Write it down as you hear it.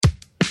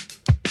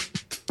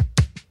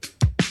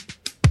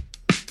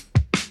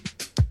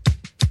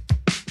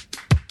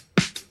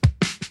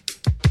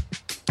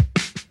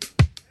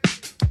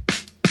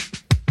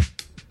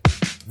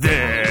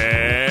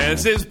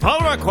This is Pull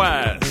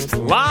Request,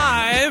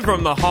 live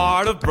from the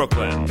heart of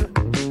Brooklyn.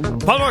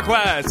 Pull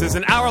Request is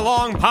an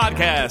hour-long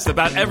podcast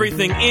about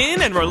everything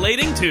in and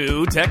relating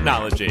to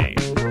technology.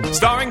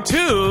 Starring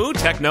two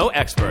techno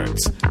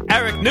experts,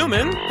 Eric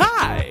Newman,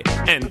 hi,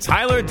 and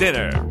Tyler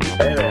Dinner.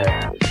 Hey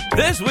there.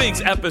 This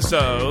week's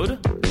episode,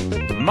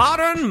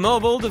 Modern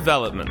Mobile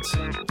Development.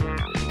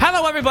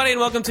 Hello, everybody, and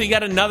welcome to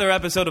yet another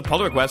episode of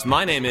Pull Request.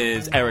 My name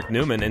is Eric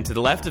Newman, and to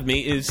the left of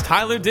me is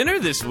Tyler Dinner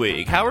this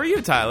week. How are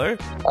you, Tyler?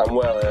 I'm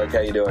well, Eric.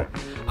 How you doing?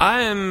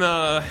 I am,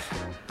 I'm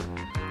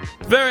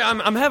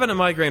having a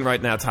migraine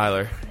right now,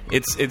 Tyler.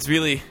 It's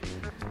really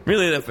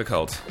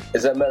difficult.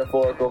 Is that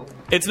metaphorical?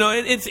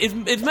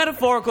 It's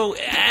metaphorical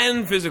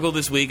and physical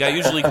this week. I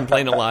usually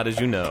complain a lot, as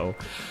you know.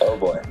 Oh,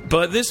 boy.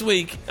 But this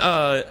week,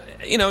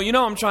 you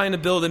know, I'm trying to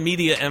build a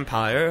media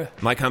empire.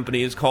 My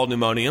company is called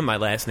Pneumonium. My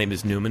last name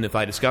is Newman. If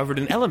I discovered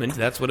an element,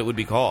 that's what it would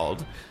be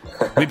called.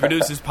 We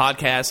produce this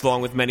podcast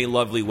along with many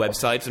lovely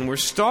websites, and we're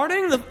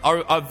starting to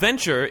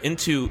venture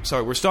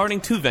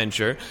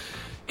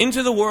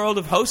into the world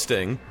of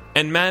hosting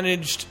and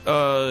managed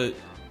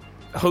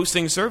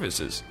hosting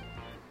services.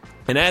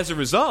 And as a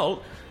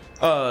result,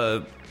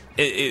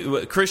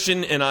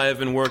 Christian and I have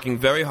been working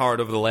very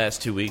hard over the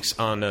last 2 weeks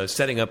on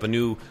setting up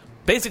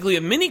basically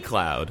a mini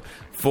cloud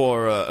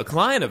for a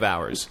client of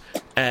ours,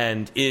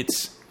 and it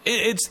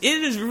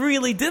is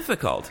really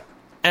difficult.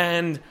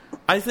 And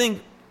I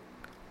think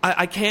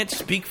I can't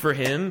speak for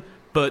him,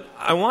 but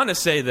I want to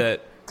say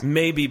that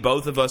maybe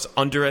both of us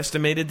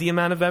underestimated the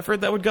amount of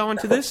effort that would go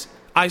into this.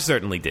 I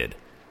certainly did.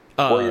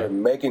 Well, you're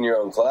making your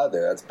own cloud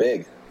there. That's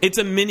big. It's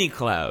a mini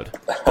cloud,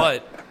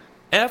 but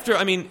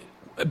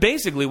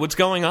basically what's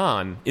going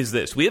on is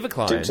this. We have a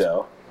client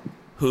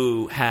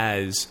who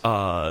has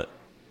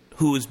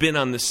been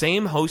on the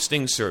same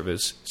hosting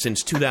service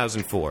since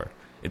 2004.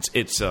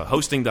 It's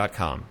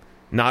hosting.com.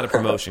 Not a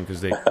promotion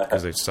because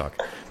they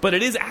suck. But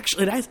it is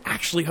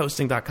actually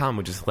hosting.com,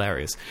 which is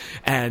hilarious.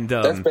 And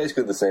that's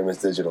basically the same as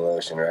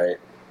DigitalOcean, right?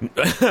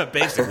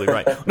 Basically,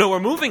 right. No, we're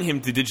moving him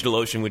to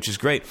DigitalOcean, which is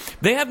great.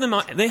 They have him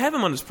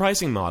on his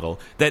pricing model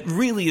that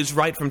really is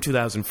right from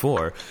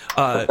 2004.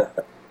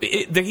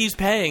 He's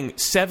paying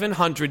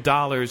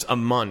 $700 a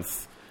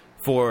month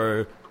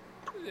for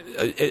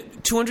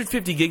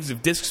 250 gigs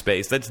of disk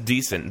space. That's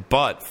decent,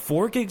 but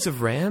 4 gigs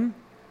of RAM.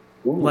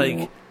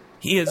 Ooh,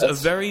 he has a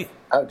very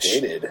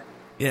outdated.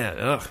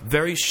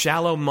 Very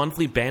shallow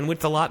monthly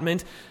bandwidth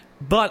allotment.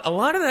 But a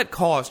lot of that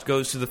cost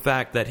goes to the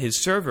fact that his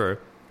server.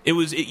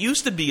 It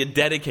used to be a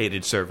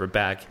dedicated server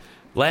back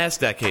last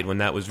decade when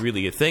that was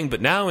really a thing,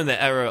 but now in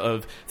the era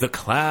of the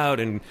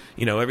cloud and,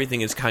 everything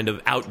is kind of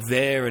out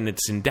there and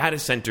it's in data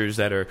centers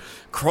that are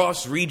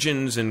cross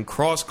regions and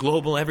cross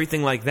global,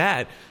 everything like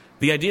that,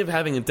 the idea of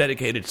having a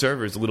dedicated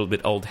server is a little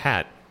bit old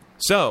hat.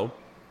 So,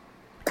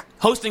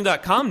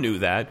 hosting.com knew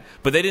that,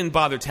 but they didn't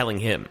bother telling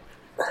him.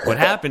 What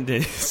happened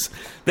is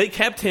they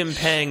kept him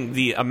paying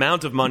the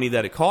amount of money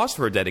that it cost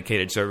for a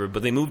dedicated server,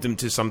 but they moved him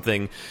to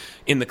something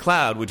in the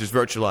cloud, which is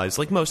virtualized,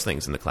 like most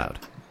things in the cloud.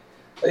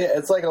 Yeah,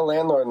 it's like a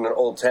landlord and an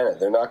old tenant.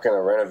 They're not going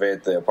to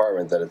renovate the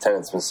apartment that a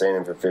tenant's been staying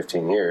in for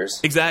 15 years.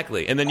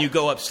 Exactly. And then you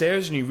go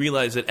upstairs and you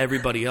realize that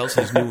everybody else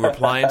has new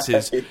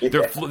appliances,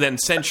 then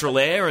central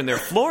air, and their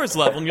floor is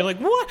level, and you're like,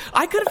 what?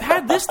 I could have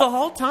had this the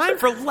whole time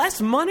for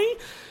less money?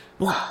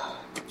 Well,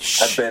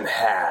 I've been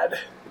had.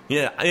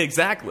 Yeah,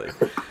 exactly.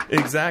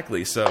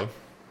 Exactly. So,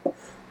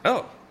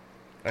 I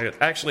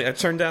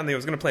turned down I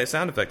was going to play a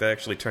sound effect. I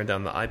actually turned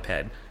down the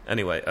iPad.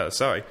 Anyway,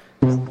 sorry.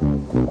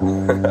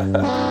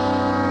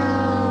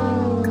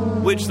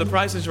 Which the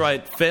Price is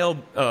Right fail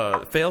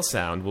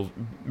sound will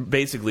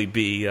basically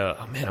be,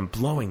 I'm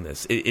blowing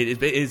this.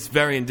 It's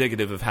very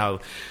indicative of how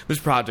this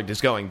project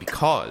is going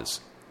because,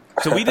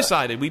 so we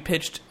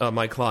pitched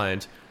my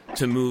client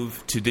to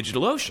move to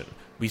DigitalOcean.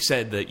 We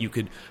said that you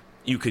could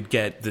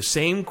get the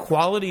same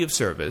quality of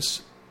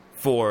service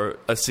for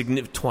a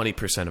significant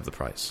 20% of the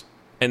price.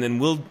 And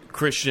then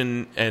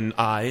Christian and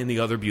I and the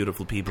other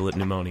beautiful people at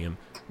Pneumonium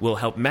will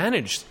help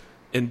manage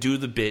and do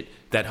the bit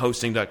that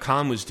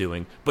hosting.com was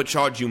doing, but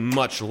charge you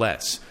much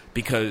less.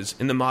 Because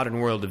in the modern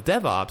world of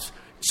DevOps,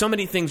 so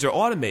many things are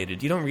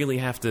automated, you don't really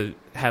have to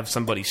have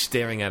somebody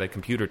staring at a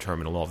computer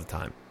terminal all the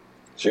time.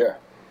 Sure.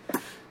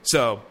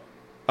 So,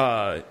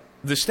 the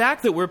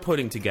stack that we're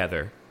putting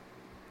together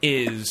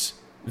is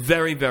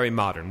very, very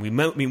modern. We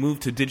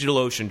moved to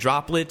DigitalOcean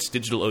Droplets.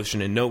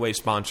 DigitalOcean in no way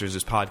sponsors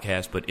this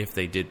podcast, but if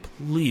they did,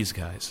 please,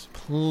 guys,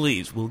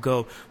 please, we'll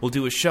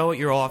do a show at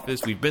your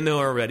office. We've been there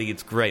already.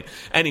 It's great.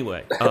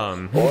 Anyway. What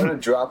are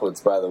Droplets,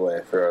 by the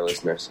way, for our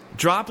listeners?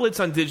 Droplets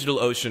on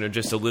DigitalOcean are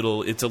just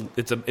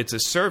it's a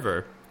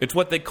server. It's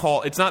what they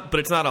call, but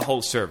it's not a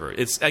whole server.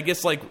 It's, I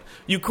guess, like,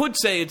 you could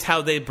say it's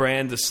how they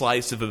brand a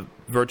slice of a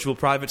virtual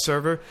private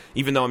server,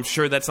 even though I'm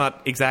sure that's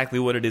not exactly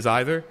what it is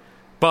either.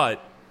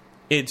 But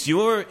it's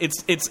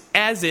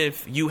as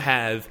if you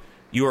have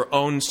your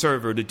own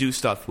server to do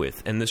stuff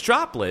with. And this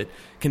droplet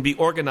can be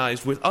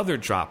organized with other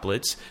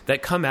droplets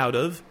that come out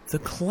of the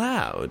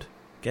cloud.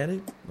 Get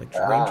it? Like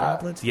rain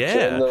droplets? Yeah.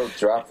 Get a little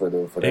droplet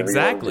of whatever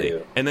Exactly. you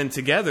want to do. And then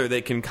together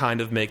they can kind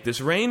of make this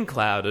rain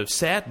cloud of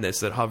sadness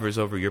that hovers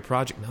over your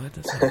project. No, that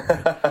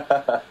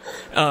doesn't.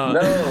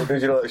 No,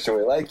 digital election,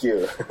 we like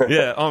you.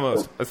 Yeah,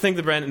 almost. I think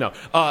the brand. No.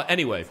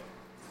 Anyway.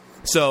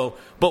 So,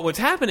 but what's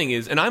happening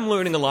is, and I'm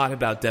learning a lot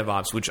about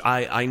DevOps, which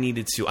I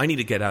need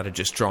to get out of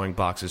just drawing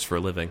boxes for a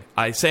living.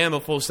 I say I'm a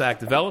full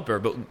stack developer,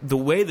 but the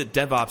way that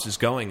DevOps is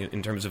going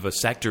in terms of a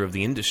sector of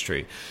the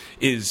industry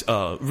is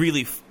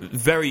really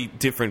very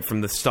different from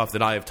the stuff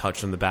that I have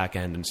touched on the back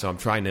end. And so I'm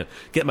trying to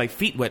get my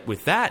feet wet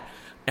with that.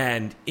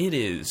 And it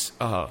is,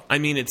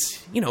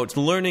 it's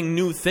learning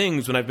new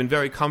things when I've been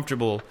very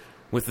comfortable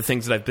with the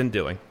things that I've been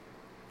doing.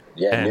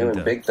 Yeah, new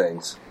and big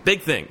things.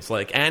 Big things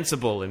like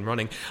Ansible and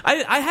running.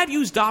 I had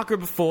used Docker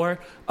before,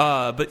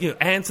 but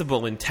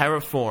Ansible and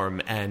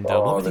Terraform and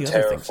what were the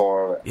other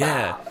Terraform. things?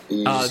 Yeah,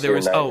 there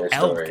was Elk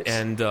stories.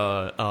 and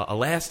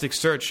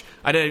Elasticsearch.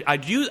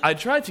 I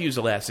tried to use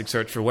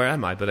Elasticsearch for Where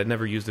Am I, but I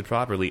never used it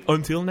properly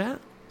until now.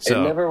 So.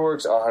 It never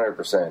works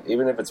 100%.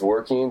 Even if it's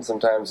working,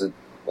 sometimes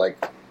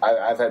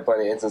I've had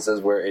plenty of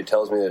instances where it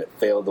tells me that it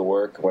failed to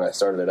work when I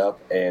started it up,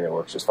 and it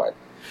works just fine.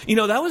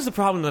 That was the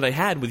problem that I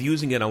had with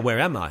using it on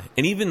Where Am I?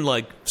 And even,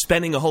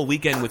 spending a whole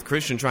weekend with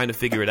Christian trying to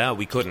figure it out,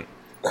 we couldn't.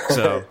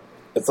 So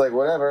it's like,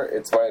 whatever,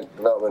 it's my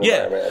development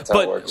environment. That's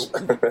how it works.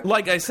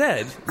 Like I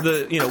said,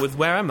 with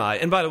Where Am I?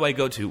 And by the way,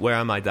 go to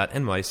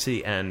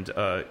whereami.nyc and,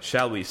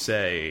 shall we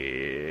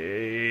say...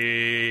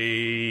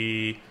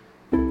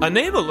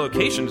 Enable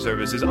location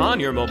services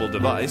on your mobile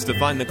device to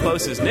find the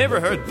closest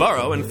neighborhood,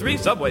 borough, and 3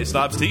 subway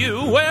stops to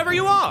you wherever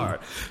you are.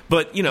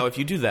 But, if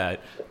you do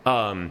that,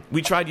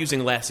 we tried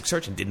using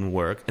Elasticsearch and didn't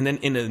work. And then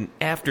in an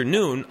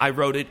afternoon, I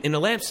wrote it in a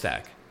LAMP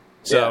stack.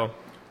 So,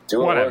 do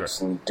what whatever.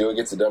 Works and do what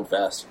gets it done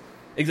fast.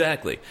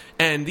 Exactly.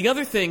 And the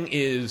other thing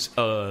is...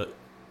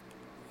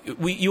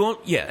 you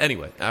won't. Yeah.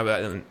 Anyway,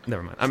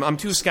 never mind. I'm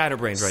too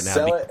scatterbrained right now.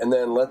 Sell it and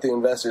then let the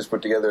investors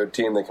put together a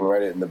team that can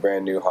write it in the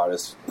brand new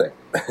hottest thing.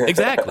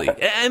 Exactly.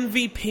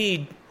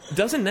 MVP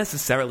doesn't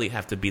necessarily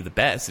have to be the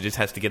best. It just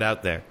has to get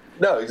out there.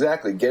 No,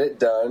 exactly. Get it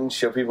done.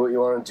 Show people what you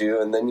want to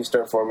do, and then you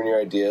start forming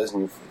your ideas,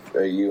 and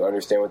you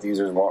understand what the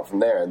users want from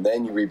there, and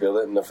then you rebuild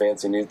it in a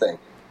fancy new thing.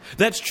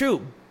 That's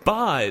true,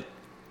 but.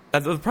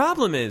 The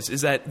problem is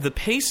that the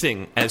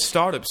pacing, as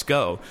startups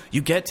go,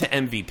 you get to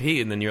MVP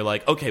and then you're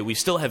like, okay, we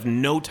still have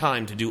no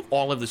time to do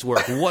all of this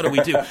work. What do we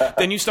do?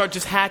 Then you start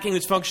just hacking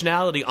this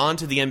functionality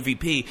onto the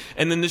MVP,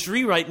 and then this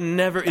rewrite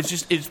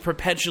it's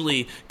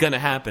perpetually going to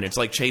happen. It's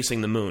like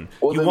chasing the moon.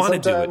 Well, you want to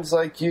do it.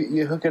 Sometimes,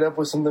 you hook it up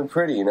with something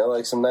pretty,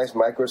 like some nice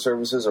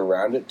microservices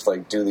around it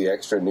to do the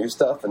extra new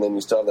stuff, and then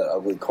you still have that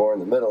ugly core in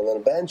the middle,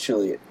 and then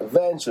eventually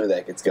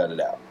that gets gutted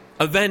out.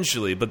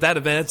 Eventually, but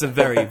that's a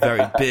very,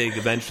 very big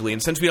eventually.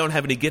 And since we don't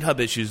have any GitHub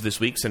issues this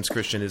week, since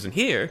Christian isn't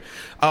here,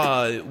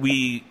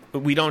 we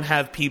don't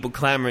have people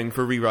clamoring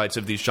for rewrites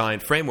of these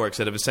giant frameworks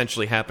that have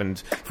essentially happened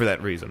for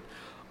that reason.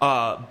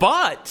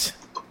 But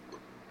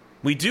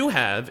we do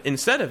have,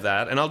 instead of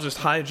that, and I'll just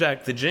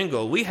hijack the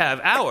jingle, we have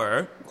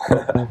our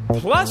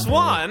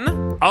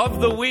 +1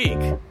 of the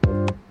week.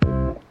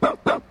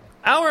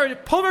 Our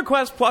pull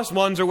request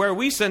 +1s are where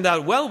we send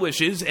out well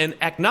wishes and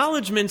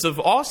acknowledgments of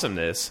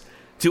awesomeness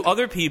to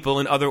other people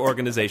and other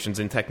organizations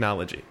in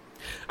technology.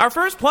 Our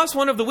first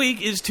 +1 of the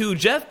week is to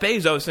Jeff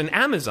Bezos and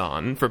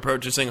Amazon for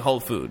purchasing Whole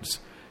Foods.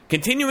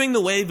 Continuing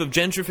the wave of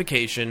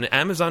gentrification,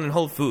 Amazon and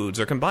Whole Foods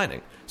are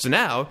combining. So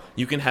now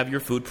you can have your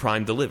food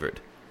Prime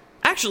delivered.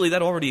 Actually,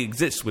 that already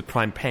exists with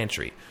Prime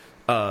Pantry.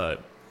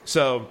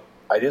 So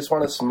I just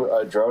want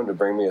a drone to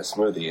bring me a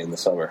smoothie in the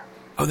summer.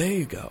 Oh, there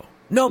you go.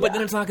 No, but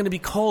then it's not going to be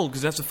cold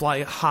because it has to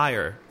fly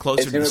higher,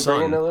 closer to the sun. It's going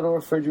to bring in a little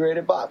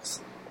refrigerated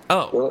box.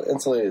 Oh. A little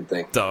insulated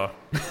thing. Duh.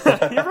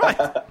 You're right.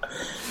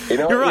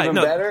 You're right.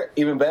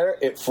 Even better,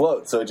 it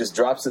floats, so it just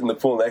drops it in the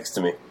pool next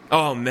to me.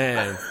 Oh,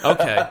 man.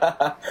 Okay.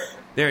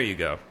 There you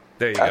go.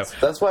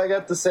 That's why I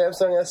got the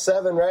Samsung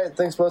S7, right? The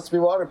thing's supposed to be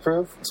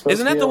waterproof.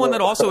 Isn't that the one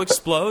that also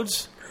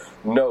explodes?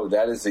 No,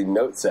 that is the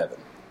Note 7.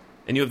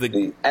 And you have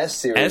the S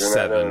series S7.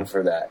 are not known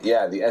for that.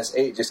 Yeah, the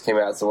S8 just came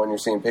out. It's the one you're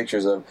seeing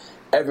pictures of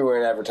everywhere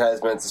in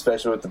advertisements,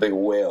 especially with the big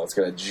whale. It's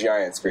got a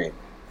giant screen.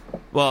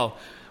 Well...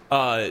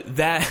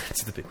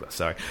 that's the big one,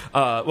 sorry.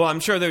 Well, I'm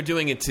sure they're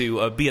doing it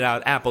to beat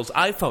out Apple's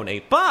iPhone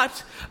 8.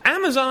 But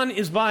Amazon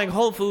is buying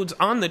Whole Foods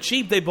on the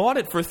cheap. They bought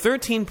it for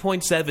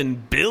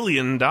 $13.7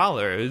 billion.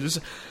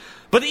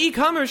 But the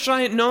e-commerce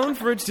giant known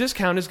for its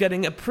discount is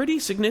getting a pretty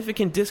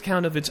significant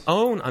discount of its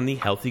own on the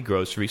healthy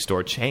grocery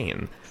store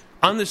chain.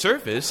 On the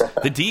surface,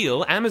 the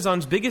deal,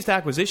 Amazon's biggest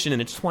acquisition in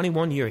its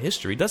 21-year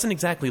history, doesn't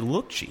exactly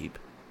look cheap.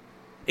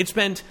 It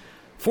spent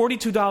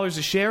 $42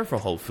 a share for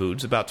Whole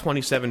Foods, about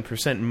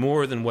 27%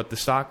 more than what the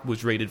stock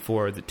was rated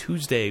for the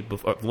Tuesday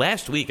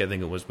last week, I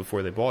think it was,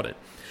 before they bought it.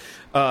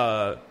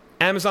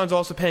 Amazon's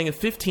also paying a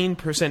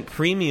 15%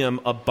 premium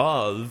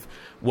above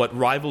what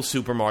rival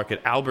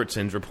supermarket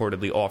Albertsons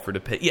reportedly offered to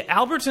pay. Yeah,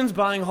 Albertsons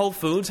buying Whole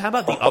Foods? How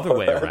about the other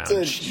way around? That's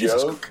a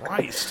Jesus joke.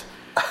 Christ.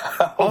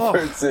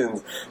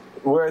 Albertsons.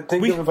 Where I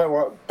think of if I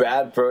want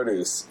bad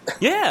produce.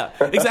 Yeah,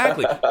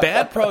 exactly.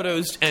 Bad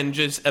produce and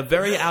just a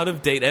very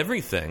out-of-date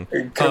everything.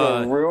 It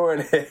could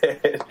ruin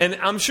it. And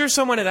I'm sure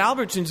someone at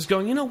Albertsons is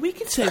going, we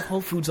could save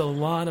Whole Foods a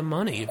lot of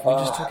money if we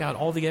just took out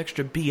all the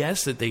extra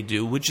BS that they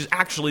do, which is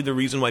actually the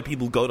reason why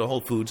people go to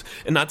Whole Foods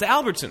and not to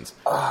Albertsons.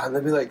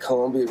 That'd be like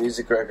Columbia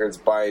Music Records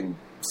buying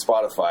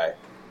Spotify.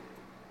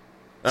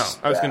 Oh,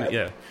 I was going to,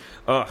 yeah.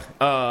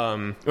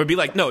 It'd be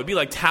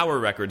like Tower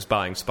Records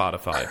buying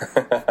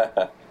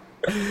Spotify.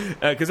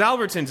 Because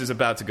Albertsons is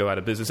about to go out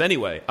of business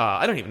anyway.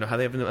 I don't even know how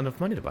they have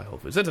enough money to buy Whole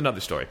Foods. That's another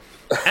story.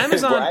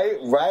 Amazon,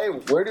 right?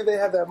 Where do they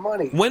have that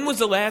money? When was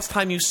the last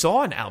time you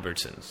saw an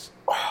Albertsons?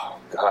 Oh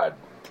God,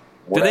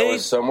 when I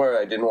was somewhere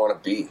I didn't want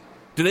to be.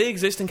 Do they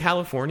exist in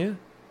California?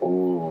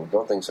 Ooh,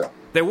 don't think so.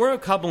 There were a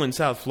couple in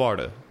South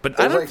Florida, but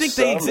I don't think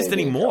they exist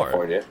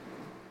anymore.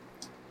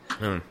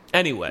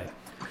 Anyway,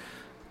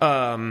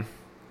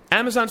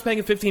 Amazon's paying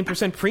a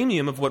 15%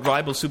 premium of what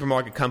rival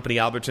supermarket company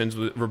Albertsons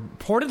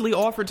reportedly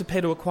offered to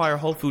pay to acquire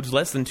Whole Foods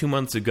less than 2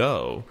 months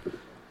ago.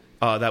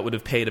 That would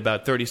have paid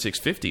about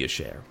 $36.50 a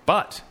share.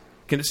 But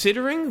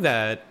considering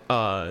that,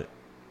 sorry,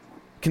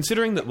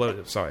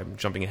 I'm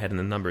jumping ahead in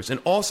the numbers. And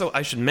also,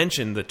 I should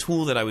mention the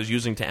tool that I was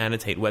using to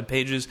annotate web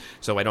pages,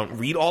 so I don't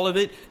read all of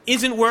it,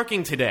 isn't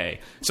working today.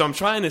 So I'm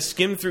trying to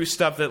skim through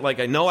stuff that,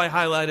 I know I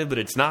highlighted, but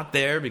it's not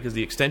there because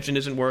the extension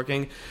isn't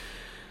working.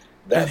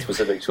 That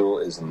specific tool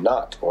is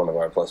not one of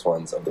our plus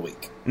ones of the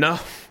week. No.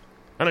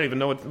 I don't even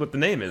know what the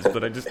name is,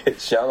 but I just...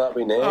 It shall not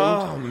be named.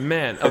 Oh,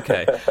 man.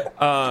 Okay.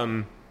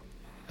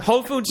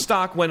 Whole Foods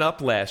stock went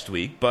up last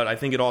week, but I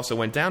think it also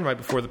went down right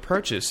before the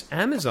purchase.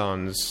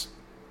 Amazon's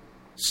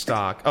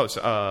stock... where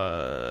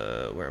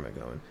am I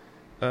going?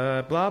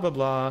 Blah, blah,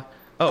 blah.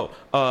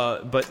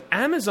 But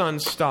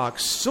Amazon's stock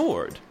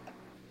soared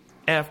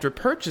after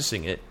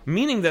purchasing it,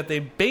 meaning that they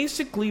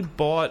basically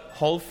bought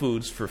Whole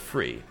Foods for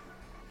free.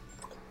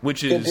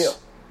 Which is... Good deal.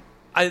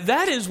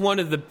 That is one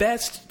of the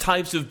best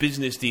types of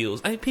business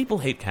deals. People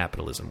hate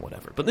capitalism,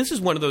 whatever. But this is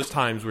one of those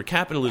times where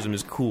capitalism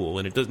is cool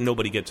and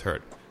nobody gets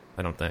hurt,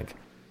 I don't think.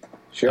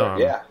 Sure,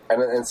 yeah.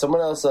 And someone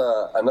else,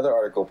 another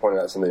article pointed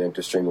out something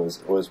interesting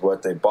was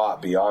what they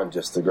bought beyond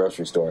just the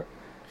grocery store.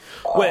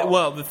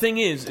 Well, the thing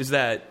is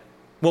that...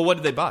 Well, what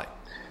did they buy,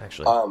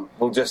 actually?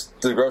 Just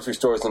the grocery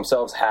stores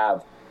themselves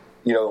have,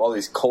 all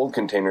these cold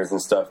containers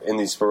and stuff in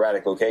these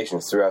sporadic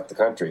locations throughout the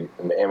country.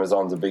 And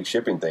Amazon's a big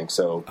shipping thing,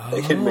 so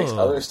they can mix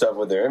other stuff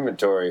with their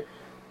inventory,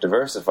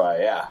 diversify,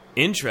 yeah.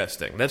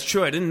 Interesting. That's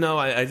true. I didn't know.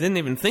 I didn't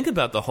even think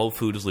about the Whole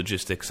Foods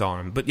logistics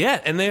arm. But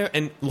yeah,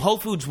 and Whole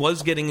Foods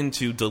was getting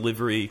into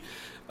delivery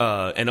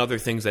and other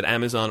things that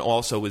Amazon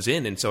also was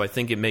in, and so I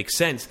think it makes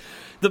sense.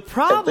 The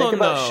problem,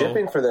 think about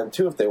shipping for them,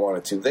 too, if they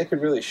wanted to. They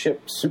could really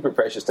ship super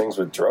precious things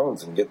with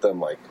drones and get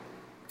them,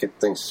 get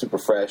things super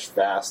fresh,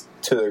 fast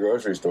to their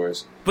grocery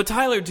stores. But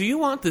Tyler, do you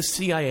want the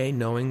CIA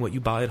knowing what you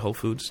buy at Whole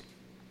Foods?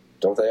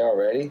 Don't they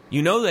already?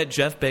 You know that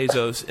Jeff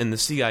Bezos and the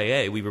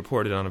CIA, we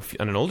reported on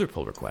an older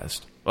pull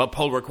request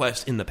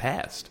in the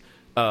past,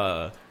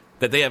 that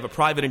they have a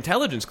private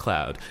intelligence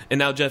cloud, and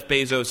now Jeff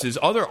Bezos'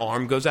 other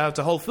arm goes out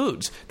to Whole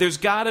Foods. There's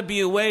got to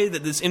be a way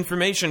that this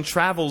information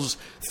travels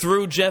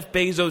through Jeff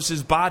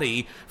Bezos'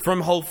 body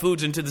from Whole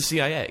Foods into the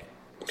CIA.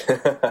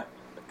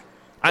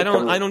 I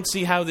don't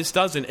see how this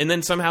doesn't. And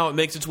then somehow it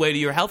makes its way to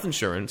your health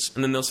insurance,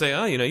 and then they'll say,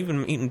 you've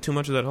been eating too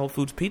much of that Whole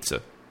Foods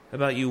pizza. How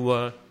about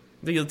you'll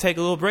take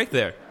a little break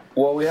there?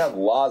 Well, we have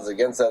laws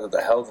against that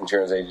the health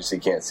insurance agency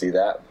can't see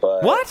that,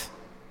 but... What?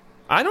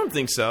 I don't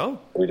think so.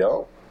 We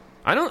don't?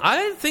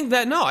 I think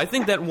that, no. I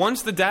think that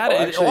once the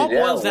data... it all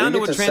boils down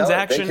to a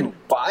transaction... They can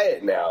buy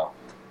it now.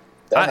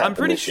 I'm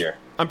pretty sure.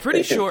 I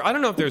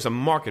don't know if there's a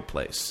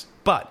marketplace.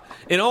 But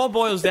it all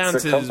boils down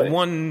to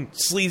one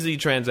sleazy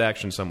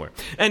transaction somewhere.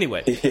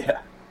 Anyway,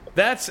 yeah.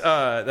 That's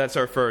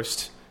our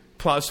first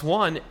plus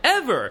one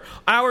ever.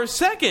 Our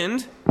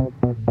second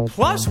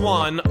plus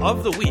one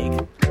of the week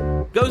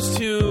goes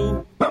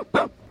to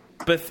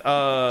it's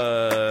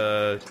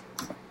a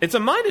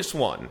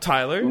 -1,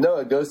 Tyler. No,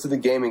 it goes to the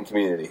gaming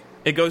community.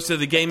 It goes to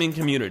the gaming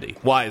community.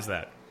 Why is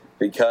that?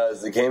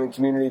 Because the gaming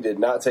community did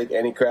not take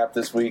any crap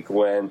this week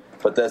when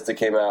Bethesda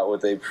came out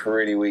with a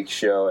pretty weak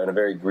show and a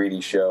very greedy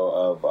show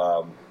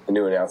of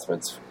new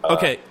announcements.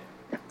 Okay.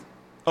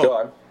 Go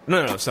on.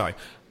 No, sorry.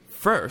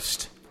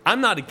 First, I'm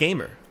not a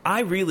gamer. I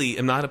really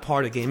am not a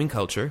part of gaming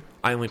culture.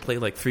 I only play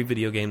 3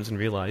 video games in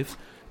real life.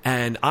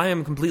 And I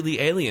am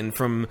completely alien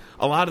from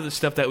a lot of the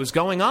stuff that was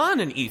going on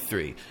in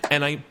E3.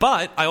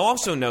 But I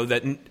also know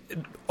that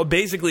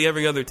basically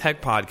every other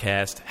tech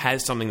podcast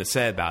has something to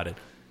say about it.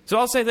 So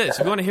I'll say this.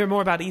 If you want to hear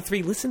more about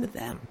E3, listen to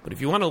them. But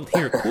if you want to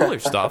hear cooler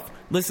stuff,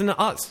 listen to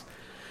us.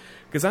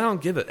 Because I don't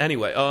give it.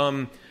 Anyway,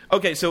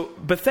 okay, so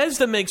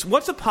Bethesda makes...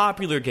 What's a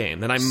popular game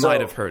that I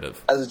might have heard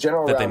of? As a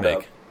general that roundup, they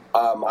make?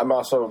 I'm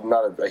also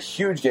not a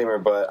huge gamer,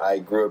 but I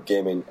grew up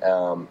gaming,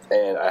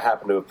 and I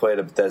happen to have played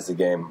a Bethesda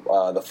game.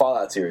 The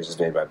Fallout series is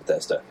made by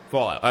Bethesda.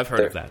 Fallout, I've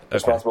heard of that. Okay.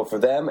 Responsible for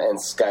them and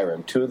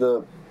Skyrim, 2 of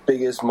the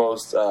biggest,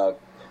 most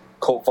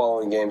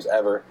cult-following games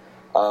ever.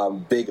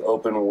 Big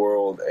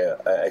open-world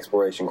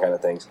exploration kind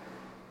of things.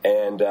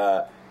 and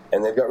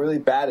they've got really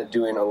bad at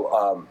doing.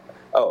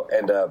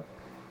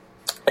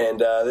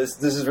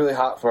 This is really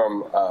hot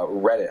from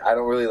Reddit. I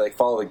don't really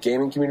follow the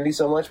gaming community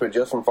so much, but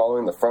just from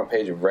following the front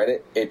page of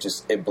Reddit,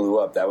 it blew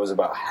up. That was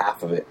about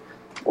half of it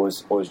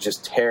was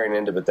just tearing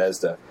into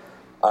Bethesda.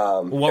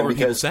 What were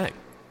people saying?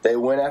 They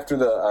went after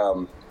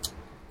the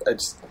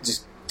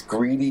just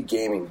greedy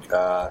gaming.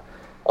 A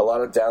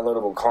lot of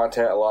downloadable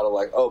content. A lot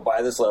of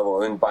buy this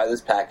level and then buy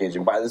this package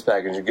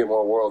and get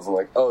more worlds and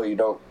you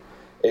don't.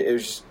 It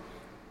was just.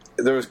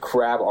 There was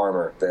crab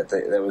armor that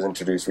was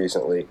introduced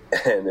recently,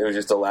 and it was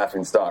just a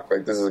laughing stock.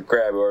 This is a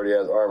crab who already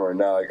has armor, and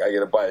now I got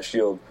to buy a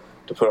shield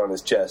to put on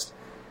his chest.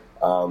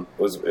 It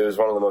was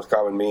one of the most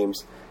common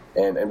memes,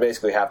 and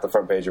basically half the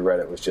front page of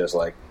Reddit was just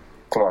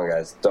come on,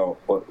 guys,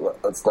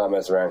 let's not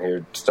mess around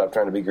here. Stop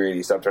trying to be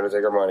greedy. Stop trying to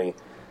take our money.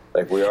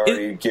 We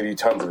already give you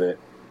tons of it.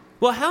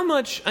 Well, how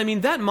much? I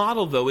mean, that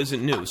model though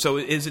isn't new. So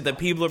is it that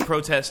people are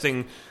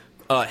protesting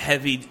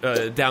heavy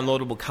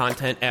downloadable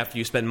content after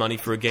you spend money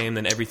for a game,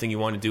 then everything you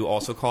want to do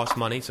also costs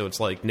money, so it's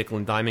like nickel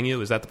and diming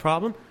you? Is that the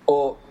problem?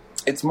 Well,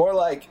 it's more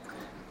like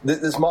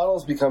this model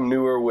has become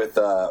newer with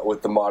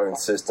the modern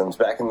systems.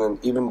 Back in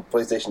even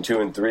PlayStation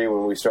 2 and 3,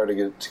 when we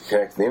started to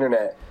connect to the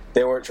internet,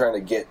 they weren't trying to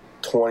get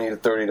 20 to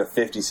 30 to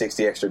 50,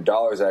 60 extra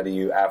dollars out of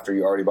you after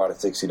you already bought a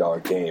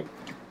 $60 game.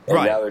 And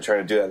now they're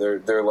trying to do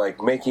that. They're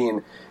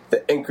making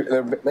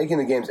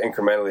the games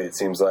incrementally, it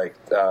seems like,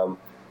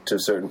 to a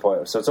certain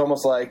point. So it's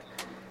almost like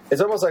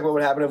what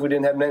would happen if we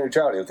didn't have net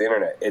neutrality with the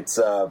internet. It's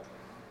you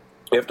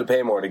have to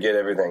pay more to get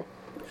everything.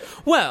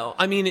 Well,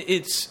 I mean,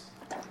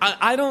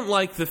 I don't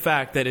like the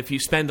fact that if you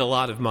spend a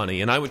lot of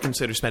money, and I would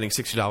consider spending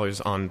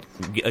 $60 on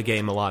a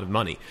game a lot of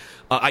money,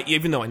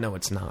 even though I know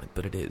it's not,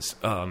 but it is.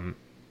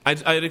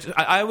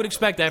 I would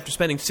expect after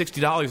spending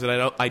 $60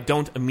 that I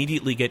don't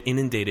immediately get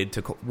inundated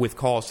with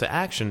calls to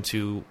action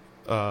to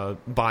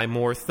buy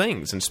more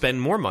things and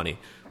spend more money.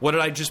 What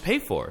did I just pay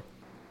for?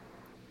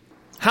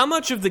 How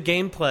much of the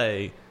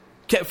gameplay...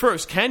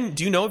 First,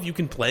 do you know if you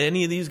can play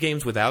any of these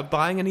games without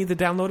buying any of the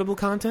downloadable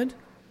content?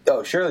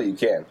 Oh, surely you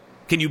can.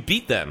 Can you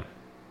beat them?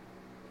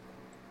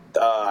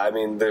 I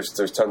mean, there's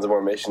tons of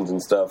more missions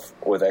and stuff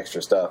with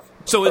extra stuff.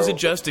 So is it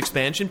just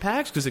expansion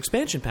packs? Because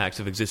expansion packs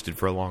have existed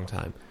for a long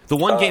time. The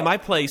one game I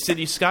play,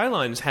 City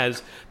Skylines,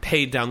 has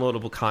paid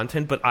downloadable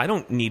content, but I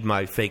don't need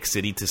my fake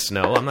city to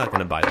snow. I'm not going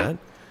to buy that.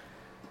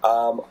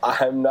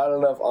 I'm not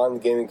enough on the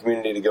gaming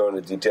community to go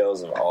into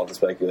details of all the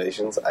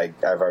speculations. I've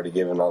already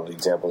given all the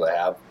examples I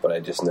have, but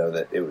I just know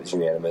that it was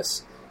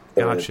unanimous.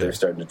 Gotcha. They're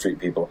starting to treat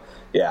people.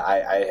 Yeah,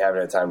 I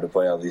haven't had time to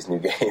play all these new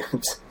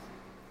games.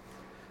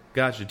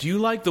 Gotcha. Do you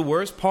like the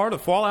worst part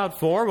of Fallout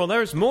 4? Well,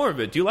 there's more of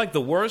it. Do you like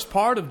the worst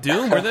part of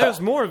Doom? Well,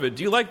 there's more of it.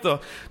 Do you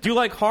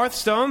like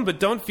Hearthstone but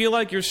don't feel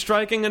like you're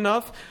sinking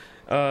enough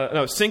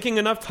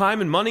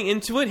time and money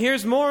into it?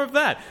 Here's more of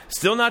that.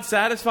 Still not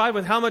satisfied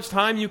with how much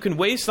time you can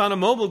waste on a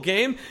mobile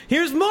game?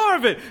 Here's more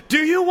of it. Do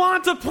you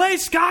want to play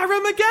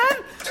Skyrim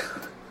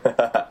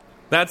again?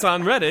 That's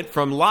on Reddit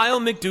from Lyle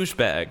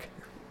McDouchebag.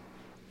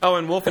 Oh,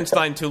 and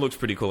Wolfenstein 2 looks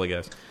pretty cool, I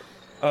guess.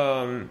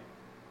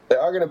 They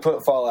are going to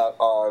put Fallout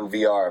on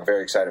VR. I'm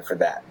very excited for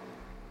that.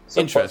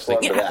 So interesting.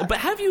 Yeah, but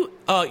have you...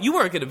 you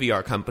work at a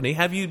VR company.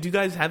 Do you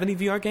guys have any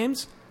VR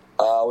games?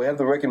 We have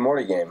the Rick and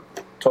Morty game.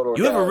 Total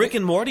You have a Rick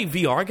and Morty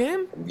VR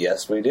game?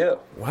 Yes, we do.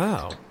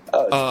 Wow.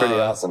 Oh, it's pretty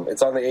awesome.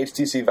 It's on the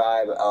HTC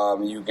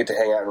Vive. You get to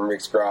hang out in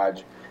Rick's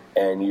garage,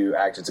 and you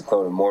act as a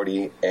clone of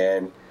Morty.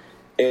 And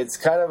it's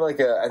kind of like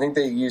I think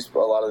they used a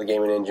lot of the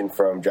gaming engine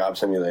from Job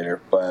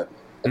Simulator, but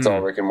it's all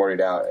Rick and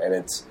Morty'd out, and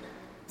it's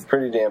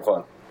pretty damn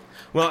fun.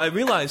 Well, I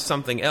realized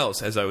something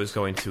else as I was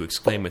going to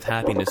exclaim with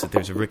happiness that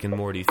there's a Rick and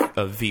Morty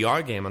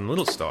VR game on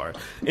Little Star.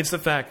 It's the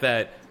fact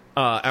that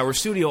our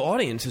studio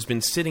audience has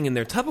been sitting in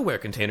their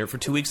Tupperware container for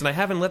 2 weeks, and I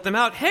haven't let them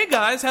out. Hey,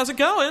 guys, how's it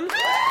going?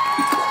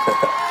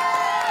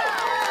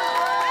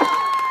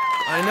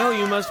 I know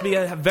you must be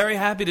very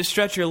happy to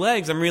stretch your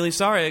legs. I'm really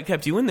sorry I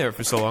kept you in there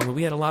for so long, but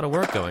we had a lot of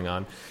work going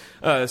on.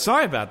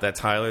 Sorry about that,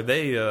 Tyler.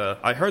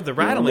 I heard the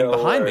rattling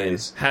behind me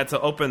and had to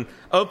open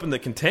the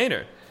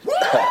container.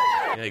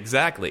 Yeah,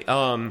 exactly.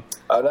 Not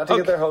to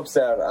get their hopes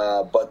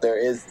down, but there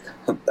is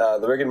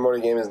the Rick and Morty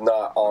game is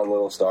not on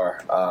Little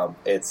Star.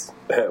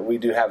 We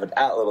do have it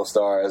at Little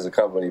Star as a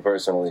company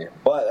personally,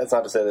 but that's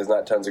not to say there's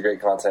not tons of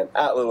great content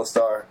at Little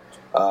Star,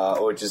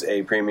 which is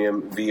a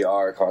premium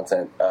VR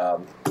content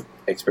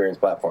experience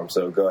platform.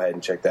 So go ahead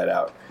and check that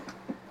out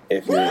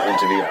if you're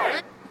into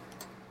VR.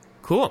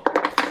 Cool.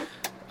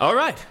 All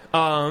right.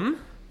 Well,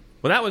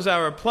 that was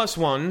our plus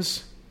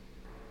ones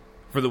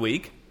for the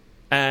week.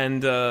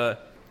 And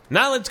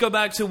now let's go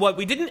back to what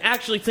we didn't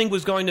actually think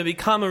was going to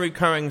become a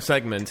recurring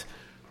segment,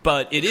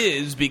 but it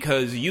is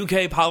because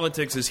UK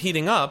politics is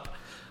heating up.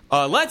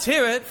 Let's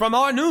hear it from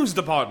our news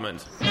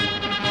department.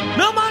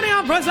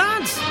 Melania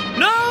presents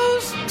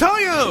News to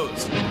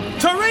Use.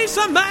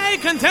 Theresa May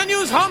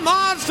continues her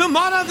march to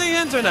monitor the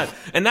internet.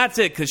 And that's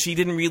it, because she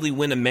didn't really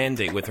win a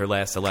mandate with her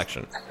last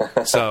election.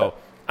 So...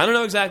 I don't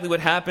know exactly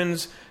what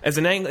happens as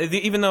an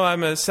even though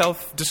I'm a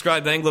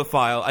self-described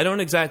Anglophile, I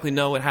don't exactly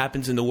know what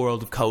happens in the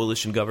world of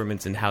coalition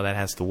governments and how that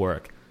has to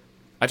work.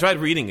 I tried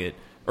reading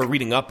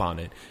up on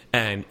it,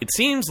 and it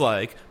seems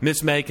like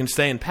Miss May can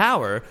stay in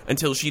power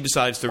until she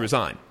decides to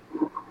resign.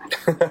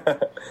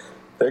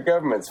 Their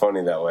government's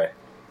funny that way.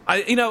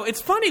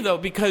 It's funny, though,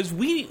 because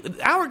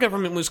our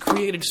government was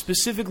created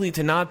specifically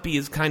to not be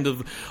as kind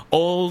of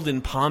old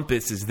and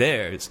pompous as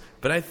theirs.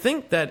 But I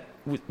think that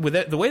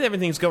with the way that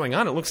everything's going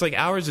on, it looks like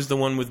ours is the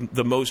one with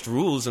the most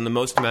rules and the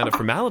most amount of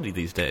formality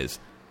these days.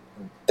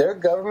 Their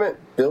government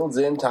builds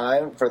in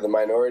time for the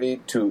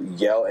minority to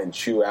yell and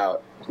chew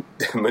out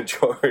the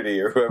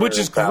majority, or whoever. Which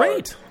is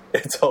great.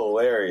 It's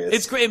hilarious.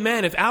 It's great,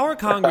 man. If our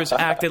Congress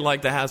acted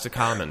like the House of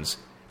Commons,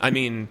 I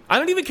mean, I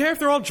don't even care if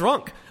they're all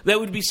drunk. That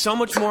would be so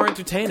much more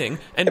entertaining,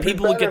 and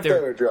people would get their.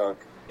 If they were drunk.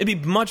 It'd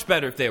be much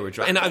better if they were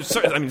drunk, and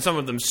I mean, some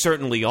of them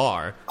certainly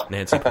are,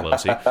 Nancy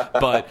Pelosi,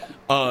 but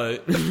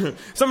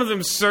some of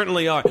them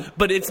certainly are.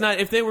 But it's not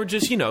if they were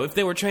just if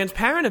they were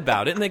transparent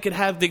about it, and they could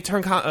have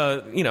turn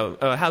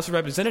House of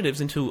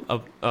Representatives into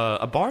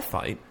a bar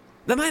fight.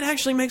 That might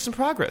actually make some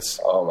progress.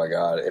 Oh, my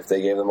God. If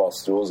they gave them all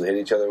stools to hit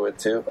each other with,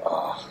 too?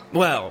 Oh,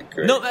 well,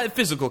 no,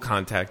 physical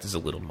contact is a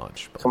little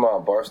much. Come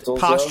on, bar stools,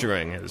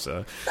 posturing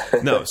though?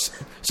 Is... no.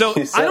 So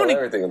you sell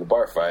everything in the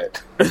bar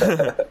fight.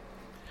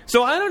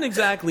 So I don't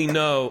exactly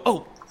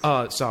know...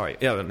 sorry.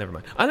 Yeah, never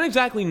mind. I don't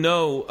exactly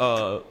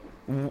know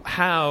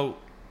how...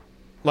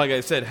 Like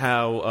I said,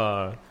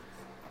 how...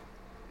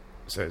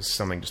 So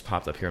something just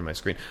popped up here on my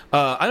screen.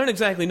 I don't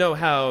exactly know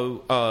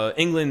how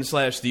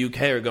England/the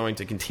UK are going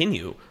to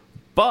continue,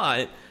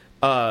 but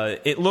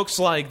it looks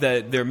like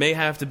that there may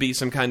have to be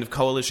some kind of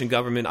coalition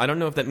government. I don't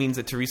know if that means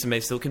that Theresa May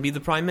still can be the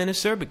Prime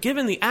Minister, but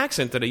given the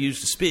accent that I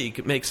used to speak,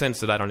 it makes sense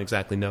that I don't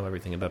exactly know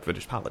everything about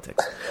British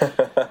politics.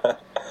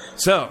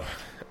 So,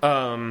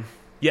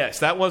 yes,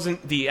 that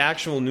wasn't the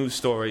actual news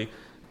story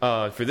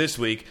for this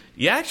week.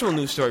 The actual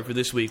news story for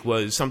this week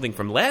was something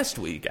from last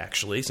week,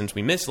 actually, since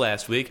we missed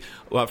last week.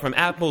 From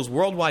Apple's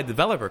Worldwide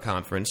Developer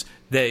Conference,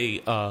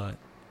 they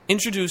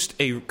introduced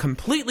a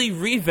completely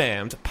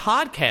revamped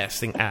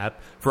podcasting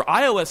app for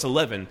iOS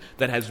 11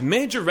 that has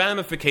major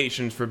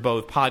ramifications for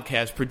both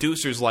podcast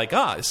producers like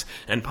us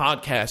and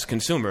podcast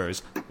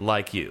consumers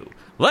like you.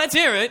 Let's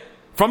hear it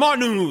from our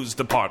news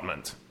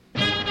department.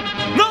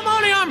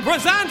 Nomonium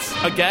presents,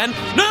 again,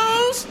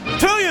 News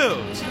to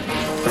Use.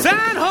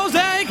 San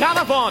Jose,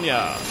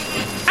 California.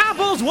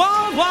 Apple's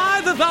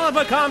Worldwide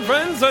Developer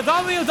Conference, or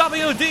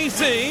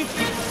WWDC,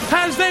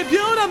 has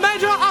debuted a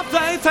major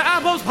update to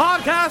Apple's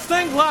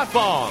podcasting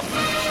platform.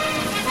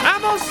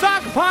 Apple's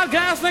stock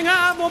podcasting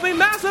app will be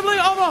massively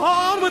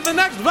overhauled with the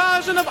next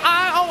version of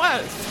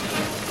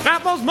iOS,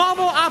 Apple's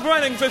mobile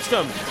operating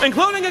system,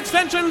 including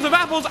extensions of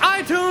Apple's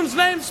iTunes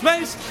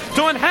namespace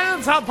to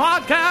enhance how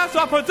podcasts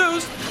are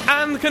produced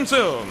and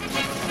consumed.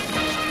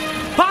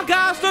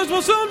 Podcasters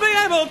will soon be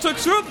able to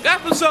group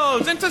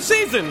episodes into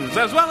seasons,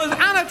 as well as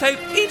annotate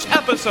each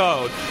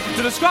episode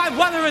to describe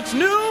whether it's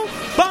new,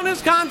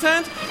 bonus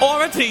content,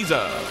 or a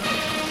teaser.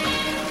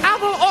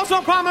 Apple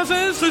also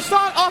promises to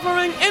start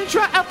offering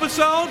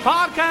intra-episode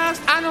podcast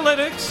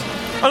analytics,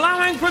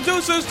 allowing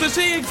producers to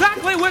see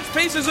exactly which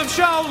pieces of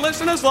show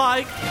listeners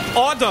like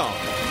or don't.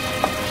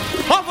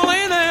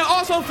 Hopefully, they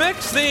also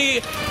fix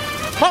the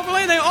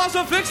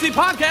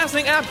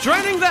podcasting app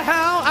draining the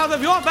hell out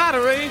of your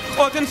battery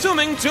or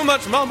consuming too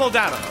much mobile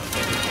data.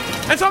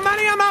 And so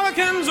many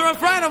Americans are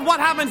afraid of what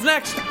happens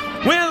next.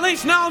 We at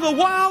least know the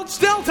world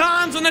still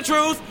turns and the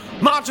truth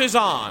marches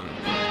on.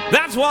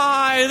 That's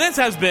why this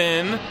has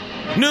been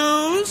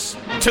News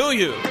to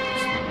Use,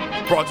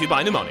 brought to you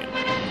by Pneumonia.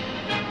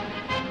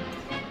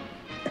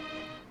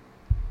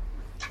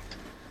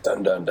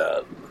 Dun, dun,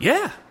 dun.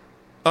 Yeah.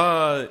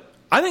 I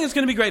think it's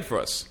going to be great for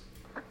us.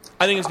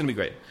 I think it's going to be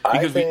great.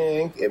 I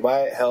think it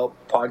might help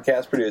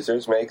podcast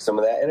producers make some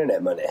of that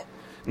internet money.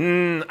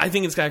 I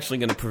think it's actually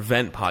going to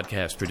prevent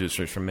podcast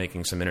producers from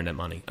making some internet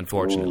money,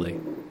 unfortunately.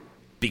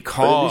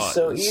 Because...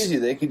 But it'd be so easy.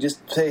 They could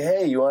just say,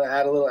 hey, you want to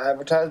add a little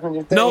advertisement?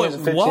 Your thing? No, it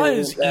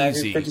was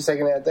easy.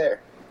 50-second ad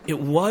there.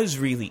 It was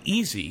really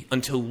easy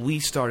until we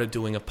started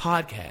doing a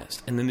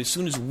podcast. And then as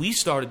soon as we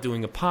started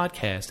doing a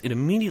podcast, it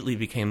immediately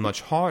became much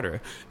harder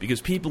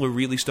because people are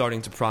really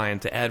starting to pry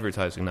into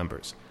advertising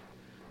numbers.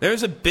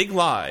 There's a big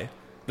lie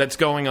that's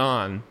going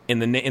on in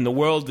the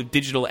world of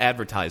digital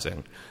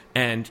advertising,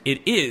 and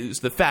it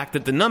is the fact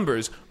that the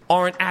numbers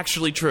aren't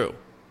actually true.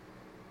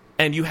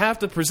 And you have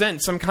to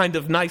present some kind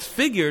of nice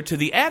figure to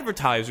the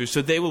advertisers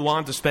so they will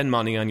want to spend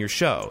money on your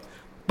show.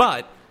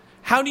 But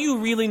how do you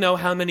really know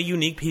how many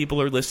unique people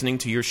are listening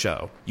to your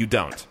show? You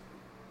don't.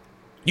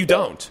 You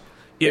don't.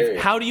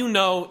 How do you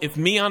know if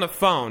me on a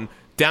phone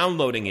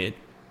downloading it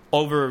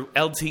over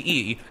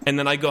LTE, and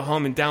then I go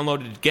home and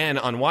download it again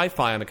on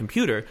Wi-Fi on a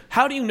computer,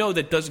 how do you know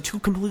that does two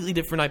completely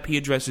different IP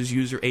addresses,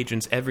 user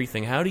agents,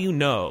 everything? How do you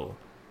know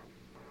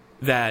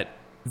that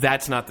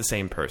that's not the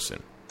same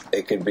person?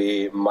 It could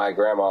be my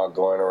grandma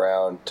going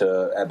around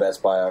at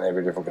Best Buy on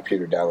every different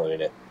computer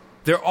downloading it.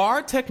 There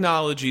are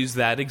technologies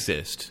that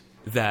exist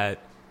that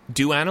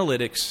do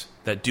analytics,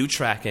 that do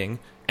tracking,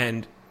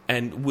 and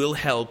will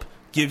help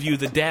give you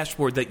the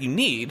dashboard that you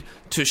need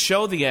to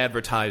show the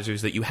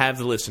advertisers that you have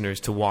the listeners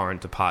to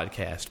warrant a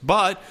podcast.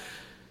 But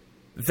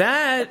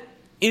that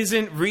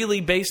isn't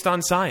really based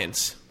on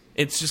science.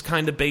 It's just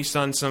kind of based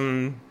on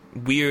some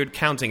weird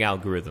counting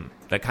algorithm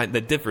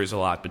that differs a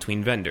lot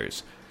between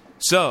vendors.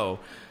 So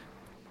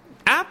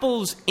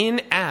Apple's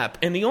in-app,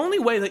 and the only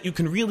way that you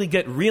can really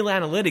get real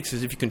analytics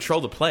is if you control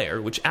the player,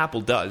 which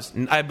Apple does.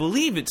 And I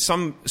believe it's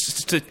some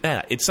statistic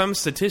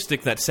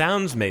that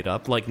sounds made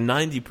up, like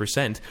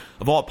 90%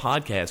 of all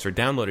podcasts are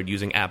downloaded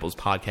using Apple's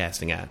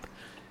podcasting app.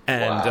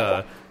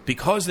 And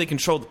because they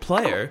control the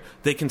player,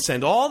 they can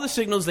send all the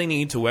signals they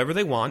need to whoever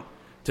they want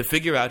to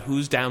figure out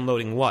who's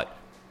downloading what.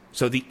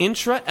 So the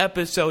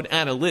intra-episode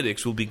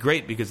analytics will be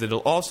great because it'll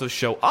also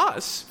show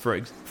us,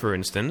 for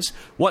instance,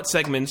 what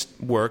segments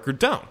work or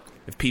don't.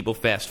 If people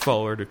fast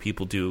forward or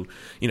people do,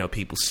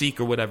 people seek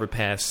or whatever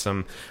past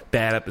some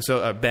bad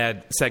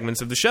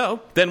segments of the show,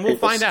 then we'll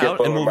find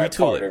out and we'll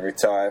retool it every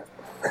time.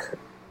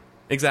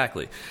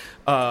 Exactly.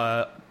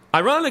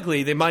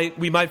 Ironically,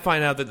 we might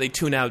find out that they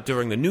tune out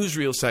during the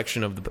newsreel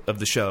section of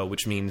the show,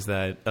 which means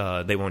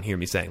that they won't hear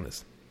me saying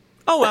this.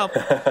 Oh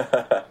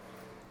well.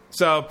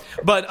 So,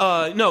 but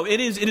no, it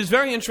is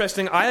very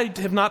interesting. I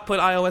have not put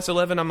iOS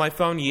 11 on my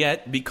phone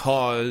yet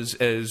because,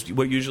 as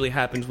what usually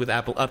happens with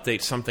Apple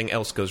updates, something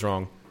else goes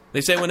wrong.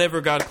 They say whenever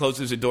God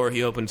closes a door,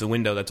 he opens a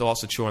window. That's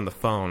also true on the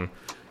phone,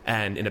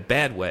 and in a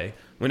bad way.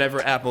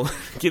 Whenever Apple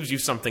gives you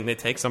something, they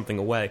take something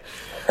away,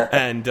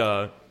 and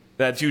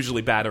that's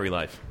usually battery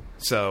life.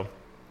 So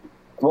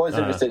I'm always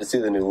interested to see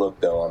the new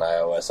look, though, on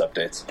iOS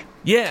updates.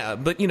 Yeah,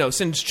 but,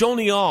 since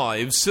Johnny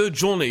Ive, Sir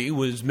Johnny,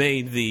 was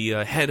made the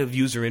head of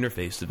user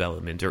interface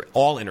development, or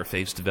all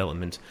interface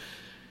development,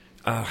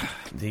 I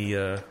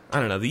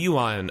don't know, the UI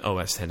on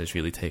OS X has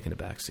really taken a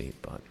backseat,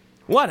 but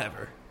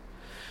whatever.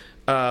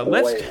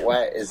 Wait,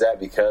 why? Is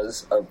that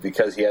because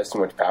he has too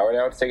much power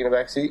now it's taking a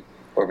backseat?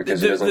 Or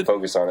because he doesn't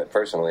focus on it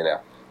personally now?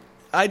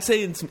 I'd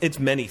say it's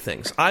many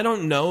things. I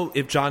don't know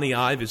if Johnny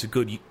Ive is a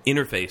good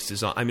interface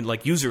designer. I mean,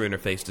 like user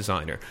interface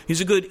designer.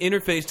 He's a good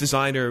interface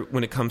designer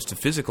when it comes to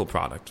physical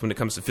products, when it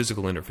comes to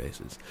physical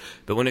interfaces.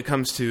 But when it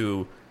comes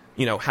to,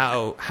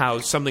 how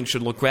something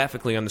should look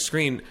graphically on the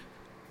screen,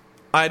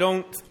 I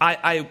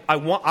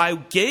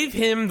gave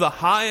him the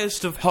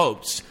highest of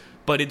hopes,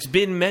 but it's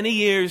been many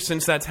years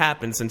since that's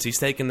happened, since he's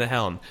taken the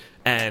helm,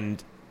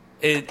 and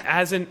it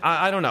hasn't.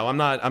 I don't know. I'm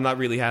not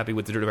really happy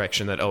with the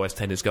direction that OS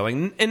X is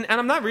going, and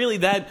I'm not really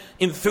that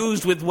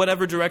enthused with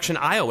whatever direction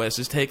iOS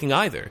is taking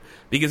either.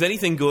 Because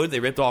anything good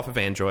they ripped off of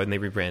Android and they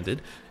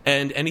rebranded,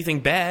 and anything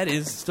bad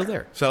is still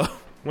there. So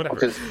whatever.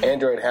 Because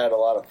Android had a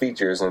lot of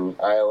features and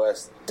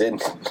iOS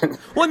didn't.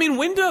 Well, I mean,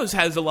 Windows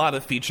has a lot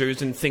of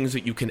features and things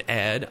that you can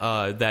add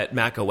that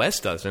Mac OS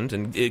doesn't,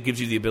 and it gives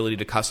you the ability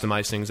to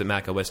customize things that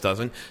Mac OS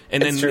doesn't.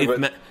 And it's then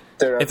true,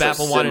 if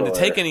Apple wanted to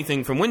take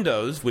anything from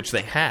Windows, which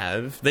they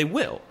have, they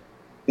will.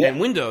 Yeah. And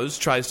Windows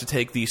tries to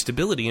take the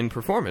stability and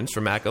performance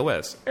from Mac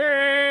OS.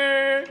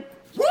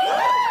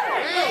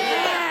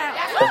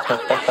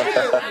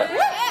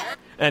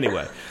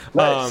 Anyway,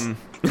 nice.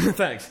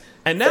 Thanks.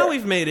 And now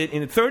we've made it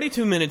in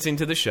 32 minutes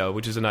into the show,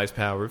 which is a nice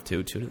power of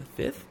 2 to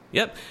the 5th.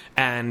 Yep.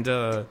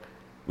 And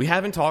we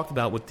haven't talked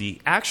about what the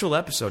actual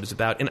episode is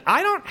about. And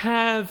I don't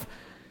have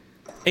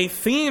a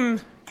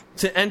theme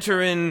to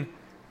enter in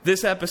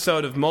this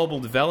episode of mobile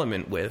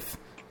development with.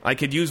 I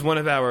could use one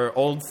of our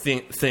old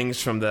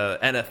things from the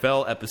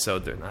NFL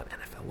episode. They're not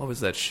NFL. What was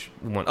that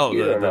one? Oh,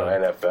 you don't know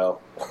NFL.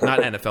 Not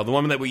NFL. The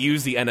one that we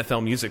use the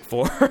NFL music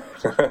for.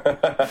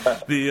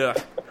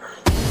 The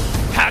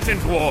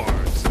Patent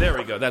Wars. There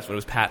we go. That's what it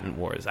was. Patent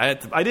Wars. I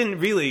didn't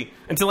really,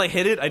 until I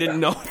hit it, I didn't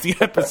know what the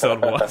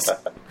episode was.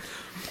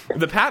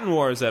 The Patent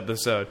Wars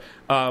episode.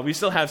 We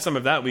still have some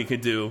of that we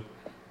could do.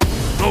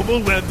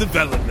 Mobile web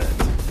development.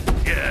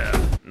 Yeah.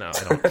 No,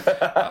 I don't.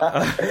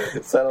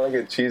 It sounded like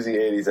a cheesy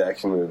 80s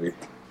action movie.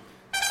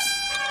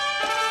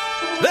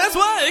 That's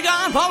why you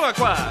got Power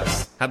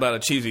Quest. How about a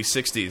cheesy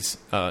 60s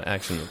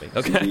action movie?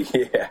 Okay.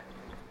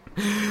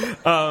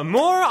 Yeah.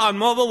 More on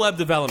mobile web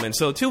development.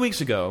 So 2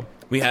 weeks ago,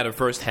 we had our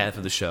first half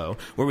of the show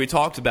where we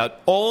talked about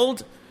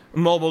old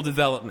mobile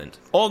development.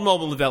 Old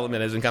mobile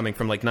development as in coming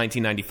from like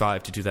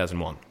 1995 to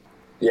 2001.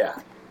 Yeah.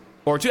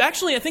 Or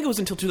actually, I think it was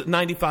until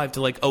 95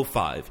 to like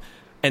 05.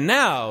 And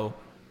now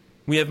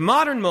we have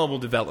modern mobile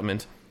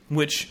development,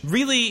 which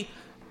really,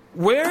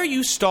 where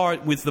you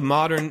start with the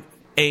modern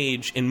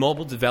age in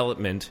mobile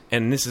development,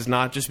 and this is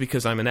not just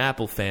because I'm an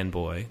Apple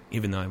fanboy,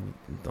 even though I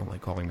don't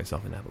like calling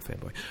myself an Apple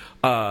fanboy,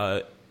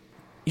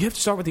 you have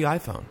to start with the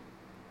iPhone.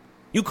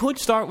 You could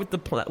start with the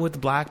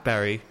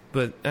BlackBerry,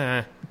 but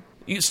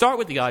you start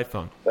with the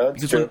iPhone. That's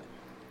because true.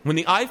 When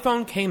the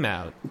iPhone came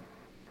out,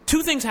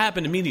 two things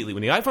happened immediately.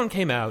 When the iPhone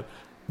came out,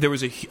 there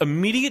was an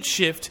immediate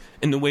shift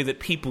in the way that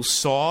people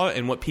saw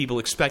and what people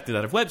expected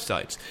out of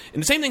websites.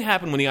 And the same thing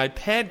happened when the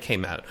iPad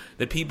came out,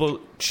 that people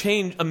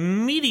changed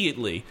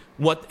immediately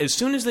as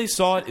soon as they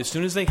saw it, as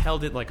soon as they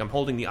held it, like I'm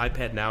holding the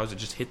iPad now as it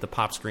just hit the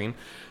pop screen,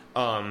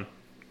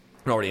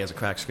 It already has a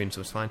cracked screen,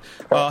 so it's fine.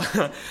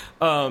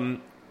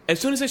 As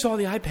soon as they saw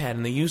the iPad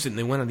and they used it and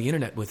they went on the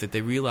internet with it,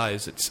 they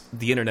realized that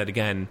the internet,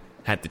 again,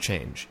 had to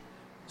change.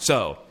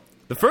 So,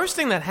 the first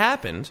thing that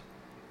happened,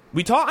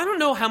 I don't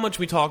know how much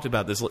we talked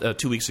about this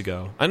 2 weeks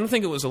ago. I don't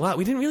think it was a lot.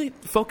 We didn't really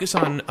focus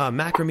on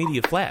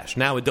Macromedia Flash,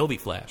 now Adobe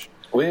Flash.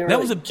 We didn't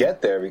really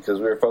get there because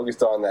we were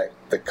focused on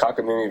the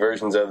cockamamie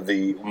versions of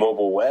the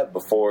mobile web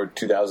before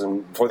the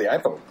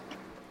iPhone.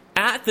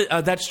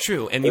 That's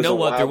true, and you know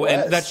what?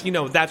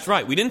 That's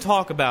right. We didn't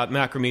talk about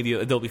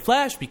Macromedia Adobe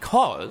Flash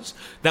because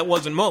that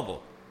wasn't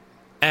mobile,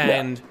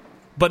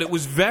 but it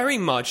was very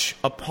much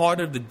a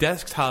part of the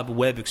desktop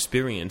web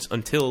experience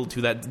until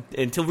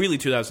really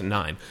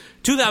 2009.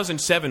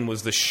 2007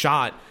 was the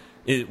shot.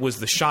 It was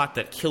the shot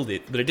that killed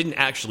it, but it didn't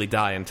actually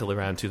die until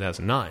around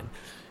 2009.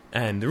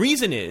 And the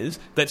reason is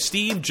that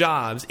Steve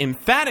Jobs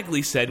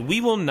emphatically said,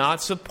 we will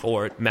not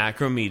support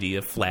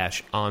Macromedia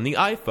Flash on the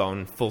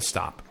iPhone, full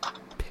stop.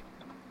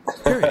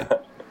 Period.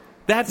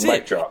 That's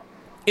Mic it. Drop.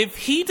 If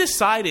he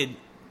decided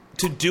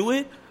to do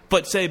it,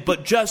 but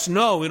just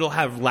know it'll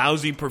have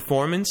lousy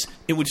performance,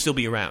 it would still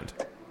be around.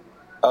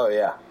 Oh,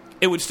 yeah.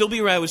 It would still be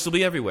around, it would still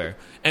be everywhere.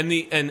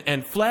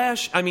 And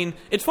Flash, I mean,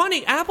 it's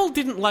funny, Apple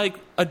didn't like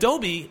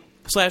Adobe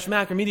 /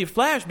 Macromedia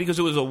Flash because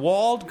it was a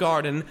walled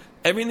garden.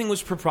 Everything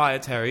was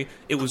proprietary.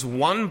 It was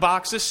one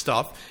box of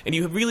stuff, and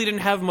you really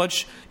didn't have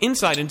much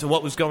insight into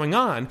what was going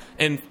on.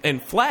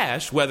 And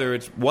Flash, whether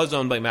it was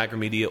owned by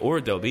Macromedia or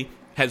Adobe,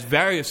 has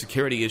various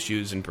security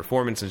issues and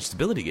performance and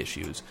stability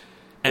issues.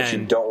 Which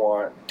you don't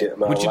want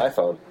on an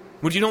iPhone.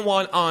 Which you don't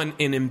want on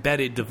an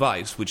embedded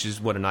device, which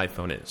is what an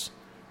iPhone is.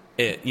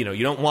 You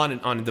don't want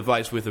it on a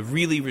device with a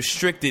really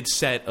restricted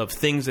set of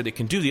things that it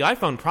can do. The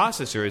iPhone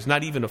processor is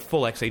not even a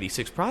full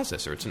x86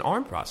 processor. It's an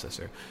ARM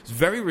processor. It's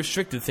very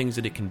restricted things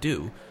that it can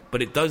do,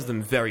 but it does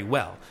them very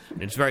well.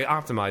 And it's very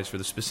optimized for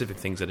the specific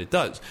things that it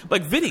does.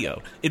 Like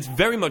video. It's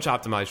very much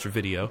optimized for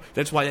video.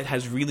 That's why it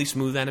has really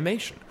smooth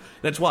animation.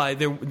 That's why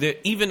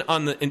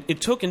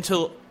it took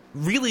until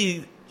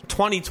really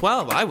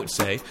 2012, I would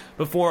say,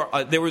 before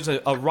there was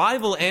a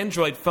rival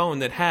Android phone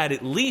that had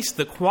at least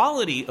the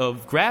quality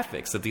of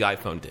graphics that the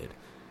iPhone did.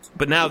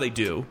 But now they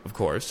do, of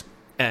course.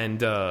 And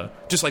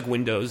just like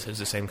Windows has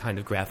the same kind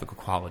of graphical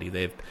quality.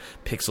 They have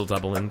pixel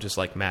doubling, just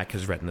like Mac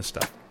has Retina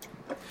stuff.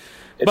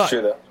 It's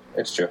true, though.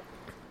 It's true.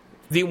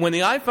 When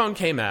the iPhone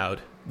came out,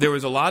 there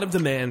was a lot of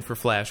demand for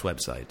Flash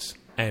websites.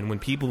 And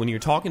when you're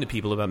talking to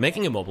people about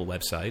making a mobile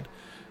website,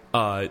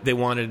 they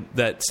wanted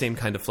that same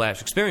kind of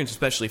Flash experience,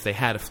 especially if they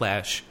had a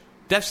Flash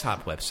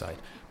desktop website.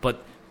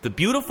 But the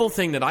beautiful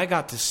thing that I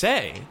got to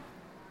say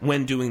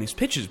when doing these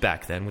pitches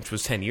back then, which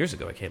was 10 years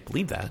ago, I can't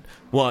believe that,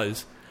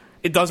 was,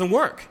 it doesn't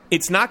work.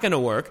 It's not going to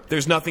work.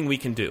 There's nothing we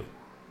can do.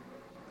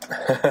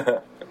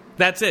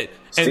 That's it.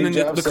 And then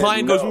the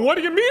client goes, well, what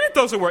do you mean it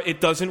doesn't work?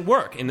 It doesn't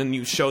work. And then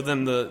you show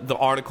them the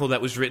article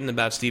that was written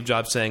about Steve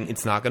Jobs saying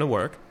it's not going to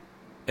work.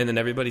 And then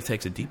everybody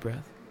takes a deep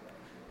breath.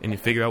 And you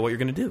figure out what you're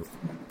going to do.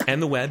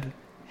 And the web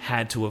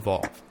had to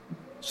evolve.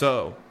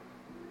 So,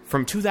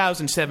 from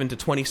 2007 to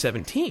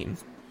 2017,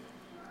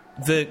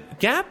 the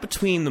gap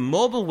between the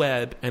mobile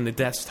web and the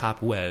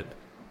desktop web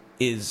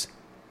is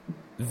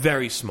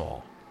very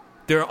small.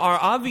 There are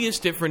obvious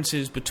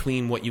differences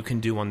between what you can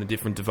do on the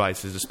different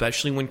devices,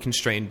 especially when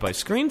constrained by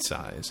screen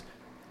size.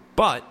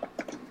 But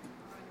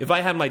if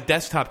I have my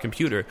desktop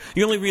computer,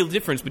 the only real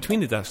difference between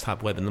the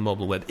desktop web and the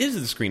mobile web is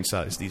the screen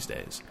size these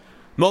days.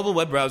 Mobile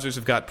web browsers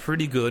have got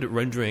pretty good at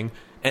rendering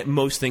at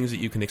most things that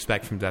you can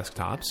expect from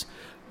desktops.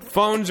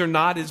 Phones are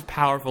not as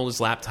powerful as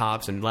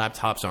laptops, and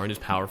laptops aren't as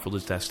powerful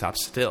as desktops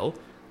still.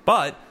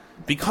 But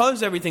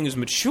because everything is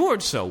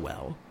matured so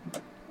well,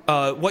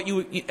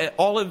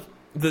 all of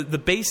the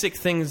basic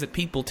things that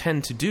people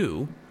tend to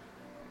do,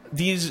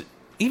 these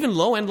even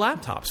low-end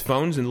laptops,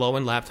 phones and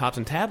low-end laptops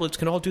and tablets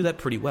can all do that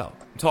pretty well.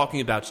 I'm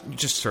talking about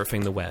just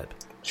surfing the web,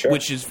 sure.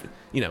 Which is,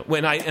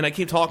 when I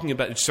keep talking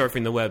about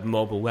surfing the web,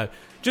 mobile web,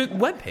 just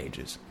web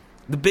pages.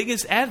 The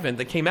biggest advent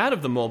that came out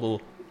of the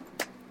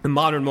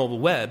modern mobile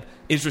web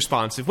is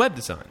responsive web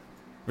design.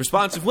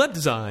 Responsive web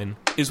design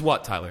is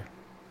what, Tyler?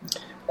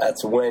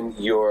 That's when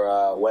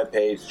your web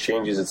page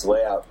changes its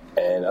layout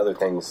and other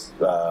things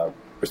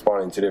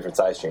responding to different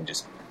size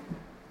changes.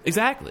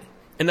 Exactly.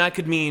 And that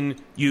could mean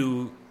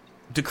you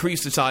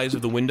decrease the size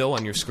of the window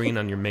on your screen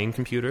on your main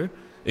computer.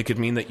 It could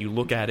mean that you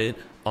look at it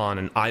on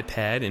an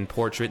iPad in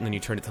portrait and then you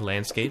turn it to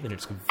landscape and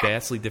it's a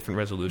vastly different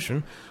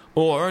resolution.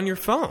 Or on your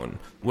phone,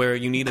 where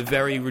you need a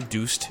very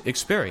reduced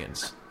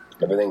experience.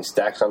 Everything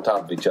stacks on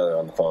top of each other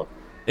on the phone.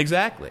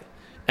 Exactly.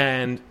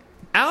 And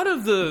out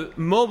of the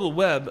mobile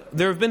web,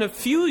 there have been a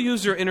few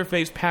user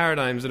interface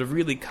paradigms that have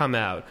really come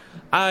out.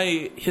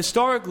 I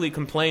historically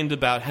complained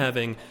about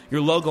having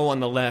your logo on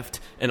the left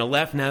and a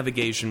left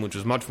navigation, which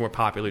was much more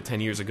popular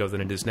 10 years ago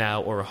than it is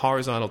now, or a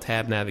horizontal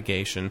tab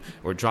navigation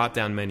or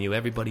drop-down menu.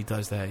 Everybody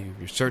does that. You have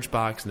your search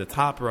box in the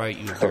top right.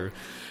 You have your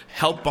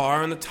help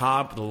bar on the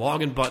top, the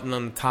login button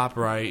on the top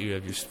right. You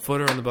have your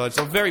footer on the bottom.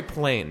 So very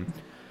plain.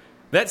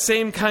 That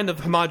same kind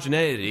of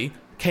homogeneity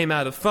came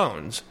out of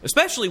phones,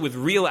 especially with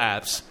real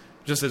apps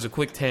just as a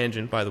quick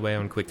tangent, by the way,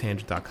 on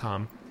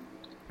quicktangent.com,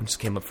 it just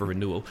came up for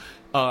renewal,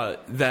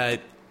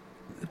 that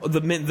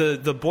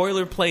the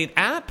boilerplate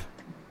app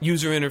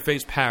user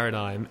interface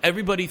paradigm,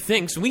 everybody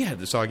thinks, we had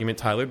this argument,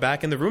 Tyler,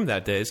 back in the room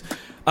that days,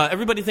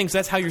 everybody thinks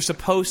that's how you're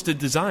supposed to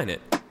design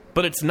it.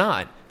 But it's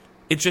not.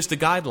 It's just a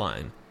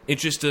guideline.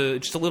 It's just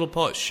a little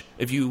push.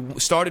 If you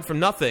started from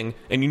nothing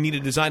and you need to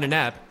design an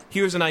app,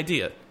 here's an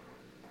idea.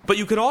 But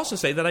you could also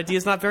say that idea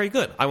is not very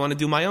good. I want to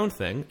do my own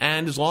thing,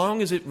 and as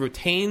long as it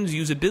retains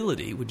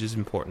usability, which is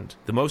important,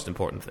 the most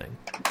important thing,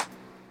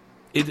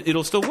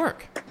 it'll still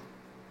work.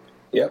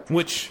 Yep.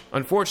 Which,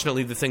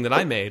 unfortunately, the thing that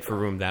I made for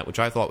Room That, which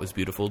I thought was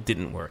beautiful,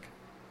 didn't work.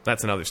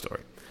 That's another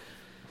story.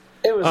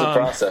 It was the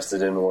process that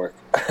didn't work.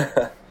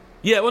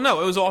 Yeah, well,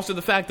 no, it was also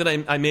the fact that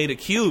I made a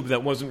cube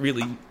that wasn't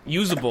really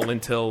usable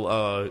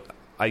until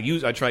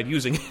I tried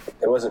using it.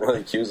 It wasn't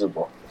really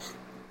usable.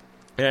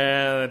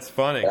 Yeah, that's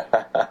funny.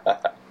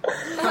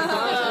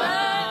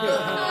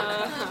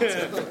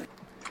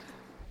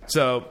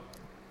 So,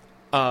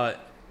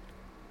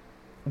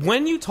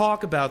 when you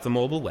talk about the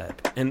mobile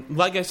web, and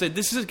like I said,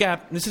 this is a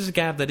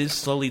gap that is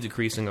slowly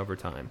decreasing over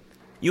time.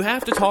 You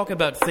have to talk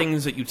about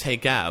things that you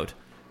take out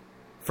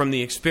from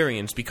the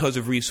experience because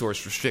of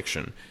resource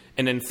restriction,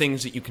 and then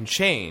things that you can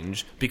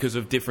change because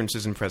of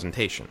differences in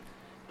presentation.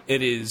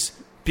 It is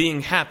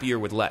being happier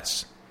with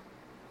less.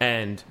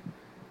 And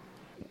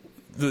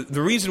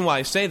the reason why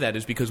I say that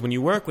is because when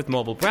you work with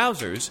mobile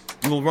browsers,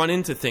 you will run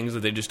into things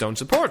that they just don't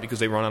support because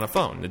they run on a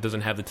phone. It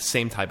doesn't have the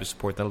same type of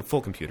support that a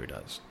full computer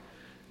does.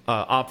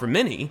 Opera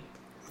Mini,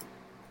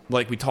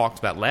 like we talked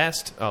about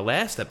last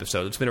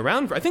episode, it's been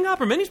around. I think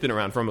Opera Mini's been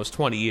around for almost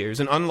 20 years,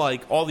 and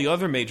unlike all the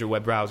other major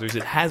web browsers,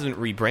 it hasn't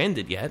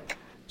rebranded yet.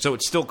 So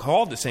it's still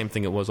called the same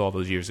thing it was all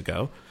those years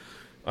ago.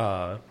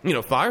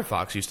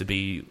 Firefox used to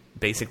be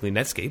basically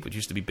Netscape, which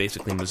used to be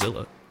basically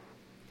Mozilla.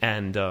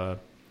 And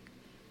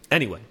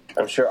anyway,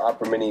 I'm sure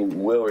Opera Mini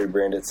will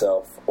rebrand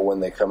itself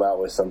when they come out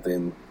with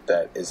something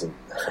that isn't.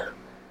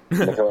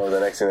 They come up with the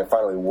next thing that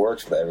finally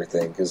works with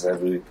everything. Because as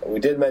we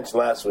did mention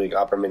last week,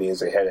 Opera Mini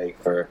is a headache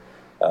for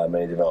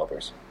many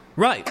developers.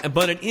 Right,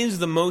 but it is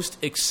the most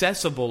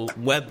accessible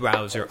web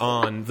browser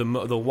on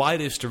the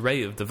widest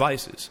array of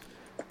devices.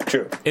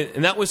 True.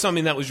 And that was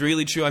something that was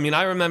really true. I mean,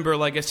 I remember,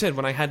 like I said,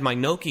 when I had my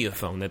Nokia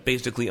phone that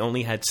basically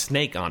only had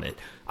Snake on it,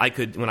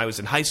 when I was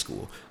in high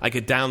school, I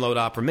could download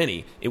Opera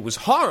Mini. It was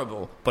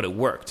horrible, but it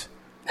worked.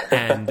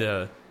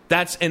 And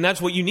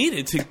that's what you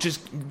needed to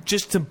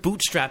just to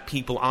bootstrap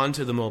people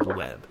onto the mobile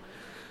web.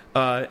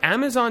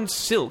 Amazon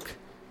Silk,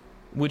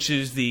 which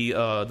is the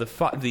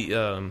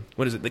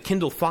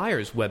Kindle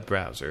Fire's web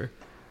browser.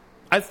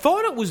 I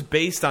thought it was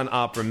based on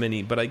Opera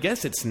Mini, but I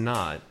guess it's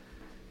not.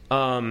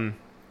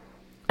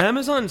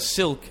 Amazon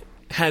Silk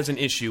has an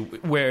issue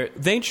where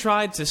they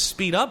tried to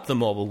speed up the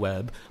mobile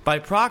web by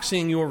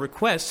proxying your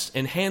requests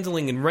and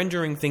handling and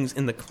rendering things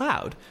in the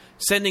cloud,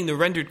 sending the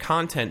rendered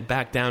content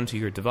back down to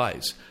your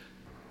device.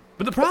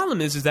 But the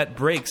problem is that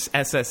breaks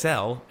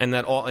SSL and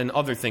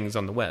other things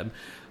on the web.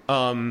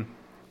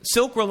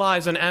 Silk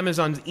relies on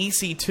Amazon's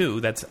EC2,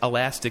 that's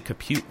Elastic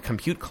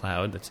Compute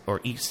Cloud, or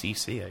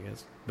ECC, I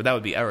guess. But that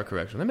would be error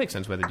correction. That makes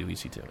sense why they do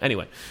EC2.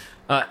 Anyway,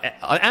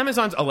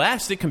 Amazon's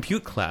Elastic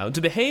Compute Cloud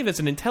to behave as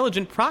an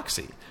intelligent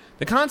proxy.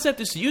 The concept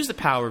is to use the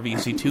power of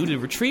EC2 to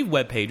retrieve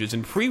web pages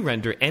and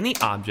pre-render any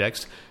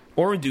objects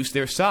or reduce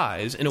their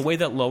size in a way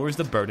that lowers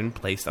the burden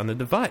placed on the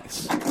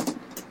device.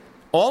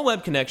 All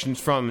web connections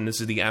from, and this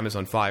is the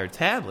Amazon Fire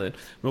tablet,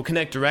 will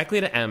connect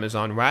directly to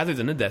Amazon rather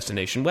than the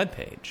destination web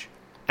page.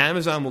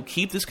 Amazon will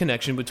keep this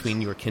connection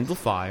between your Kindle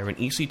Fire and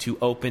EC2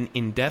 open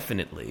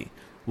indefinitely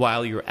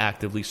while you're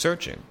actively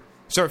surfing,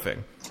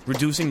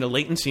 reducing the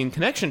latency and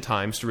connection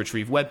times to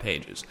retrieve web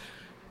pages.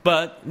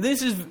 But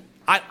this is,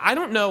 I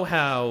don't know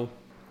how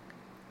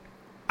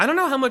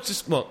much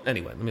this, well,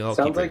 anyway,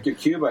 Sounds like your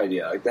cube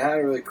idea. Like, they had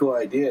a really cool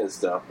idea and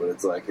stuff, but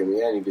it's like, in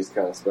the end, you just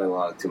kind of spend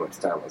too much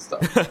time on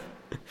stuff.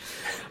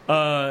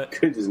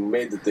 Could have just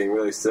made the thing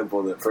really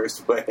simple the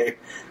first way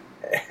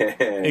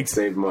and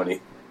save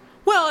money.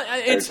 Well,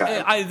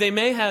 they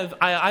may have.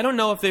 I don't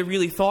know if they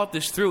really thought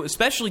this through,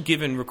 especially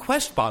given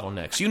request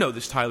bottlenecks. You know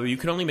this, Tyler. You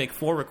can only make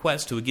 4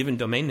 requests to a given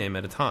domain name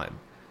at a time.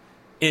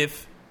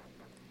 If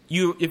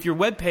your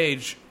web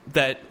page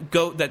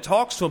that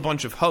talks to a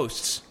bunch of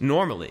hosts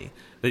normally,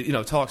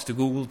 that talks to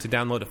Google to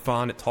download a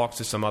font, it talks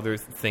to some other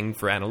thing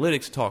for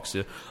analytics, it talks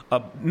to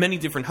many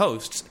different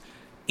hosts.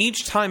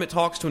 Each time it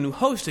talks to a new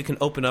host, it can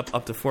open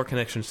up to 4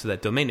 connections to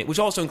that domain name, which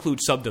also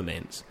includes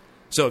subdomains.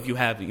 So if you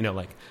have,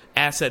 like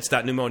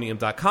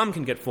assets.pneumonium.com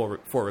can get 4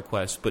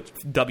 requests, but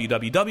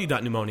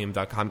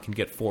www.pneumonium.com can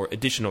get 4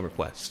 additional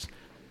requests.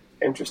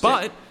 Interesting.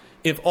 But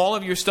if all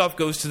of your stuff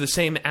goes to the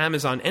same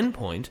Amazon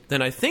endpoint,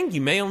 then I think you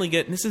may only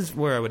get, and this is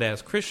where I would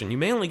ask Christian, you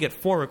may only get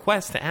 4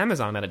 requests to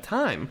Amazon at a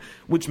time,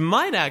 which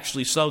might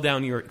actually slow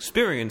down your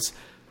experience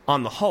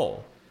on the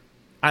whole.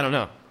 I don't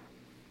know.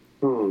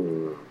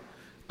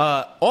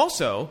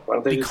 Also,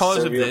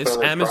 because of this,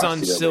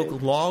 Amazon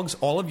Silk logs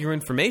all of your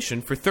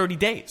information for 30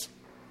 days.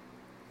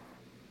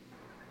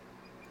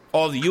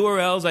 all the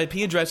URLs,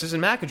 IP addresses,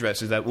 and MAC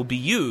addresses that will be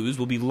used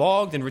will be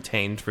logged and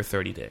retained for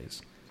 30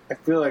 days. I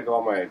feel like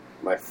all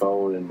my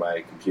phone and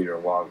my computer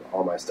log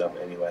all my stuff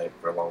anyway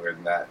for longer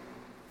than that.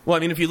 Well, I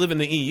mean, if you live in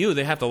the EU,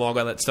 they have to log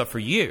all that stuff for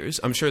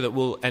years. I'm sure that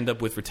we'll end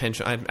up with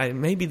retention. I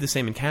may be the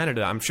same in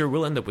Canada. I'm sure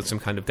we'll end up with some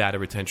kind of data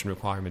retention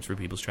requirements for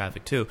people's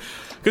traffic, too.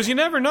 Because you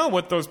never know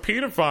what those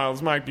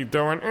pedophiles might be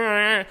doing.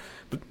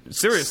 But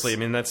seriously, I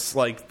mean,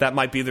 that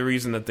might be the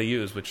reason that they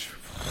use, which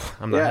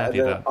I'm not happy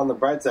about. On the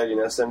bright side,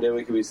 someday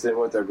we could be sitting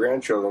with our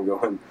grandchildren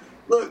going,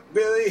 look,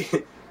 Billy,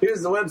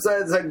 here's the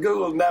websites I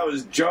Googled, and that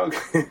was junk.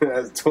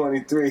 I was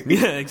 23.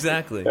 Yeah,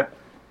 exactly.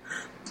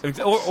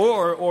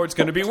 Or it's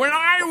going to be, when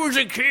I was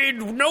a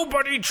kid,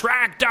 nobody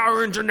tracked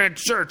our internet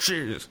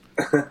searches.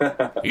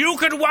 You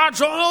could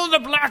watch all the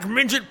black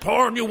midget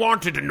porn you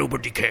wanted and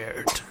nobody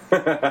cared.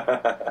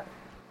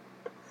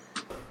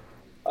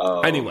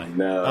 Anyway,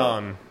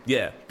 no.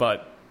 Yeah,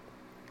 but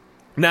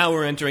now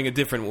we're entering a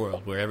different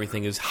world where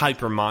everything is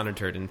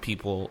hyper-monitored and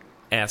people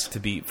ask to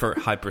be for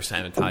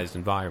hyper-sanitized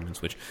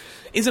environments, which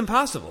is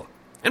impossible.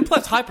 And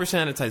plus,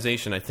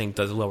 hyper-sanitization, I think,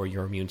 does lower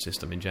your immune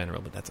system in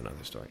general, but that's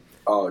another story.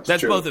 Oh, it's That's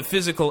true. both a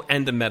physical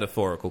and a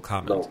metaphorical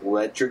comment. Don't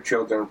let your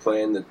children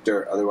play in the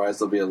dirt, otherwise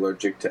they'll be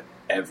allergic to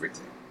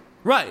everything.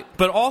 Right,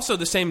 but also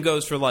the same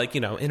goes for,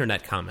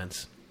 internet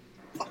comments.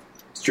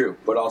 It's true,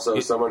 but also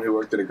as someone who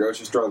worked at a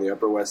grocery store on the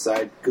Upper West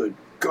Side, good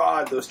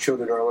God, those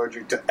children are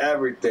allergic to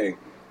everything.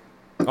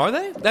 Are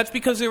they? That's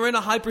because they're in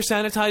a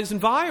hyper-sanitized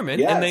environment,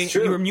 Yeah, and it's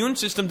true. your immune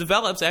system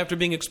develops after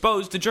being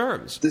exposed to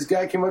germs. This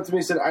guy came up to me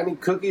and said, I need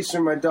cookies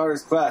for my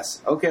daughter's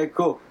class. Okay,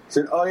 cool. He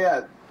said, oh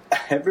yeah,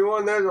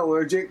 everyone there's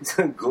allergic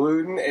to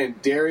gluten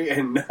and dairy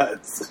and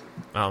nuts.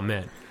 Oh,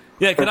 man.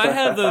 Yeah, could I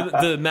have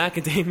the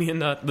macadamia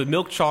nut, the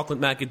milk chocolate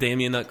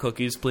macadamia nut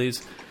cookies,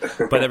 please?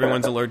 But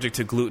everyone's allergic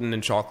to gluten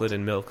and chocolate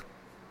and milk.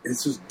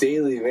 This was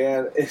daily,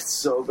 man. It's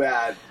so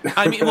bad.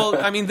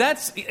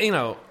 That's,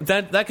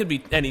 that could be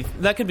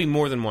that could be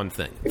more than one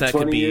thing. In that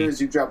 20 could be, years,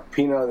 you drop a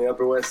peanut on the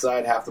Upper West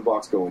Side, half the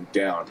block's going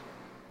down.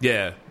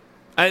 Yeah.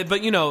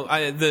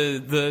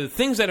 The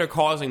things that are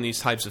causing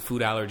these types of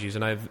food allergies,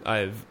 and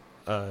I've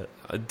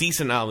a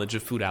decent knowledge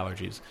of food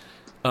allergies.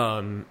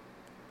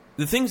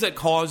 The things that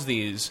cause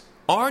these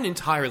aren't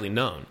entirely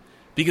known,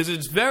 because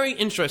it's very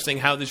interesting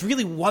how this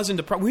really wasn't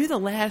a problem. We're the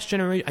last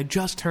generation. I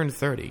just turned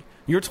 30.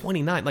 You're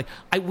 29.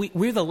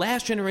 We're the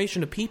last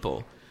generation of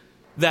people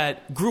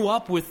that grew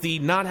up with the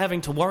not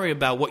having to worry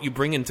about what you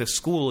bring into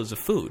school as a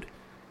food.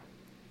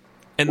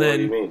 And What then,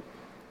 do you mean?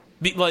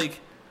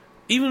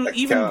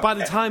 even by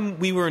the time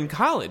we were in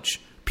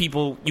college,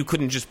 you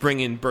couldn't just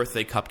bring in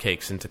birthday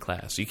cupcakes into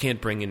class. You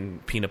can't bring in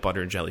peanut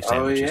butter and jelly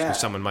sandwiches because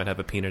someone might have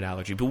a peanut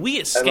allergy. But we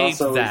escaped and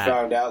also that. we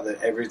found out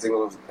that everything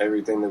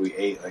that we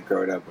ate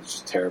growing up was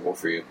just terrible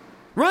for you.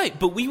 Right,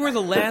 but we were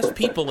the last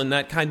people in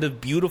that kind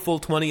of beautiful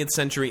 20th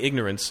century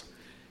ignorance.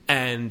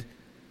 And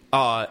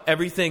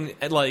everything,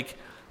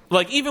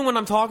 even when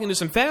I'm talking to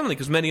some family,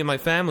 because many of my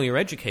family are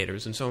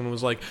educators, and someone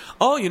was like,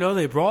 oh,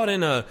 they brought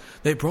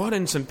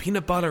in some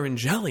peanut butter and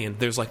jelly, and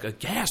there's a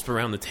gasp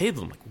around the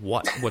table. I'm like,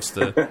 what?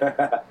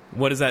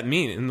 What does that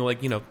mean? And they're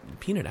like,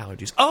 peanut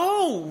allergies.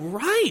 Oh,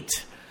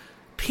 right!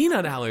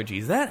 Peanut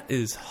allergies. That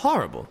is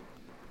horrible.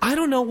 I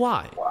don't know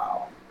why.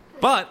 Wow.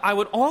 But I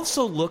would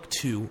also look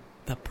to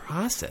the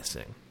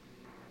processing.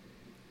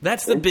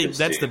 That's the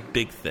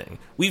big thing.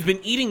 We've been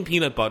eating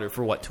peanut butter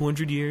for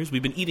 200 years?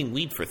 We've been eating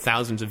wheat for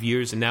thousands of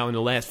years, and now in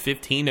the last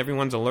 15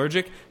 everyone's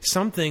allergic.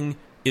 Something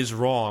is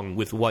wrong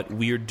with what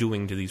we're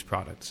doing to these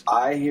products.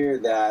 I hear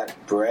that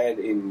bread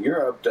in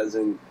Europe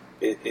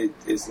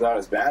it's not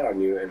as bad on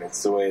you, and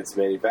it's the way it's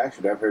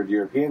manufactured. I've heard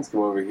Europeans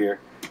come over here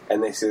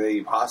and they say they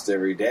eat pasta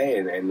every day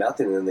and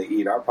nothing, and then they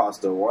eat our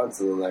pasta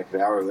once, and then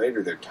an hour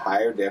later they're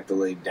tired, they have to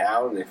lay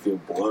down, they feel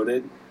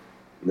bloated.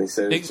 And they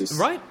said it's just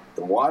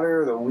the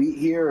water, or the wheat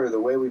here, or the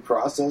way we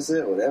process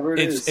it, whatever it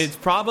is. It's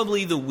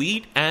probably the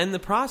wheat and the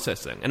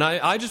processing. And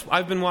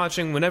I've been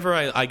watching, whenever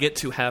I get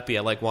too happy,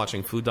 I like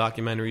watching food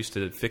documentaries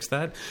to fix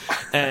that.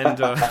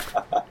 And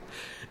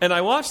and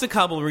I watched a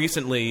couple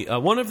recently.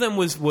 One of them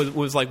was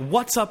like,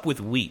 what's up with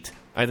wheat?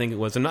 I think it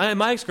was. And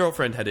my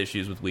ex-girlfriend had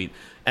issues with wheat.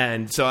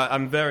 And so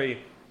I'm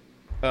very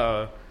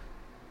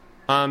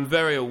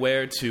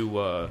aware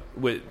to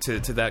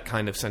that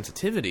kind of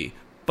sensitivity.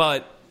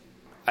 But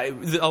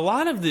a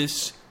lot of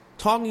this,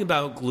 talking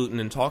about gluten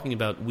and talking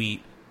about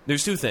wheat,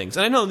 there's two things.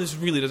 And I know this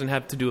really doesn't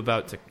have to do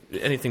about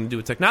anything to do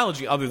with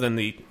technology, other than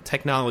the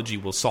technology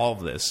will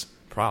solve this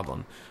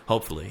problem,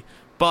 hopefully.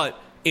 But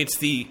it's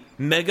the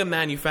mega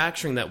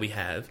manufacturing that we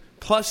have,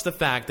 plus the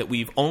fact that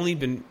we've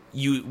been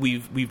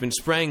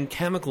spraying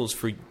chemicals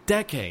for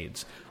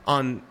decades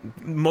on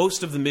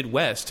most of the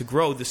Midwest to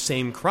grow the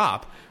same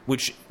crop,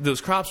 which those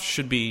crops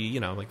should be,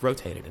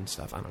 rotated and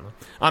stuff. I don't know.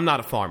 I'm not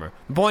a farmer.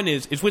 The point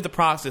is, it's with the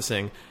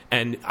processing,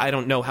 and I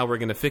don't know how we're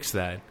going to fix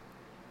that.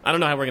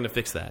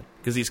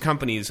 Because these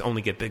companies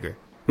only get bigger.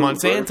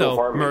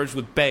 Monsanto merged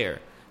with Bayer.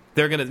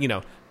 They're going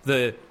to,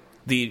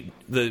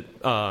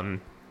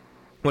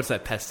 what's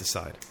that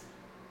pesticide?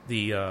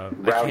 The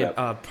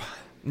Roundup.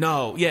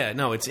 No,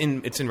 it's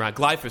in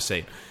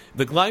glyphosate.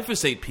 The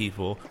glyphosate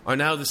people are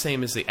now the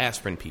same as the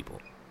aspirin people.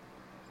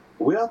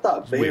 We all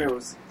thought Bayer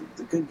was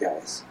the good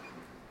guys.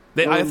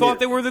 I thought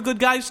they were the good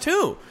guys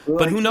too,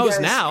 but who knows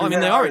now? I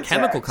mean, they are a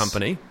chemical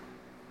company.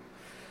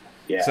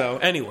 Yeah. So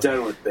anyway,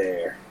 done with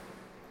Bayer.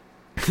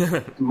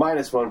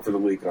 -1 for the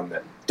week on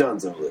that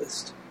Dunzo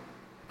list.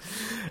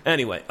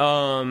 Anyway,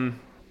 what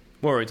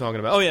were we talking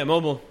about? Oh yeah,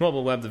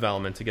 mobile web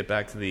development. To get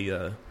back to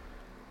the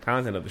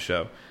content of the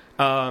show,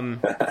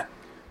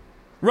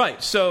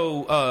 right?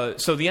 So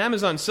the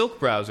Amazon Silk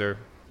browser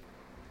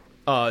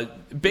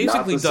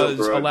basically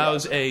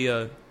allows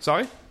browser.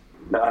 Sorry,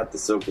 not the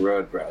Silk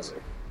Road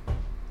browser.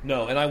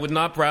 No, and I would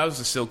not browse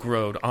the Silk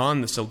Road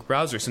on the Silk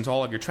browser since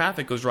all of your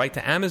traffic goes right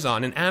to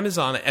Amazon. And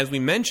Amazon, as we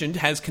mentioned,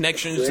 has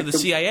connections to the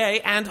CIA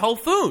and Whole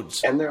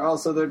Foods. And they're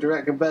also their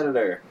direct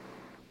competitor.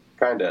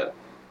 Kind of.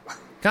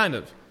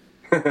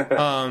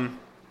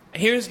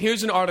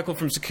 Here's an article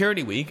from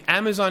Security Week.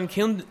 Amazon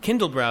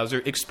Kindle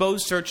browser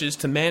exposed searches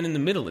to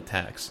man-in-the-middle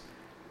attacks.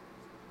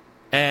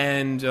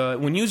 And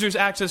when users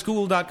access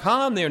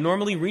Google.com, they are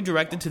normally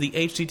redirected to the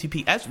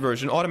HTTPS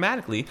version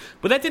automatically,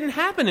 but that didn't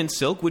happen in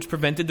Silk, which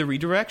prevented the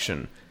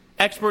redirection.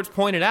 Experts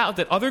pointed out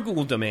that other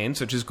Google domains,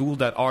 such as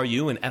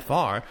Google.ru and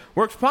FR,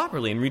 worked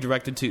properly and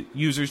redirected to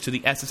users to the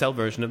SSL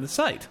version of the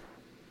site.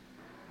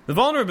 The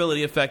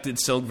vulnerability affected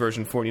Silk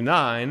version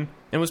 49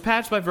 and was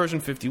patched by version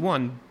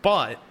 51,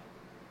 but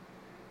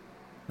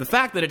the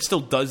fact that it still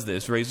does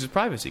this raises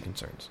privacy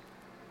concerns.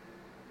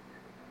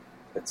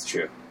 That's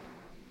true.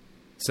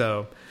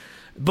 So,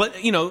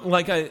 but,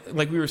 like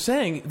we were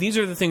saying, these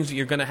are the things that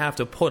you're going to have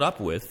to put up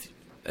with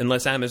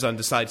unless Amazon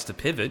decides to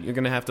pivot. You're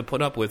going to have to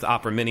put up with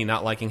Opera Mini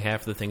not liking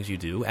half the things you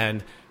do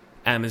and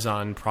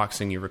Amazon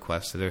proxying your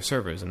requests to their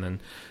servers and then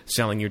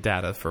selling your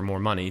data for more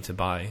money to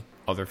buy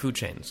other food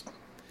chains.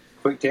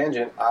 Quick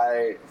tangent,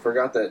 I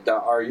forgot that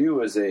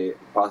 .ru is a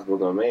possible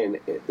domain.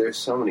 There's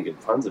so many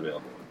good puns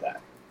available with that.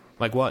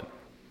 Like what?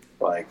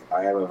 Like,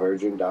 I am a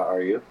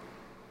virgin.ru.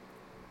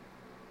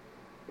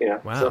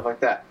 Wow. Stuff like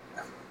that.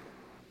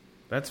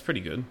 That's pretty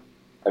good.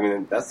 I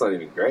mean, that's not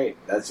even great.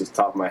 That's just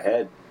top of my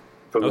head.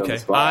 Put me on the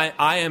spot.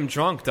 I am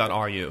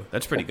drunk.ru.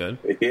 That's pretty good.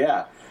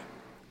 Yeah.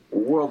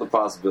 World of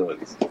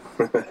possibilities.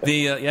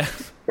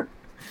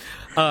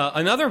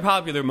 Another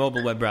popular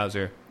mobile web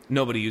browser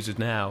nobody uses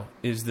now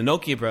is the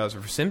Nokia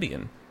browser for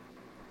Symbian.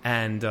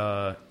 And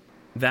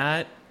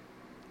that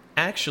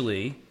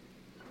actually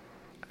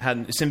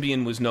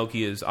Symbian was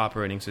Nokia's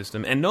operating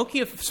system. And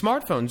Nokia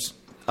smartphones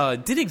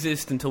did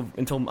exist until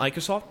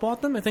Microsoft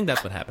bought them. I think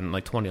that's what happened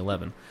in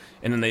 2011.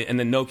 And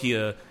then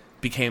Nokia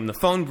became the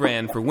phone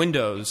brand for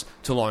Windows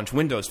to launch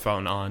Windows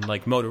Phone on,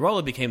 like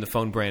Motorola became the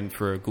phone brand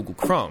for Google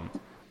Chrome.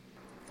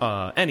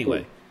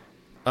 Anyway,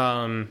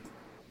 how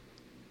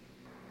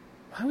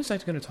was I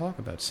going to talk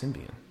about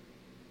Symbian?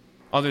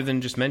 Other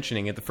than just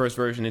mentioning it, the first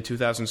version in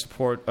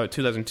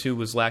 2002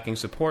 was lacking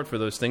support for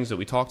those things that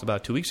we talked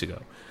about 2 weeks ago.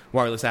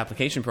 Wireless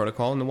application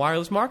protocol and the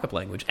wireless markup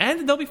language. And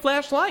Adobe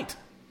Flash Lite.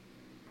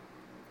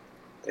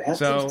 It has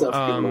some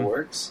stuff in the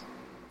works.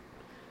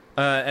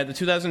 At the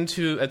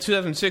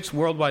 2006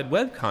 World Wide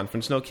Web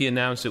Conference, Nokia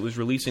announced it was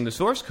releasing the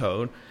source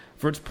code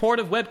for its port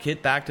of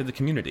WebKit back to the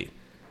community.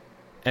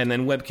 And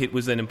then WebKit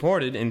was then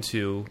imported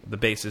into the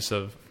basis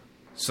of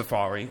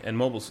Safari and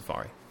mobile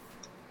Safari.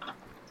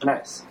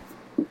 Nice.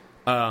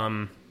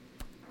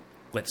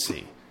 Let's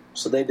see.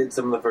 So they did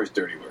some of the first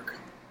dirty work.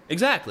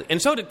 Exactly.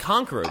 And so did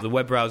Konqueror, the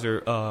web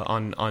browser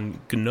on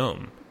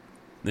GNOME.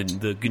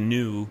 The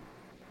GNU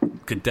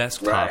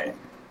desktop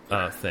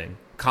thing.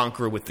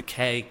 Konqueror with the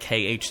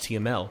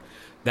KHTML.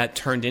 That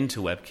turned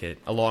into WebKit,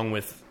 along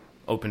with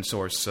open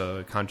source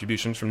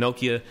contributions from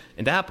Nokia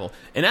and Apple.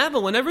 And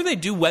Apple, whenever they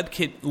do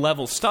WebKit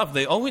level stuff,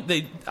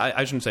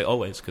 I shouldn't say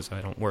always because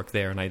I don't work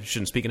there and I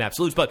shouldn't speak in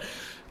absolutes, but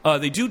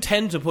they do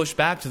tend to push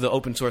back to the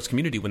open source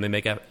community when they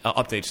make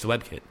updates to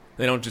WebKit.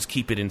 They don't just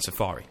keep it in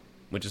Safari,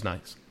 which is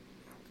nice.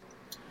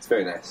 It's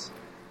very nice.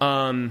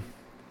 I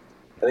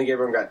think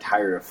everyone got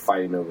tired of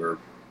fighting over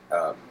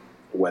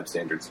web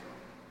standards.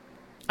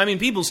 I mean,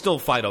 people still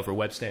fight over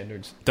web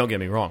standards. Don't get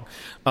me wrong.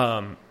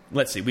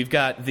 Let's see. We've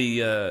got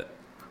the,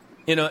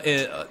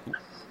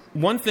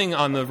 one thing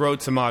on the road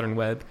to modern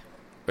web,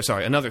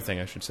 another thing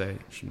I should say,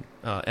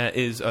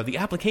 is the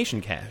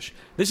application cache.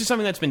 This is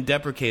something that's been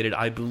deprecated,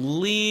 I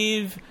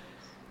believe,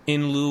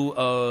 in lieu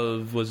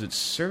of, was it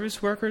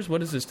service workers?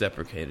 What is this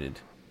deprecated?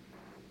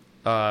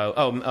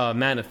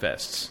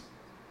 Manifests.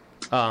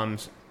 So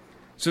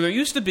there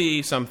used to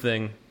be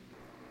something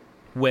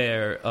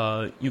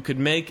where you could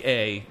make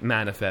a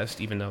manifest,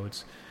 even though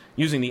it's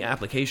using the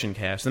application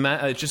cache.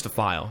 It's just a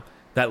file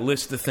that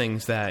lists the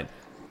things that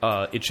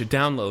it should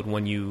download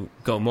when you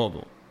go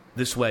mobile.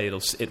 This way,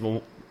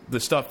 the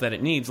stuff that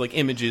it needs, like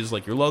images,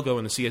 like your logo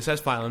and the CSS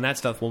file, and that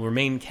stuff will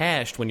remain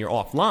cached when you're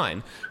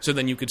offline. So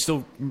then you could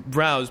still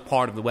browse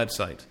part of the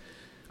website.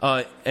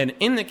 And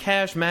in the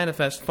cache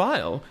manifest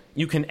file,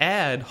 you can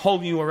add whole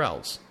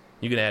URLs.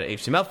 You can add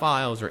HTML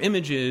files or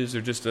images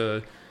or just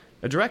a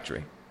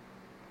directory.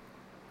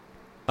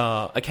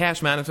 A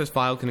cache manifest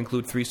file can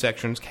include 3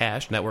 sections: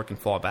 cache, network,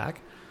 and fallback.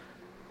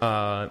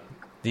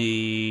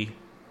 The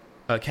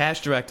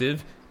cache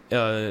directive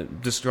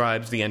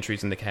describes the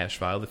entries in the cache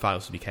file, the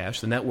files to be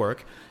cached. The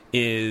network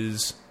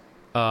is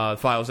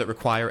files that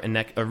require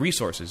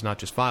resources, not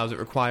just files that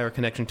require a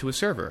connection to a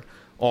server.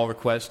 All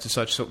requests to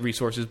such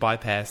resources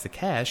bypass the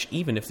cache,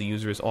 even if the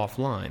user is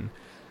offline.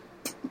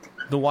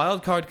 The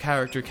wildcard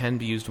character can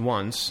be used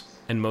once,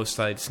 and most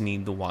sites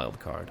need the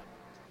wildcard.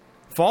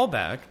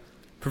 Fallback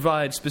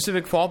provides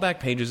specific fallback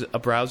pages a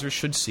browser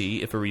should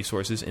see if a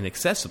resource is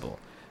inaccessible.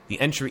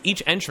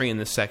 Each entry in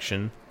this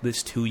section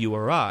lists 2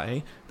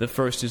 URI. The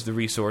first is the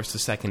resource, the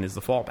second is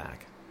the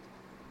fallback.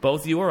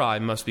 Both URI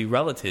must be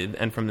relative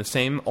and from the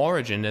same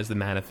origin as the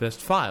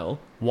manifest file.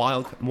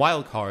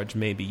 Wildcards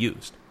may be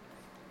used.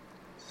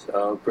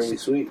 Sounds pretty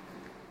sweet.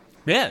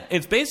 Yeah,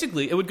 it's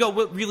basically, it would go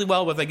really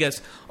well with, I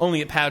guess,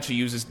 only Apache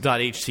uses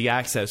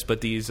 .htaccess,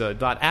 but these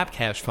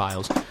 .appcache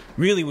files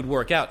really would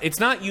work out. It's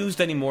not used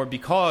anymore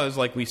because,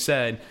 like we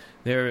said,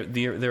 they're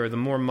the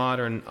more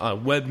modern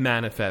web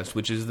manifest,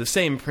 which is the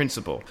same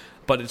principle,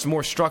 but it's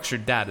more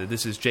structured data.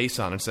 This is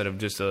JSON instead of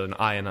just an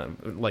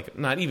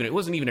INI, it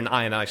wasn't even an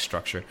INI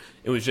structure.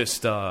 It was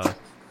just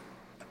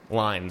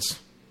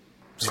lines.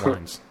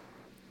 Lines.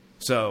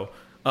 So,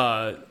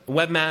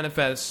 web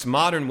manifests,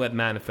 modern web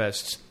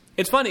manifests.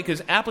 It's funny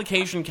because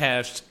application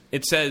cached,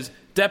 it says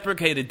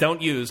deprecated,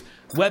 don't use.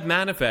 Web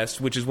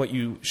manifest, which is what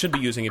you should be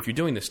using if you're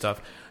doing this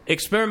stuff,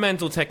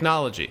 experimental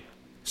technology.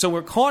 So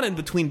we're caught in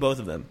between both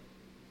of them.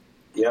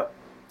 Yep.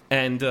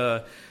 And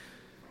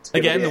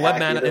again, the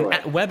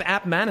web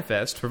app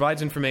manifest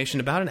provides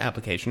information about an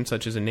application,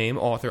 such as a name,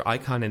 author,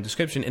 icon, and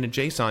description, in a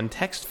JSON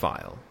text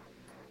file.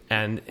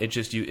 And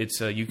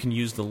you can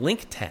use the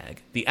link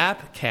tag. The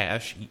app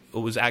cache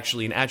was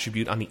actually an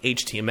attribute on the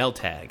HTML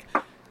tag.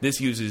 This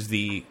uses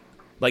the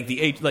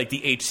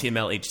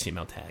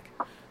HTML tag.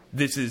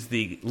 This is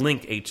the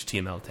link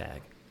HTML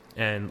tag.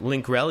 And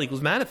link rel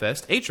equals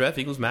manifest, href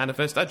equals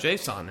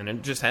manifest.json, and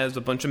it just has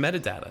a bunch of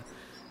metadata.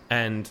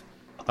 And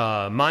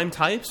MIME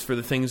types for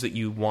the things that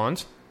you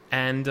want,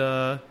 and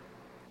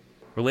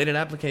related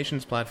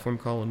applications,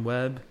 platform,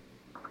 web.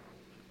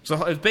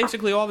 So it's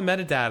basically all the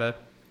metadata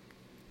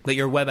that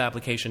your web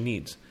application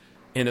needs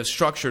in a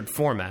structured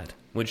format,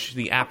 which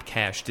the app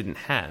cache didn't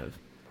have.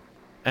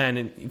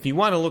 And if you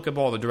want to look up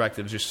all the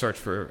directives, just search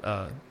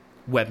for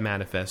web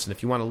manifest. And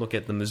if you want to look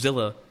at the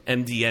Mozilla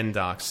MDN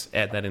docs,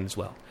 add that in as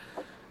well.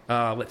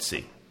 Let's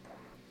see.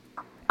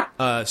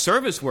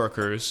 Service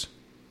workers,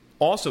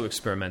 also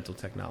experimental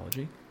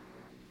technology.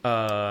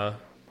 And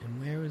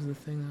where is the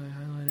thing that I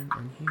highlighted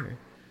on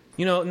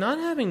here? Not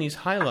having these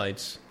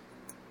highlights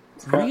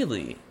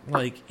really,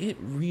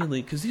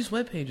 because these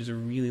web pages are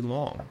really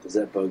long. Does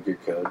that bug your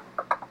code?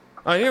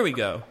 Oh, here we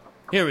go.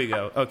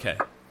 Okay.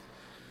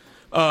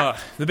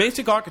 The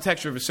basic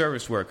architecture of a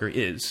service worker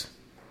is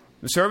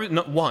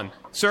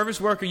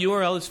service worker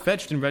URL is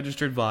fetched and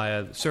registered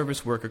via the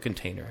service worker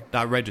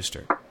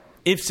container.register.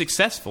 If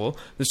successful,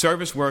 the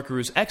service worker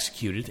is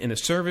executed in a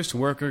service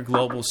worker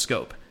global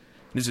scope.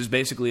 This is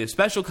basically a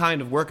special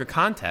kind of worker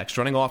context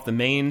running off the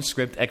main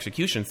script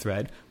execution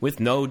thread with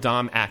no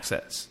DOM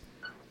access.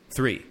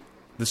 3.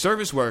 The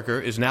service worker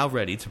is now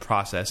ready to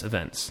process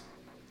events.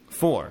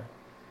 4.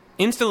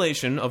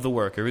 Installation of the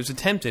worker is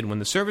attempted when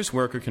the service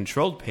worker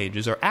controlled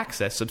pages are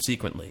accessed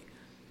subsequently.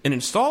 An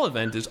install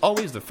event is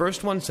always the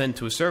first one sent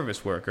to a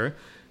service worker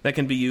that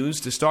can be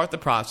used to start the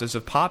process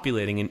of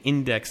populating an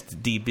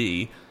indexed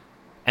DB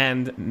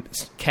and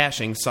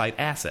caching site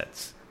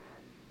assets.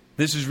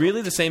 This is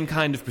really the same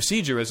kind of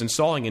procedure as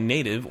installing a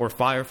native or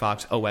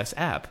Firefox OS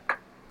app,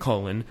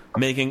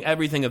 making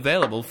everything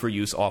available for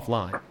use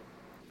offline.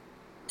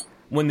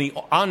 When the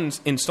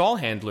on-install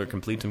handler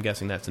completes, I'm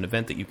guessing that's an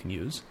event that you can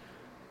use,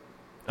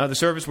 the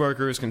service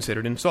worker is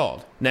considered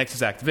installed. Next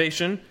is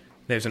activation.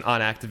 There's an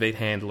onActivate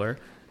handler.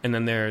 And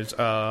then there's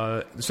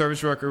the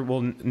service worker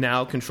will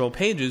now control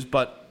pages,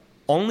 but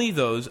only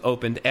those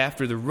opened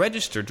after the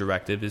register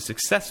directive is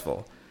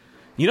successful.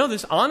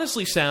 This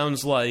honestly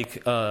sounds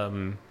like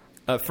a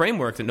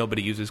framework that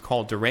nobody uses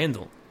called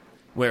Durandal,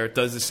 where it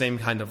does the same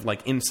kind of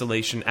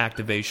installation,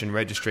 activation,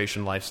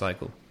 registration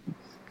lifecycle.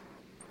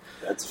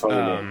 That's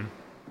funny.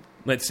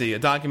 Let's see, a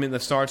document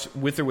that starts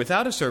with or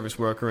without a service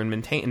worker and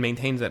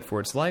maintains that for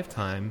its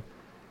lifetime.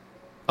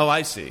 Oh,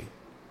 I see.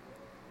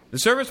 The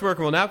service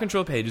worker will now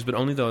control pages, but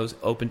only those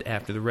opened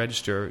after the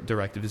register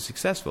directive is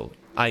successful,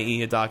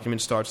 i.e. a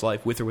document starts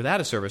life with or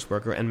without a service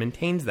worker and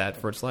maintains that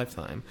for its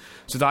lifetime.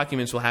 So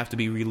documents will have to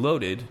be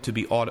reloaded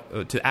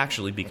to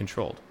actually be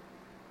controlled.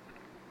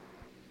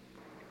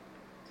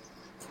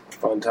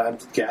 Fun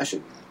times with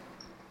caching.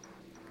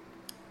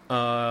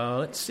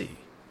 Let's see.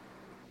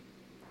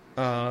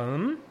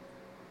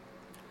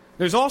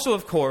 There's also,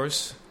 of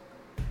course,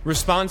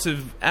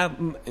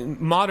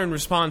 modern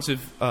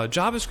responsive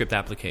JavaScript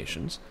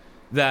applications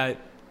that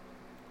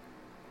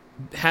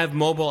have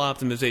mobile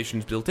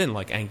optimizations built in,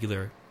 like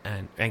Angular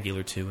and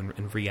Angular 2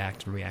 and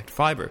React and React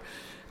Fiber.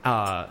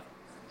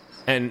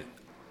 And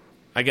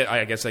I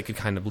guess I could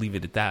kind of leave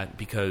it at that,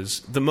 because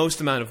the most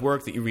amount of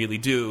work that you really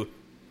do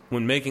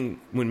when making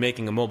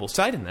a mobile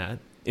site in that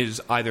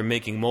is either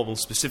making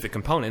mobile-specific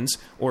components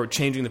or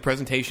changing the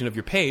presentation of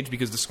your page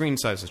because the screen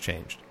size has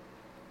changed.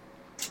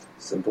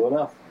 Simple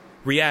enough.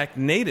 React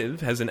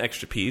Native has an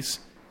extra piece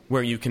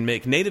where you can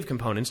make native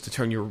components to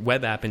turn your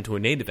web app into a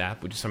native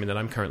app, which is something that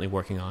I'm currently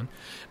working on.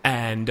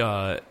 And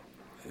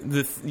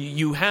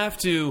you have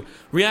to...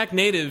 React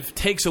Native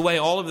takes away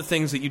all of the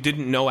things that you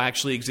didn't know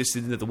actually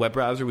existed that the web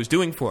browser was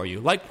doing for you,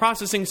 like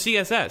processing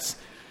CSS.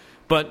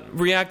 But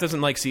React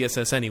doesn't like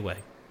CSS anyway.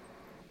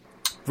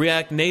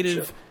 React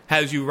Native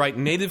has you write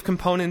native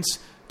components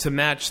to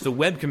match the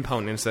web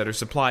components that are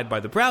supplied by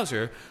the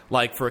browser,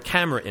 like for a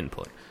camera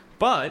input.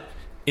 But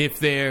if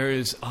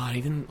there's... Oh, I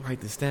didn't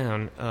write this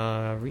down.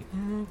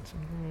 Repo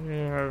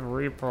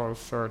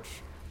search.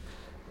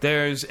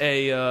 There's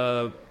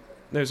a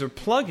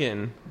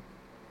plugin...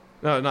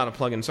 No, not a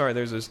plugin. Sorry,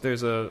 there's a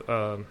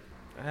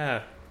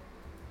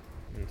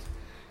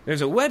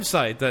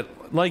website that,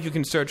 like, you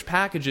can search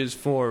packages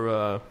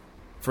for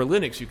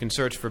Linux, you can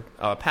search for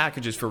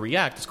packages for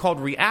React. It's called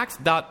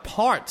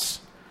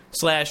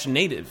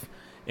react.parts/native.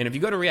 And if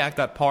you go to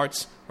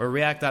react.parts or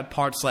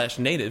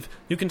react.parts/native,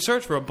 you can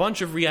search for a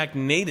bunch of React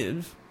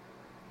Native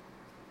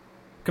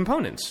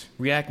components.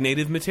 React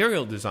Native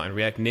Material Design,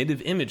 React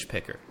Native Image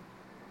Picker,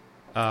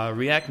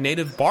 React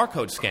Native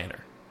Barcode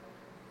Scanner.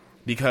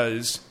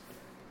 Because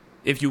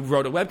if you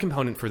wrote a web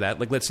component for that,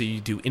 like let's say you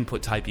do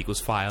input type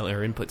equals file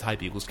or input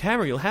type equals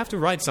camera, you'll have to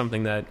write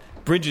something that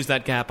bridges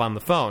that gap on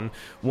the phone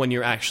when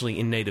you're actually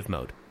in native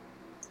mode.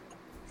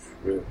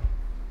 True.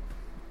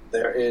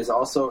 There is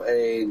also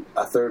a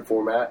third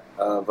format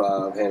of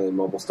handling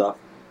mobile stuff.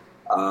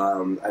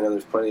 I know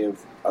there's plenty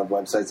of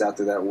websites out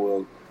there that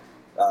will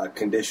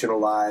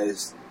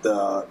conditionalize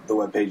the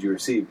web page you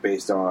receive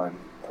based on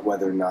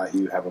whether or not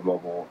you have a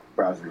mobile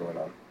browser going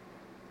on.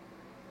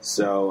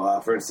 So,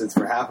 for instance,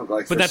 for half of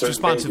but that's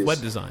responsive pages,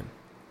 web design.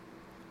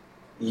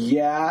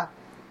 Yeah,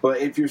 but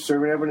if you're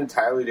serving up an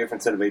entirely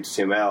different set of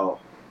HTML,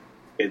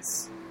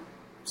 it's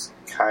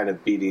kind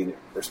of beating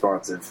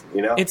responsive.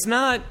 You know, it's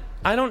not.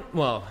 I don't.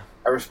 Well,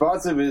 a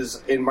responsive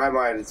is, in my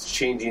mind, it's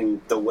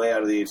changing the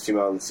layout of the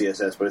HTML and the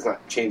CSS, but it's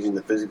not changing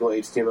the physical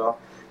HTML.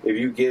 If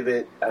you give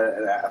it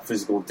a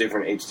physical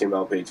different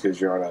HTML page because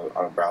you're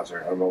on a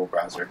browser, on a mobile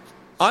browser,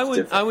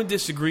 I would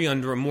disagree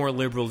under a more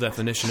liberal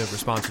definition of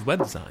responsive web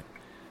design.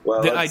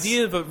 Well, the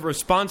idea of a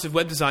responsive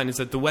web design is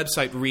that the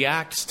website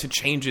reacts to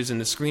changes in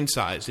the screen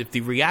size. If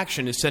the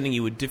reaction is sending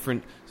you a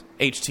different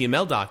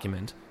HTML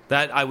document,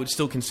 that I would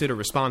still consider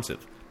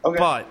responsive. Okay.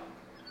 But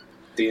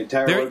the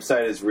entire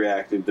website is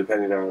reactive,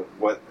 independent of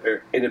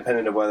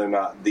whether or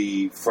not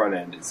the front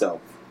end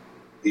itself,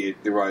 the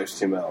raw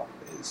HTML,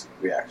 is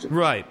reactive.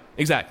 Right.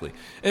 Exactly.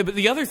 But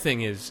the other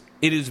thing is,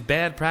 it is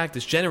bad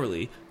practice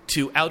generally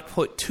to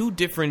output two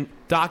different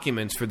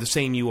documents for the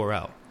same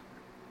URL.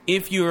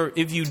 If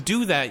you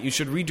do that, you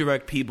should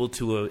redirect people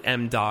to a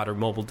m.dot or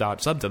mobile.dot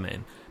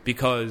subdomain,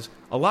 because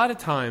a lot of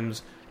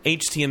times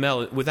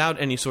HTML, without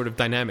any sort of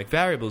dynamic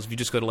variables, if you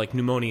just go to like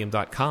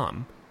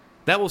pneumonium.com,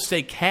 that will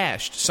stay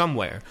cached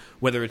somewhere,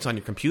 whether it's on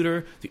your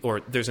computer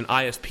or there's an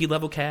ISP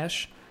level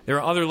cache. There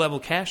are other level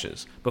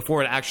caches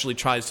before it actually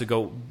tries to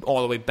go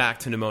all the way back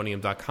to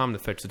pneumonium.com to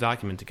fetch the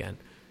document again.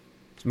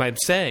 So I'm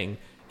saying,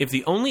 if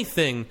the only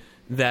thing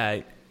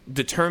that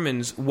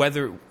determines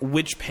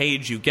which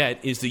page you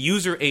get is the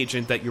user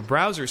agent that your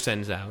browser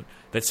sends out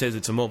that says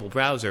it's a mobile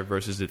browser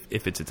versus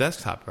if it's a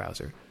desktop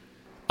browser.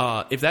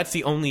 If that's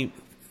the only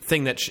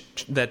thing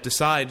that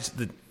decides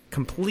the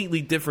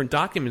completely different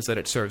documents that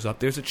it serves up,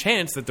 there's a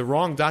chance that the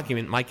wrong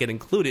document might get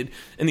included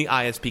in the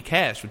ISP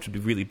cache, which would be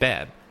really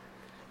bad.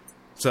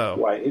 So,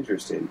 quite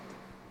interesting.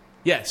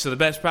 Yeah, so the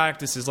best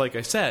practice is, like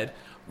I said,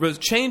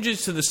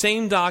 changes to the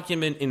same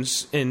document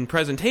in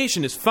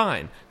presentation is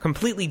fine.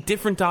 Completely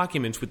different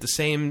documents with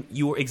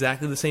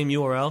exactly the same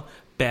URL,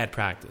 bad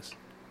practice.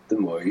 The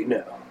more you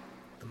know.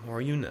 The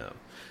more you know.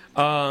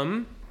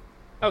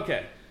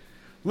 Okay.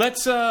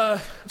 Let's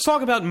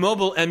talk about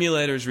mobile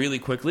emulators really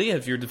quickly.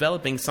 If you're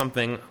developing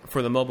something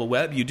for the mobile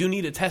web, you do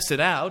need to test it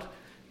out.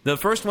 The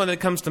first one that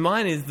comes to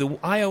mind is the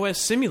iOS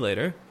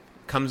simulator.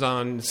 Comes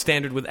on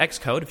standard with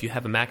Xcode if you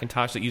have a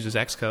Macintosh that uses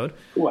Xcode.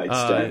 Quite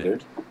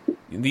standard.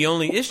 The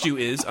only issue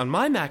is, on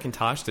my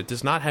Macintosh that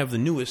does not have the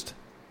newest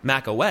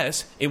Mac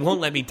OS, it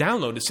won't let me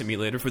download a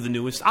simulator for the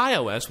newest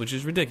iOS, which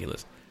is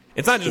ridiculous.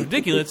 It's not just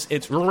ridiculous,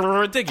 it's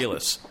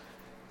ridiculous.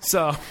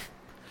 So,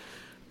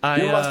 you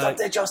must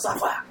update your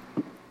software.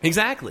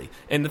 Exactly.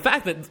 And the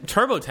fact that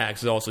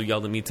TurboTax has also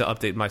yelled at me to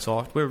update my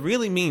software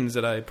really means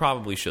that I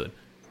probably should.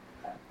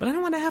 But I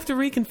don't want to have to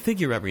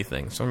reconfigure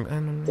everything. So they're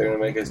going to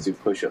make us do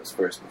push-ups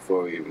first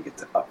before we even get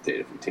to update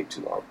if we take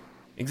too long.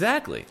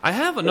 Exactly. I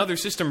have another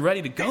system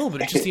ready to go,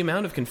 but it's just the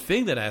amount of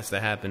config that has to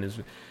happen is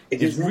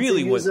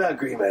really what... user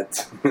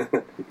agreement.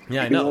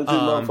 Yeah, I know. You don't do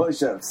no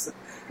push-ups.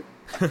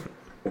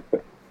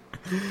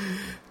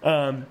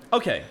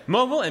 Okay,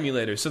 mobile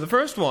emulators. So the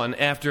first one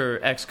after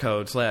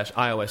Xcode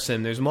 /iOS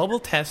Sim, there's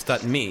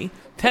mobiletest.me,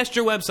 Test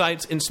your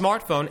websites in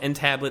smartphone and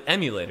tablet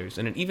emulators.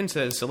 And it even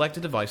says select a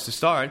device to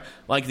start,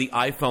 like the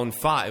iPhone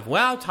 5.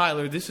 Wow,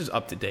 Tyler, this is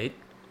up to date.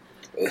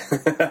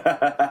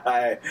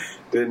 I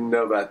didn't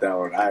know about that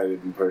one. I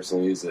didn't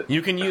personally use it.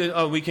 You can use.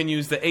 Oh, we can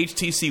use the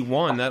HTC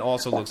One. That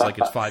also looks like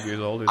it's 5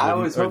 years old. I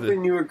was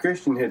hoping you or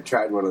Christian had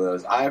tried one of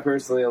those. I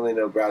personally only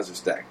know Browser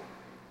Stack.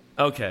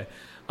 Okay.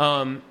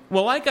 Well,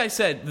 like I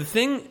said, the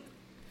thing.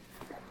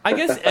 I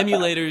guess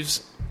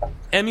emulators,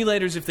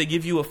 if they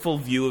give you a full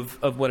view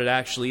of what it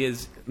actually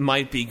is,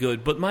 might be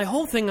good. But my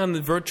whole thing on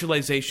the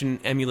virtualization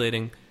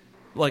emulating,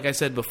 like I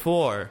said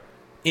before,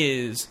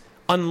 is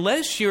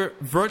unless you're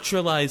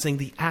virtualizing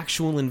the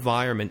actual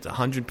environment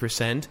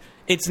 100%,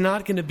 it's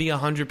not going to be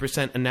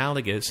 100%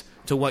 analogous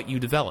to what you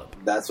develop.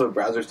 That's what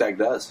Browser Stack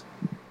does.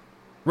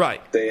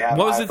 Right. They have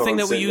what was the iPhones thing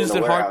that we sitting used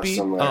in a at warehouse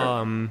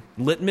Heartbeat?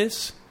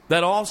 Litmus.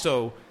 That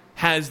also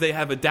they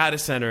have a data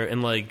center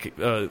and like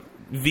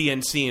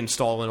VNC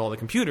installed in all the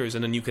computers,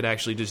 and then you could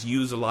actually just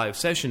use a live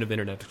session of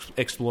Internet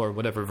Explorer,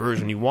 whatever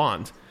version you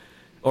want,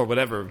 or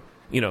whatever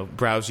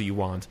browser you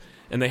want,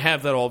 and they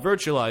have that all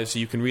virtualized so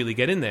you can really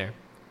get in there.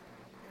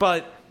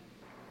 But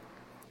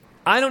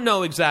I don't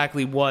know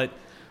exactly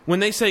when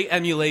they say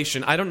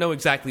emulation, I don't know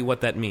exactly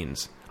what that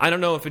means. I don't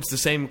know if it's the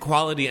same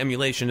quality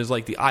emulation as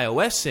like the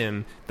iOS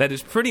sim that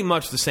is pretty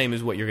much the same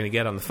as what you're going to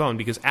get on the phone,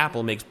 because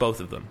Apple makes both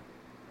of them.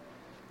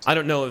 I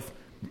don't know if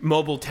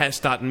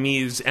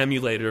MobileTest.me's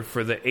emulator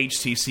for the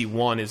HTC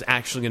One is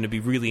actually going to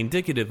be really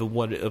indicative of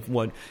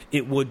what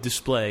it would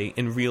display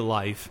in real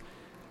life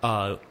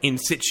in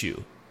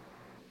situ.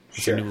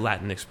 It's a new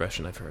Latin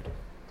expression I've heard.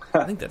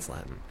 I think that's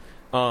Latin.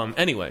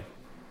 Anyway,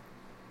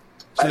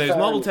 so there's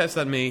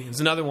MobileTest.me. There's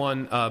another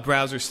one,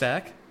 Browser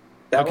Stack.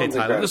 Okay,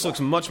 Tyler, this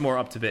looks much more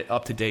up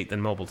to date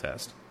than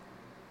MobileTest.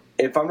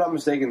 If I'm not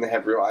mistaken, they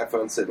have real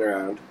iPhones sitting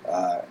around.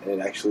 It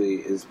actually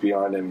is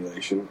beyond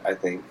emulation, I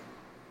think.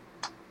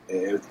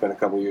 It's been a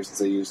couple years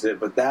since I used it,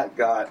 but that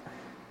got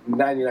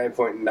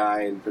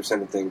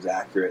 99.9% of things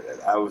accurate.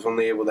 I was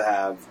only able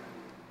to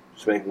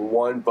just make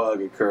one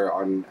bug occur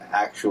on an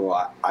actual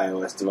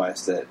iOS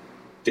device that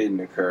didn't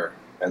occur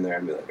in their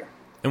emulator.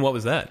 And what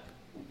was that?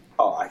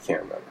 Oh, I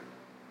can't remember.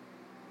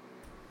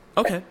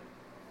 Okay.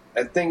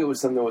 I think it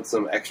was something with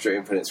some extra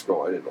infinite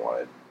scroll I didn't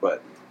want it,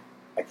 but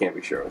I can't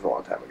be sure. It was a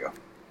long time ago.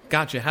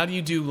 Gotcha. How do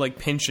you do like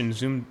pinch and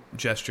zoom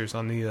gestures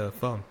on the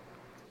phone?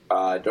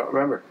 I don't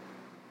remember.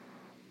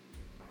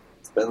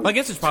 I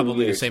guess it's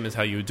probably the same as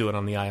how you would do it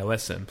on the iOS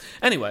sim.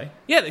 Anyway,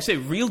 yeah, they say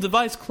real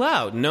device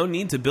cloud. No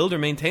need to build or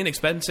maintain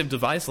expensive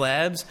device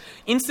labs.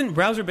 Instant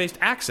browser-based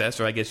access,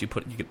 or I guess you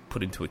could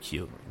put into a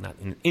queue.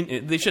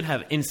 They should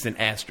have instant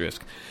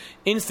asterisk.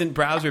 Instant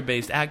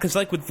browser-based access, because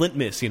like with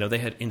Litmus, they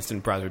had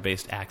instant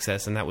browser-based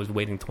access, and that was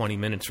waiting 20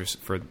 minutes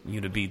for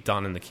you to be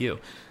done in the queue.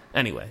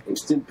 Anyway.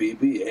 Instant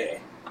BBA.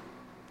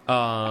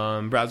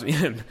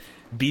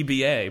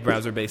 BBA,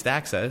 browser-based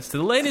access, to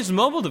the latest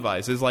mobile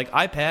devices like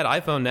iPad,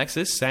 iPhone,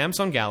 Nexus,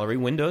 Samsung Gallery,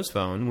 Windows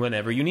Phone,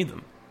 whenever you need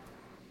them.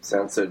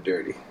 Sounds so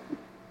dirty.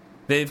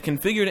 They've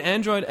configured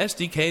Android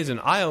SDKs and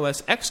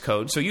iOS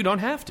Xcode so you don't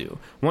have to.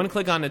 One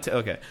click on it.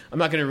 Okay, I'm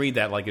not going to read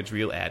that like it's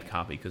real ad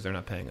copy because they're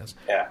not paying us.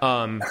 Yeah.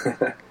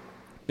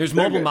 There's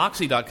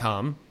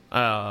MobileMoxie.com.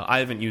 I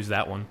haven't used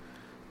that one.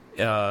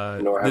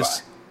 Nor have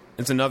I.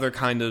 It's another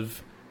kind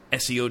of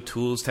SEO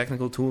tools,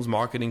 technical tools,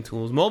 marketing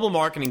tools. Mobile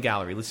Marketing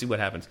Gallery. Let's see what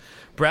happens.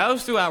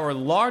 Browse through our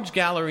large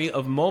gallery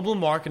of mobile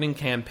marketing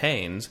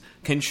campaigns.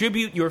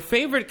 Contribute your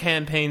favorite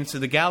campaigns to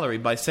the gallery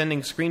by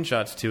sending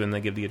screenshots to, and they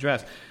give the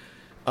address.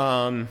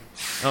 Oh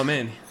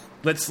man,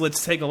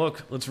 let's take a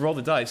look. Let's roll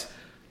the dice.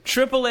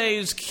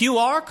 AAA's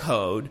QR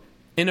code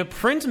in a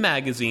print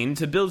magazine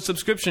to build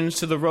subscriptions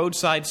to the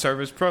roadside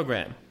service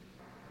program.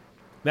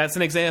 That's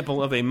an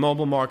example of a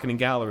mobile marketing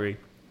gallery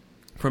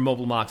for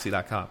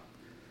MobileMoxie.com.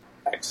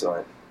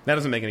 Excellent. That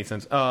doesn't make any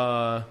sense.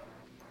 DirecTV.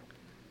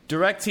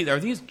 Are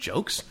these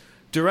jokes?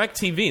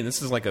 DirecTV.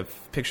 This is like a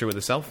picture with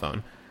a cell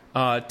phone.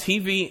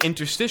 TV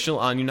interstitial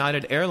on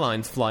United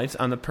Airlines flights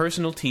on the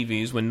personal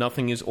TVs when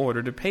nothing is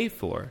ordered or paid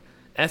for.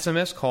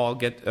 SMS call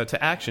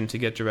to action to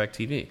get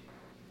DirecTV.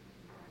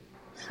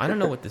 I don't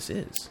know what this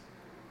is.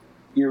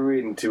 You're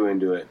reading too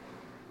into it.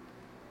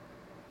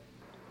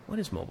 What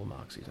is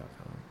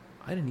MobileMoxie.com?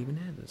 I didn't even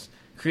add this.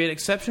 Create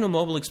exceptional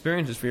mobile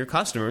experiences for your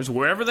customers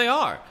wherever they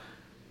are.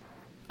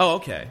 Oh,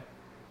 okay.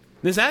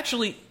 This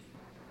actually...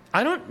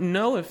 I don't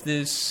know if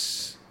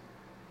this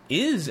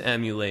is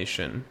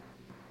emulation.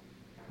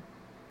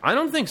 I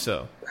don't think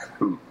so.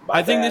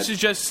 I think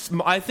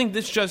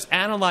this just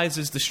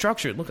analyzes the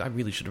structure. Look, I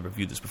really should have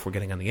reviewed this before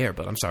getting on the air,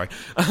 but I'm sorry.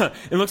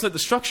 It looks like the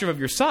structure of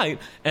your site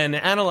and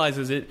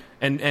analyzes it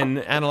and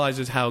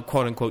analyzes how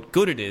quote unquote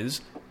good it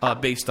is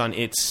based on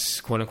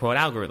its quote unquote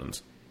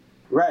algorithms.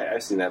 Right,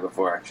 I've seen that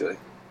before actually.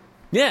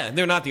 Yeah,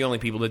 they're not the only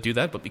people that do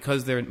that, but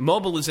because their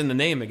mobile is in the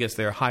name, I guess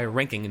they're higher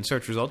ranking in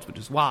search results, which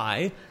is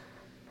why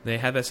they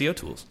have SEO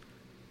tools.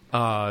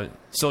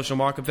 Social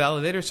markup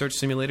validator, search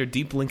simulator,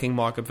 deep linking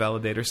markup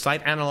validator,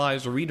 site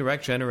analyzer,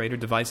 redirect generator,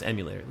 device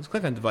emulator. Let's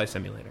click on device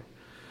emulator.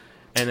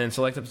 and then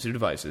select up to 2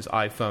 devices.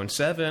 iPhone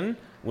 7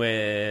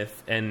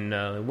 with,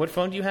 and what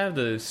phone do you have?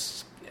 The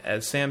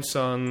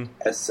Samsung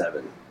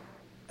S7.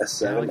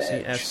 S7 Galaxy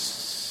Edge.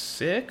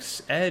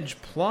 S6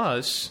 Edge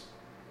Plus.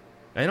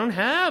 I don't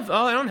have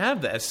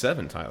the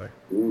S7, Tyler.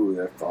 Ooh,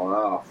 they're falling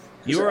off.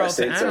 URL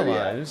to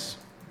analyze.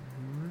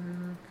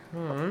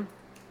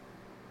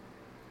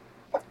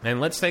 And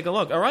let's take a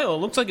look. All right, well, it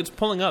looks like it's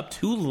pulling up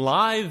 2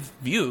 live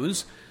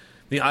views.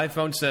 The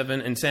iPhone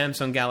 7 and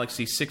Samsung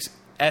Galaxy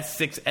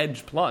S6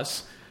 Edge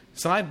Plus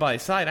side by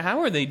side. How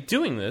are they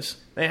doing this?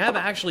 They have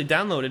actually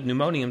downloaded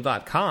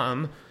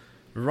pneumonium.com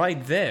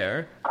right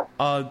there,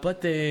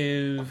 but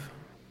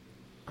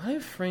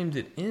I've framed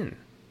it in.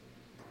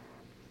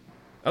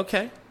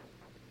 Okay.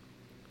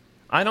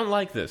 I don't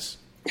like this.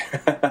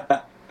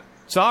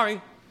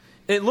 Sorry.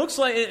 It looks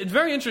like it's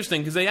very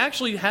interesting because they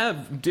actually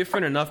have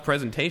different enough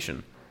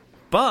presentation.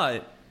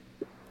 But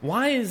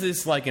why is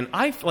this like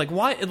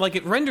why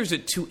it renders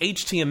it to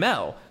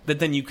HTML that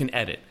then you can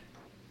edit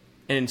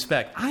and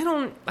inspect? I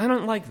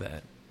don't like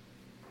that.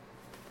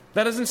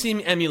 That doesn't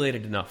seem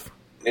emulated enough.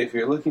 If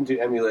you're looking to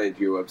emulate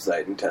your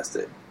website and test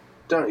it,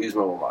 don't use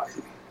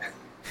MobileMoxie.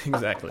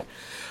 Exactly.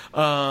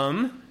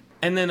 And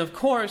then of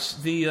course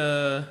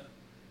the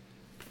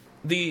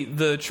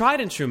tried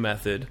and true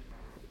method,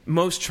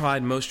 most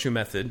tried, most true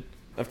method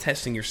of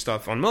testing your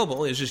stuff on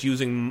mobile is just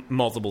using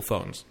multiple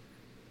phones.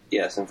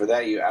 Yes, and for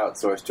that you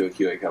outsource to a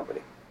QA company.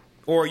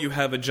 Or you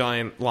have a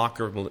giant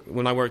locker.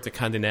 When I worked at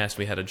Condé Nast,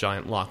 we had a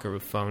giant locker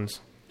of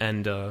phones,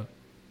 and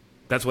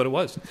that's what it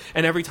was.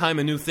 And every time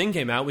a new thing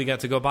came out, we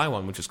got to go buy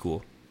one, which is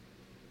cool.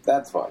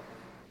 That's fun.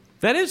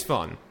 That is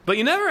fun. But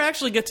you never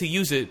actually get to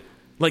use it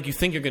like you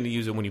think you're going to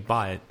use it when you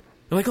buy it.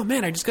 You're like, oh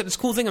man, I just got this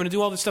cool thing, I'm going to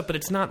do all this stuff, but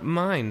it's not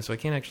mine, so I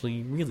can't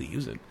actually really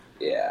use it.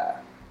 Yeah.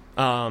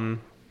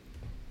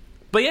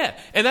 But yeah,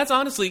 and that's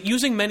honestly,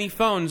 using many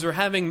phones or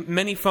having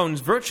many phones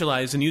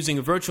virtualized and using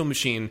a virtual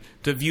machine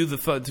to view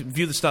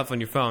the stuff on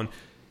your phone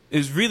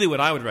is really what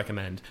I would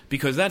recommend,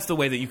 because that's the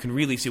way that you can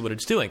really see what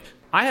it's doing.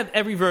 I have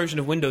every version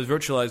of Windows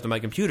virtualized on my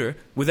computer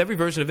with every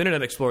version of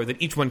Internet Explorer that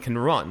each one can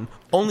run,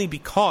 only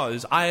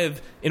because I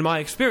have, in my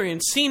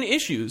experience, seen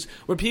issues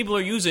where people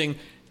are using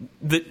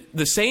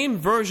the same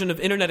version of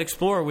Internet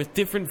Explorer with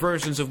different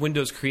versions of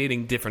Windows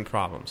creating different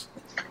problems.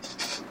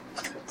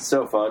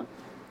 So fun.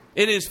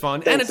 It is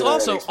fun, Thanks, and it's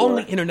also Internet Explorer.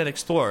 only Internet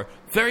Explorer.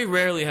 Very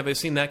rarely have I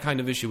seen that kind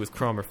of issue with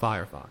Chrome or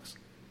Firefox.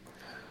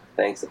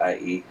 Thanks,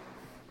 IE.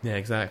 Yeah,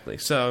 exactly.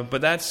 So,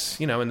 but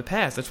that's, in the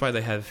past, that's why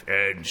they have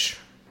Edge.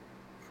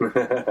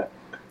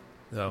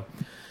 So,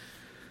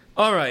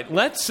 all right,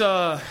 let's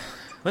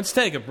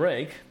take a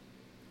break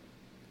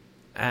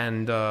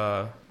and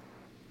do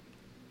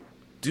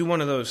one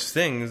of those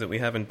things that we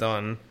haven't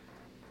done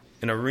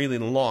in a really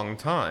long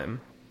time,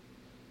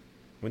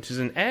 which is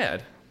an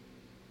ad.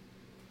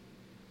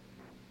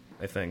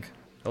 I think.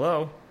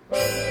 Hello?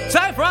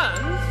 Say, friends,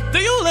 do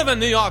you live in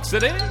New York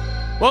City?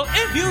 Well,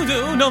 if you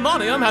do,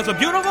 Pneumonium has a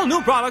beautiful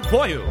new product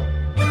for you.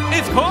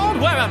 It's called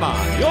Where Am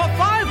I? Your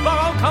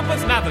 5-borough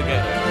compass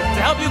navigator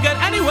to help you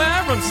get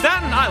anywhere from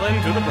Staten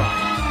Island to the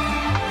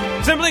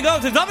Bronx. Simply go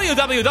to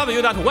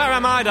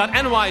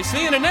www.whereami.nyc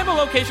and enable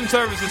location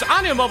services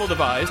on your mobile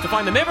device to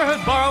find the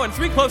neighborhood, borough, and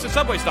 3 closest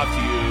subway stops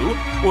to you,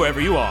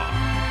 wherever you are.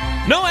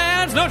 No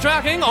ads, no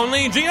tracking,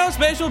 only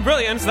geospatial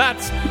brilliance.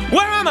 That's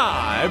Where Am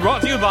I?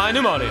 Brought to you by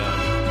Pneumonium.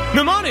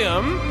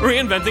 Pneumonium,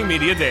 reinventing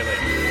media daily.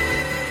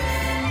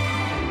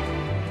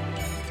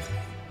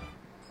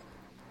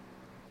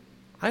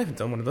 I haven't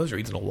done one of those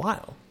reads in a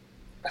while.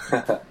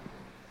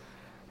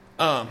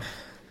 And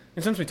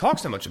since we talk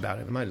so much about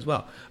it, we might as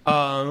well.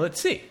 Let's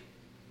see.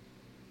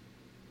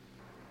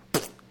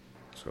 Let's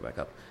go back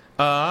up.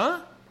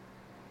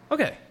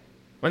 Okay.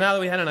 Well, now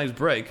that we had a nice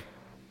break,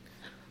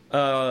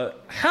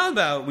 how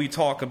about we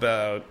talk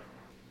about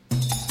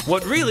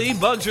what really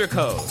bugs your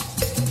code?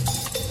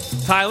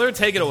 Tyler,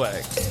 take it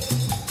away.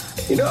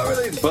 You know what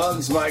really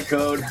bugs my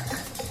code?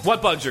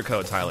 What bugs your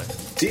code, Tyler?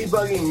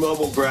 Debugging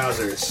mobile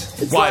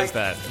browsers. Why is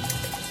that?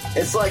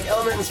 It's like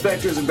element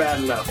inspectors are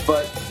bad enough,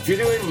 but if you're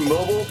doing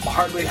mobile,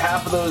 hardly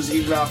half of those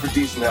even offer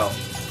decent help.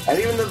 And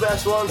even the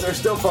best ones are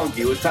still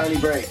funky with tiny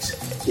breaks.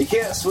 You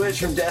can't switch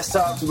from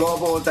desktop to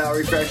mobile without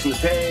refreshing the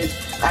page.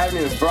 I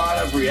haven't even brought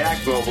up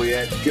React Mobile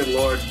yet, good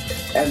lord.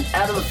 And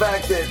add to the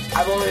fact that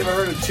I've only ever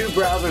heard of 2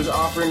 browsers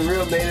offering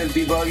real native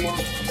debugging,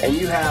 and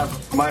you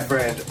have, my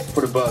friend,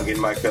 put a bug in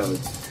my code.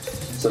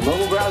 So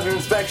mobile browser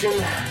inspection,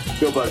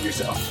 go bug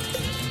yourself.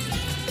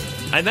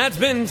 And that's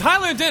been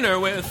Tyler Dinner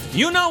with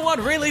You Know What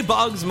Really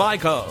Bugs My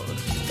Code.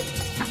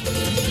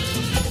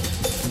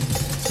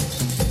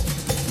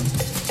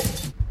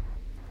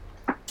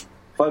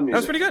 Fun music. That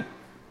was pretty good.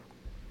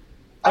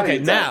 Okay,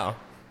 now,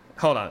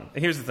 hold on.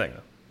 Here's the thing,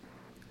 though.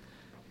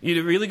 You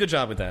did a really good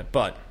job with that,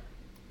 but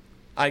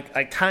I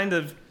kind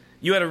of,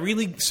 you had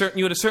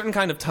a certain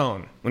kind of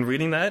tone when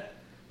reading that,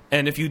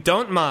 and if you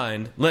don't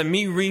mind, let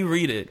me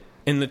reread it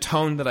in the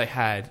tone that I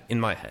had in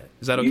my head.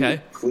 Is that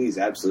okay? Please,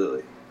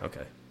 absolutely.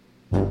 Okay.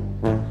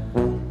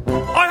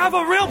 I have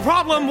a real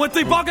problem with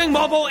debugging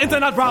mobile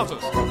internet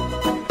browsers.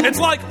 It's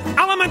like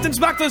element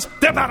inspectors,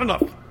 they're bad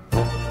enough.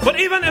 But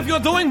even if you're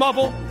doing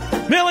mobile,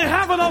 nearly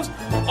half of those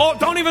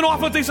don't even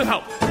offer decent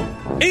help.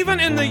 Even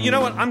in the, you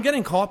know what, I'm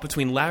getting caught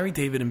between Larry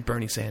David and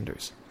Bernie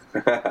Sanders.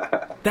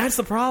 That's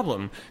the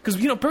problem. Because,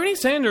 you know, Bernie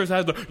Sanders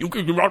has the...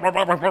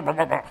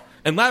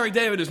 And Larry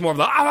David is more of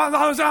the...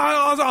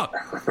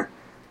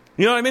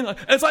 You know what I mean?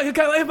 It's like,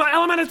 if my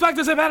element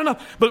inspectors have had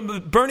enough.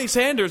 But Bernie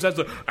Sanders has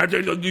the...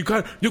 You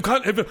can't...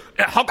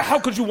 How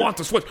could you want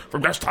to switch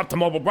from desktop to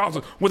mobile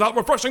browser without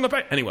refreshing the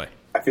page? Anyway.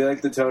 I feel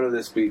like the tone of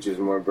this speech is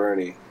more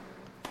Bernie.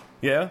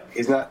 Yeah?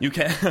 He's not... You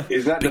can't...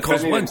 He's not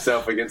defending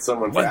himself against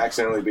someone for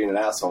accidentally being an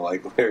asshole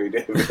like Larry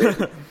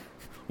David.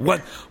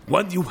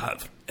 When you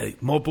have a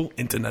mobile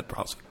internet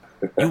browser,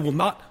 you will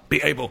not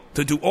be able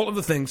to do all of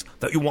the things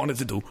that you wanted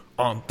to do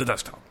on the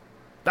desktop.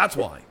 That's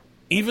why,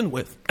 even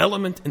with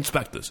element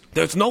inspectors,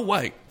 there's no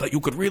way that you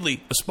could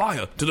really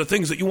aspire to the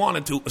things that you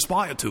wanted to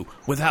aspire to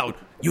without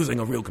using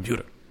a real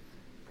computer.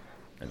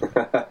 Anyway,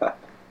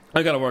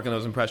 I gotta work on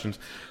those impressions.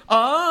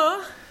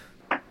 That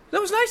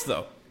was nice,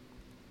 though.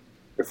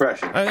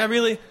 Refreshing. I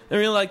really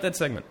like that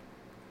segment.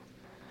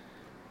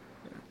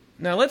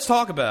 Now, let's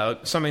talk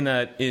about something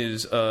that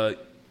is,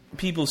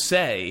 people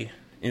say,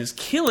 is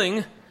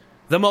killing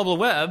the mobile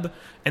web,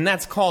 and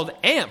that's called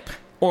AMP,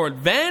 or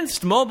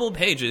Advanced Mobile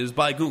Pages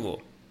by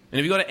Google. And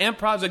if you go to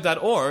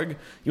ampproject.org,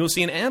 you'll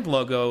see an AMP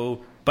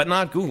logo, but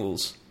not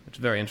Google's, which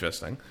is very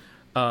interesting.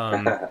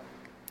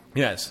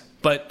 Yes,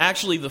 but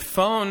actually the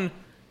phone,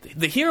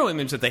 the hero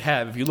image that they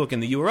have, if you look in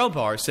the URL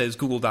bar, says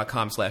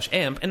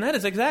google.com/AMP, and that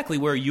is exactly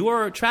where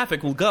your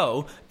traffic will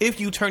go if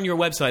you turn your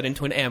website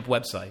into an AMP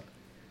website.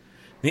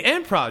 The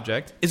AMP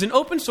project is an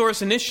open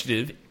source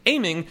initiative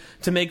aiming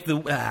to make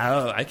the...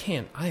 I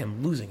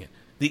am losing it.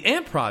 The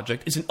AMP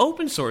project is an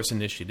open source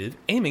initiative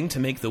aiming to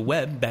make the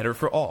web better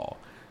for all.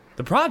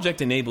 The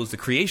project enables the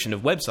creation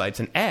of websites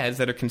and ads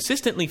that are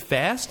consistently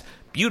fast,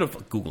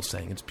 beautiful... Google's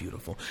saying it's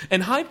beautiful.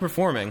 And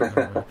high-performing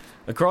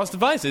across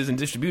devices and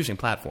distribution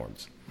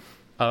platforms.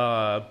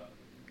 Yeah.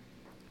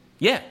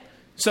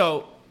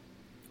 So,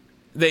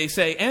 they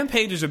say AMP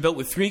pages are built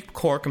with 3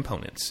 core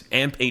components.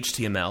 AMP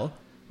HTML,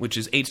 which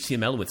is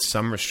HTML with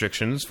some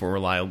restrictions for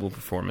reliable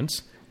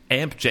performance,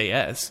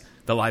 AMP.js,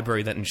 the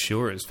library that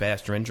ensures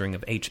fast rendering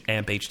of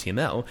AMP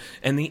HTML,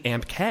 and the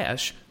AMP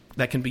cache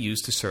that can be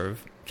used to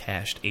serve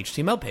cached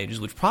HTML pages,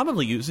 which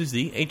probably uses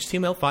the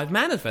HTML5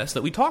 manifest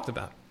that we talked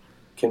about.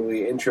 Can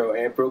we intro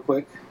AMP real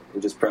quick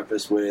and just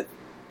preface with,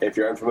 if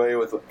you're unfamiliar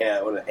with what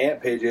an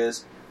AMP page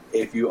is,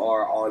 if you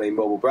are on a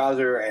mobile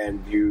browser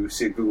and you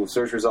see a Google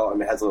search result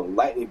and it has a little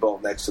lightning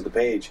bolt next to the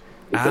page,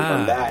 you click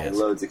on that, it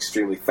loads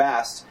extremely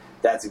fast.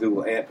 That's a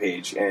Google AMP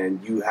page,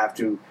 and you have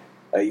to.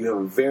 You have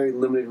a very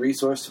limited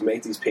resource to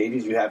make these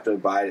pages. You have to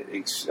abide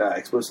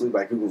explicitly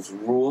by Google's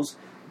rules,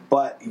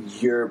 but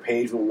your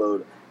page will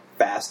load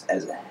fast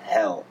as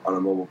hell on a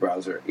mobile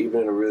browser,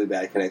 even in a really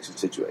bad connection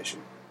situation.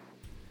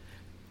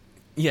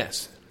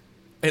 Yes.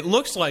 It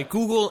looks like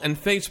Google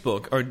and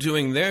Facebook are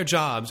doing their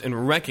jobs in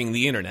wrecking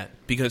the internet,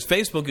 because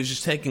Facebook is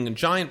just taking a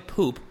giant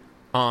poop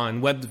on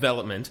web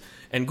development,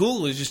 and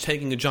Google is just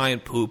taking a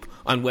giant poop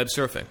on web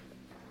surfing.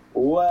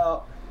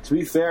 Well, to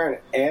be fair, an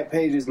AMP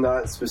page is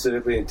not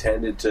specifically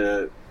intended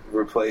to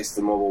replace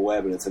the mobile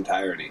web in its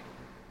entirety.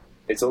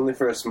 It's only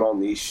for a small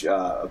niche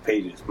of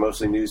pages,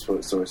 mostly news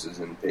sources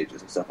and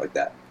pages and stuff like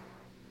that.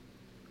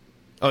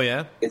 Oh,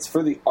 yeah? It's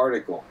for the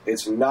article.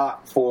 It's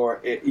not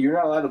for... You're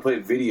not allowed to play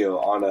video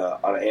on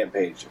an AMP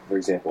page, for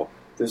example.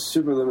 There's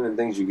super limited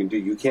things you can do.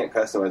 You can't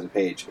customize a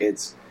page.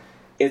 It's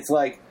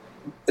like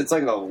a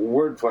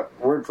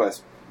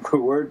WordPress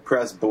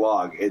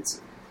blog.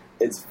 Its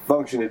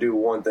function to do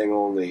one thing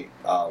only,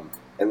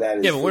 and that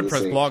is... Yeah, but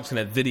WordPress blogs can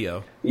have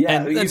video.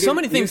 Yeah. And so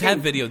many things have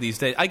video these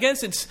days. I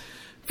guess it's...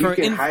 You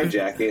can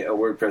hijack a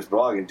WordPress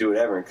blog and do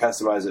whatever and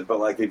customize it, but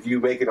like if you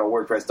make it on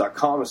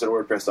WordPress.com instead of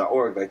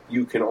WordPress.org, like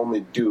you can only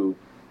do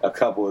a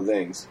couple of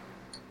things.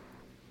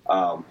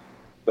 But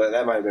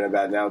that might have been a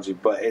bad analogy,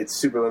 but it's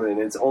super limited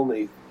and it's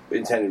only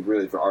intended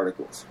really for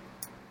articles.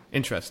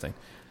 Interesting.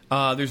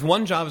 There's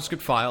one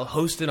JavaScript file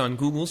hosted on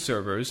Google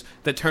servers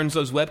that turns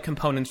those web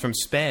components from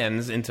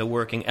spans into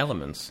working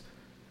elements.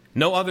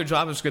 No other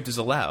JavaScript is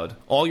allowed.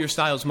 All your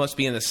styles must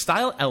be in a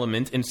style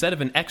element instead of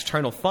an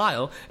external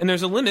file, and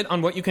there's a limit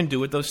on what you can do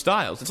with those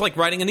styles. It's like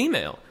writing an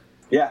email.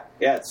 Yeah,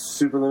 it's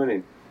super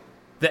limiting.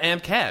 The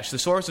AMP cache, the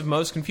source of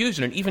most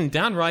confusion and even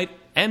downright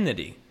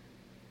enmity.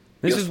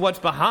 This is what's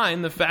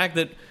behind the fact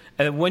that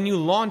when you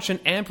launch an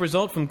AMP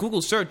result from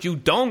Google search, you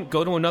don't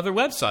go to another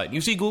website.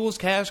 You see Google's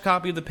cache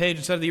copy of the page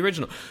instead of the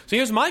original. So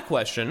here's my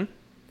question.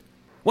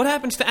 What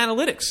happens to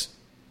analytics?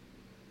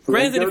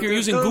 Granted, if you're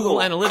using Google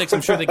Analytics, I'm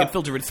sure they can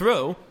filter it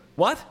through.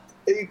 What?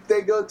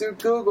 They go through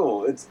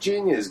Google. It's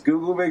genius.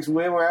 Google makes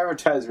way more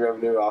advertising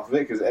revenue off of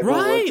it because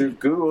everyone went through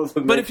Google.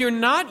 But if you're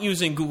not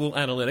using Google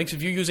Analytics,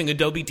 if you're using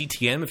Adobe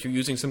DTM, if you're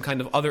using some kind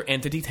of other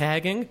entity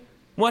tagging,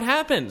 what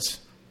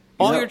happens?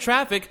 All your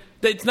traffic,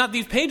 it's not,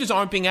 these pages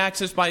aren't being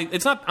accessed by,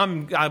 it's not,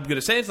 I'm going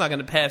to say it's not going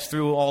to pass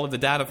through all of the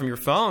data from your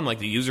phone, like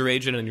the user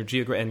agent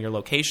and your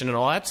location and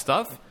all that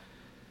stuff.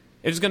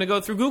 It's going to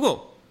go through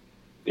Google.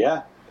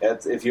 Yeah,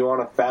 if you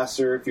want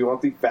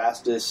the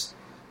fastest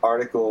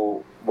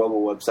article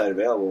mobile website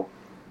available,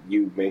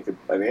 you make an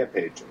AMP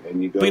page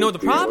and you go. But you know what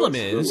the problem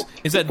is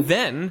that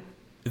then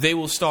they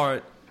will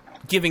start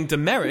giving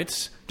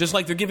demerits, just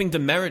like they're giving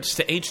demerits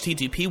to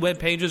HTTP web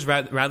pages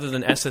rather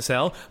than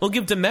SSL. They'll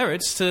give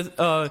demerits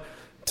to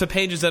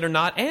pages that are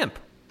not AMP.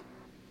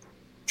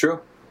 True.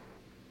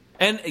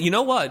 And you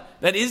know what?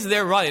 That is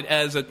their right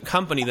as a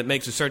company that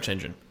makes a search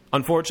engine.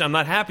 Unfortunately, I'm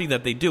not happy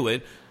that they do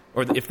it,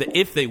 or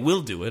if they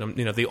will do it.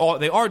 You know,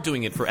 they are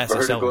doing it for SSL.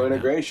 Vertical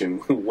integration.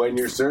 When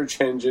your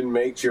search engine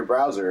makes your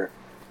browser.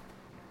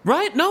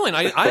 Right? No, and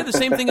I had the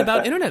same thing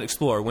about Internet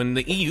Explorer when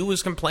the EU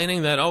was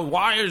complaining that,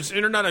 why is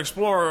Internet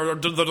Explorer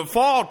the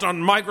default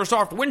on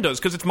Microsoft Windows?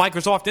 Because it's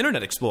Microsoft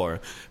Internet Explorer.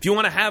 If you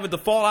want to have a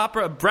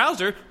default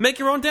browser, make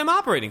your own damn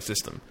operating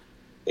system.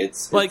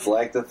 It's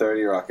like the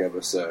 30 Rock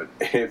episode.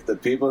 If the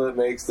people that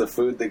makes the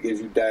food that gives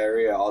you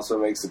diarrhea also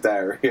makes the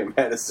diarrhea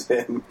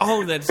medicine.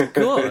 Oh, that's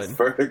good. It's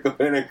vertical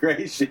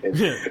integration.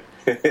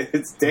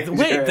 It's dangerous.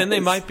 Wait, then they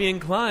might be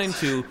inclined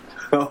to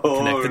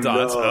connect the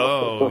dots.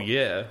 No. Oh,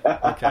 yeah.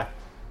 Okay.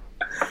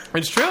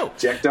 It's true.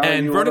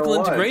 And vertical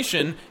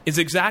integration is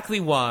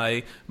exactly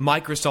why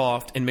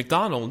Microsoft and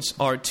McDonald's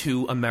are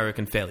two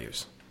American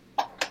failures.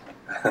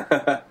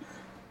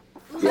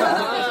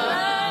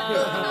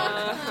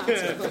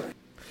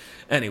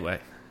 Anyway.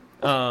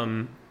 I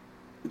don't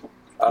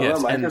know,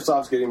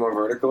 Microsoft's getting more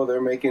vertical.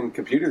 They're making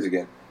computers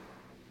again.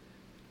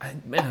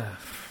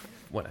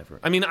 Whatever.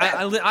 I mean,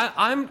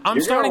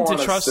 I'm starting to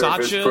trust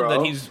Satya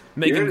that he's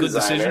making good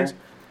decisions.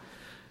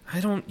 I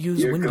don't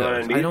use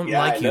Windows. I don't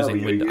like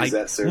using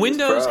Windows.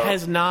 Windows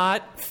has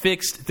not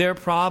fixed their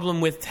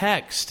problem with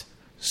text.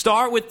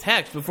 Start with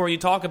text before you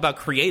talk about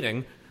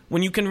creating.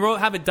 When you can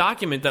have a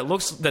document that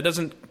looks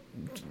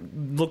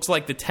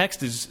like the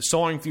text is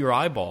sawing through your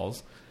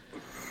eyeballs.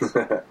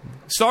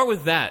 Start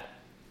with that.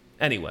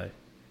 Anyway,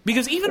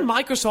 because even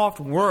Microsoft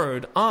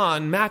Word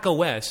on Mac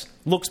OS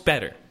looks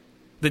better.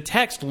 The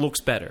text looks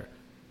better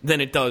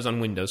than it does on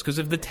Windows because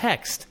of the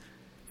text.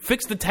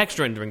 Fix the text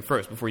rendering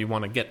first before you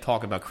want to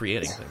talk about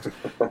creating things.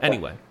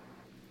 Anyway.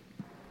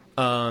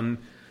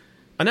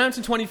 Announced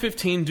in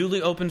 2015,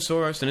 duly open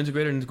sourced and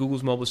integrated into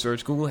Google's mobile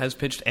search, Google has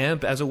pitched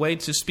AMP as a way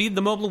to speed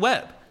the mobile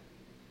web.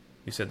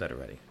 You said that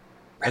already.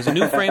 As a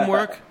new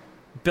framework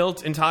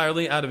built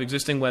entirely out of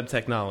existing web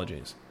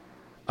technologies.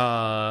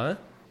 Here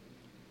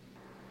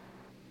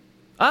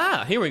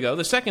we go.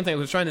 The second thing I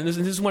was trying to... This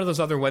is one of those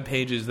other web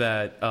pages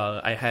that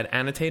I had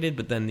annotated,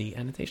 but then the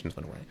annotations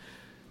went away.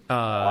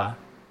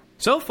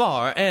 So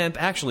far, AMP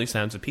actually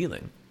sounds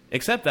appealing.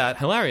 Except that,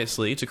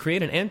 hilariously, to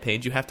create an AMP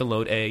page, you have to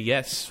load a,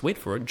 wait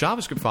for it,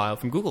 JavaScript file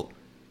from Google.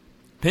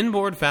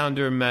 Pinboard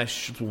founder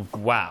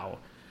Maciej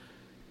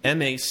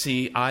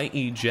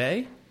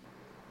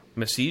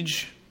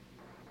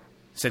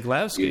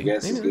Ceglowski. Your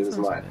guess is good as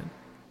mine.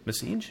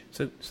 Maciej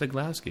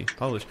Ceglowski,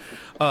 Polish.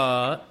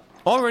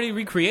 Already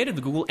recreated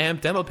the Google AMP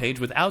demo page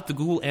without the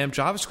Google AMP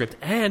JavaScript,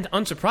 and,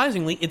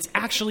 unsurprisingly, it's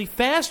actually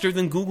faster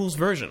than Google's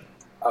version.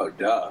 Oh,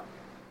 duh.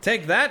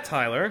 Take that,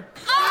 Tyler.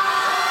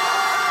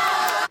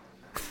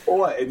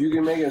 What, if you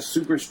can make a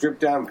super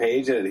stripped-down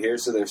page that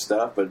adheres to their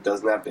stuff, but it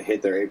doesn't have to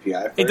hit their API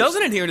first? It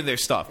doesn't adhere to their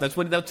stuff.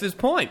 That's his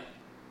point.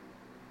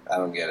 I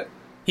don't get it.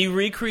 He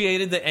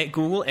recreated the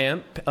Google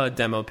AMP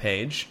demo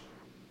page,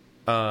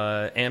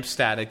 AMP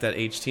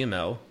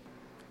static.html.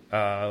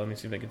 Let me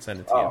see if I can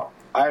send it to you. Oh,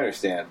 I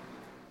understand.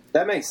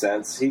 That makes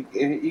sense. He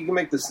can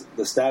make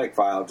the static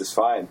file just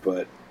fine,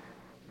 but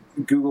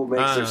Google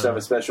makes their stuff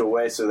a special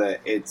way so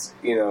that it's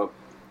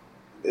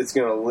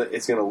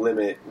gonna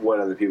limit what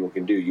other people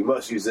can do. You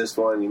must use this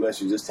one. You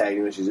must use this tag.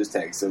 You must use this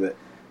tag, so that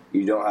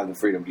you don't have the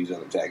freedom to use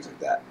other tags like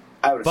that.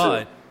 I would assume.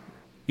 But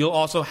you'll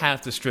also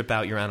have to strip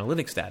out your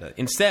analytics data.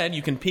 Instead,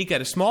 you can peek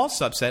at a small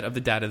subset of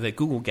the data that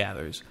Google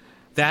gathers.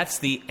 That's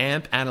the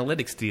AMP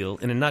analytics deal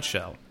in a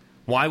nutshell.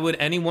 Why would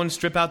anyone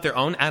strip out their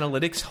own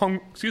analytics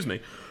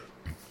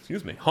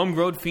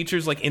homegrown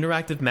features like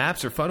interactive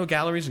maps or photo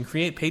galleries and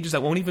create pages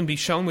that won't even be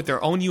shown with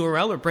their own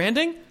URL or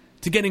branding?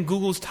 To get in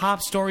Google's top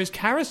stories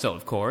carousel,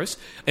 of course,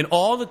 and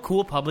all the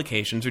cool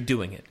publications are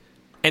doing it.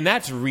 And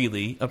that's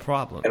really a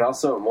problem. And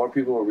also, more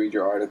people will read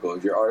your article.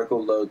 If your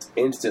article loads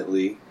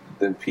instantly,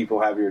 then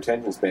people have your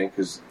attention span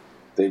because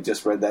they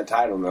just read that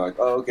title and they're like,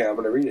 oh, okay, I'm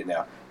going to read it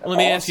now. Let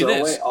me ask you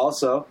this.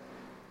 Also,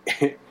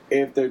 if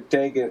they're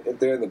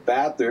in the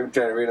bathroom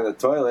trying to read on the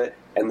toilet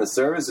and the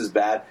service is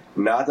bad,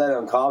 not that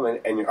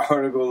uncommon, and your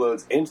article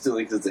loads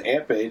instantly because it's an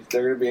AMP page,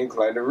 they're going to be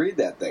inclined to read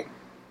that thing.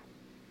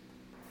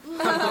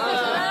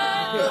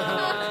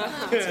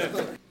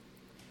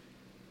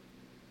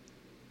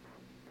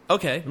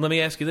 Okay, let me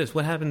ask you this.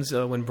 What happens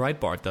when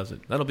Breitbart does it?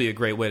 That'll be a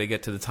great way to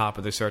get to the top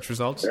of their search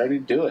results. They already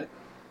do it.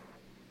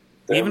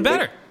 Even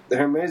better.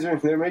 They're a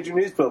major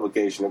news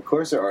publication. Of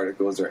course their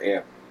articles are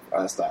AMP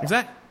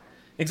style.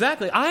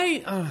 Exactly.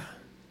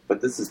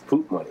 But this is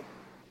poop money.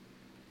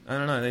 I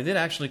don't know. They did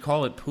actually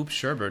call it Poop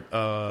Sherbert.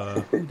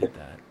 Who did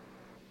that?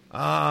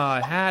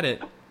 I had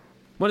it.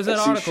 What is that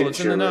article? It's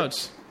in the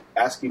notes.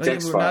 ASCII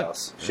text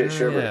files. Shit,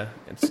 Sherbert. Yeah,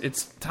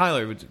 it's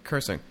Tyler with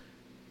cursing.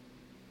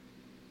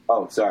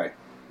 Oh, sorry.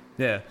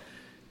 Yeah.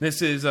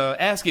 This is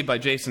ASCII by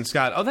Jason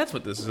Scott. Oh, that's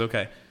what this is.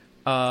 Okay.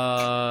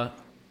 I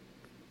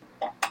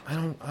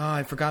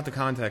forgot the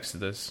context of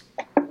this.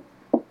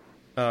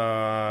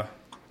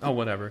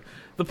 Whatever.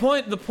 The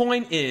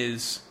point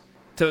is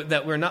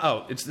that we're not.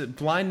 Oh, it's that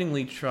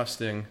blindingly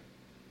trusting.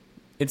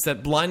 It's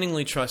that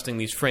blindingly trusting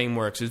these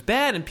frameworks is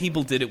bad, and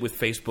people did it with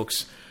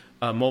Facebook's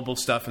mobile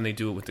stuff, and they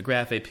do it with the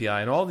Graph API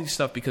and all these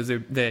stuff because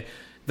the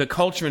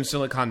culture in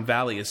Silicon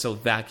Valley is so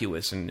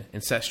vacuous and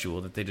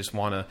incestual that they just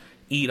want to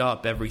eat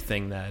up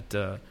everything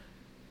that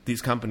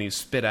these companies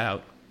spit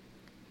out.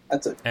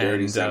 That's a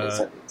dirty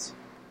sentence.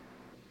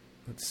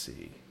 Let's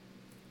see.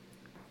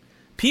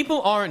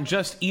 People aren't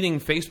just eating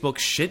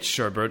Facebook's shit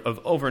sherbet of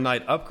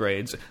overnight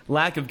upgrades,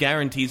 lack of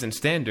guarantees and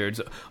standards,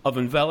 of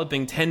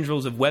enveloping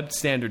tendrils of web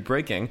standard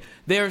breaking.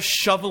 They're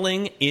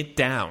shoveling it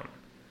down.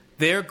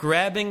 They're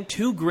grabbing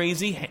two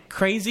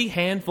crazy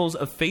handfuls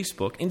of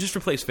Facebook and just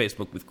replace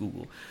Facebook with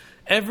Google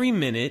every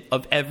minute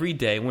of every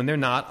day when they're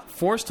not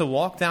forced to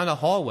walk down a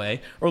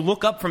hallway or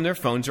look up from their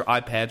phones or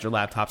iPads or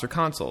laptops or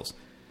consoles.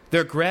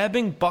 They're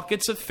grabbing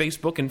buckets of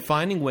Facebook and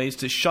finding ways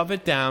to shove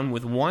it down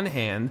with one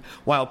hand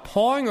while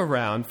pawing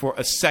around for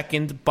a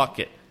second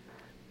bucket.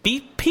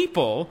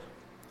 People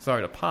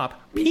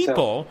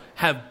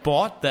have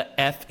bought the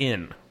F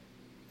in.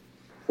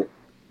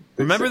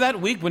 Remember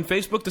that week when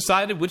Facebook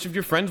decided which of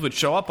your friends would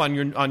show up on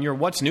your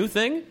What's New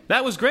thing?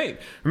 That was great.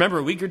 Remember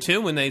a week or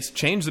two when they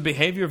changed the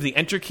behavior of the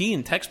enter key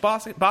in text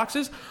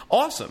boxes?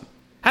 Awesome.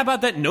 How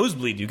about that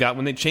nosebleed you got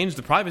when they changed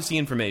the privacy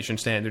information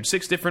standard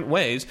 6 different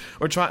ways,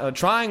 or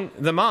trying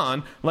them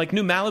on like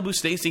new Malibu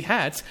Stacy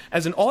hats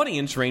as an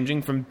audience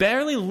ranging from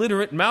barely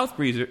literate mouth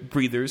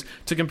breathers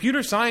to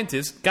computer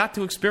scientists got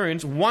to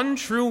experience one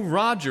true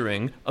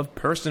rogering of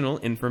personal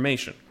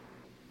information.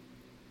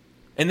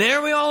 And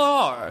there we all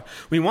are.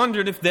 We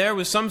wondered if there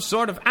was some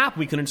sort of app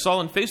we could install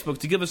on Facebook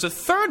to give us a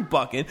third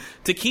bucket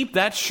to keep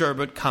that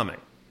sherbet coming.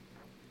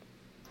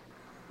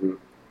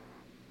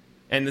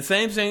 And the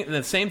same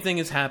thing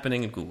is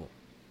happening at Google,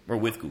 or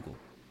with Google.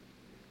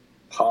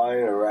 Pawing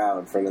around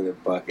in front of the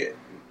bucket.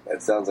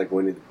 That sounds like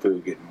Winnie the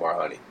Pooh getting more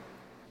honey.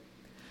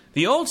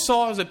 The old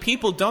saw is that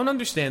people don't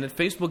understand that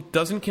Facebook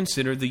doesn't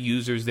consider the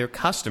users their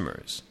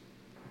customers.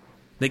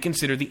 They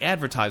consider the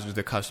advertisers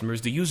their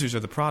customers. The users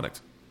are the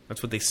product.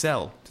 That's what they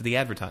sell to the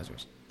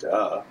advertisers.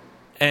 Duh.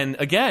 And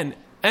again,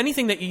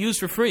 anything that you use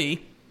for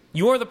free,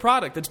 you're the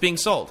product that's being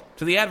sold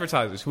to the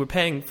advertisers who are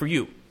paying for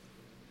you.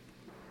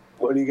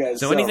 What do you guys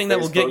sell? So anything Facebook? that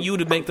will get you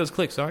to make those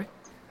clicks, sorry?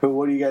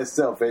 What do you guys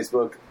sell?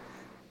 Facebook?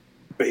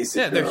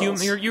 Basic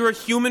girls. You're a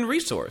human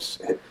resource.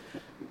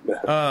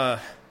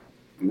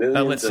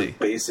 Millions let's see. of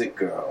basic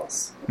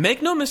girls.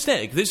 Make no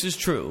mistake, this is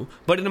true,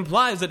 but it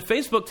implies that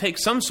Facebook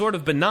takes some sort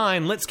of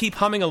benign, let's keep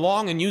humming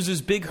along and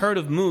uses big herd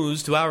of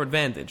moos to our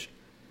advantage.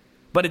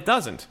 But it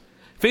doesn't.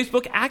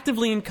 Facebook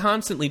actively and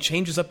constantly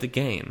changes up the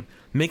game,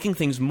 making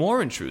things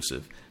more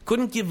intrusive.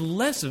 Couldn't give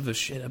less of a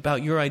shit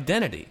about your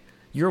identity,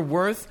 your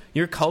worth,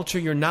 your culture,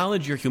 your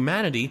knowledge, your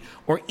humanity,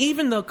 or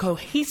even the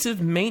cohesive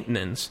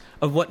maintenance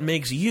of what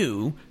makes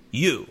you,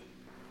 you.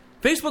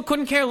 Facebook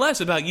couldn't care less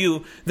about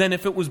you than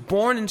if it was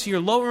born into your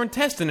lower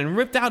intestine and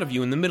ripped out of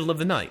you in the middle of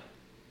the night.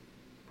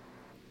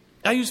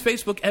 I use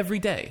Facebook every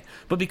day,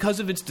 but because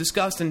of its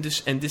disgust and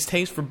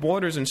distaste for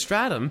borders and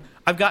stratum,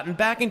 I've gotten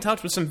back in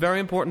touch with some very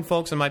important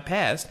folks in my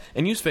past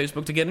and use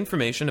Facebook to get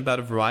information about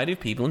a variety of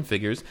people and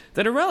figures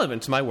that are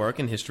relevant to my work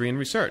in history and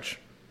research.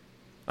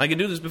 I can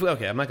do this before.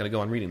 Okay, I'm not going to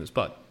go on reading this,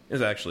 but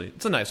it's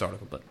a nice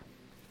article. But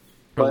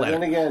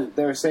then again,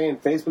 they're saying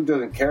Facebook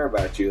doesn't care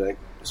about you. Like,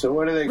 so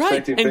what are they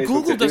expecting? Right, and Facebook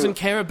Google to doesn't do?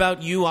 care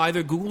about you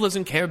either. Google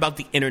doesn't care about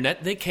the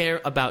internet. They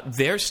care about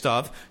their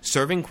stuff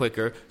serving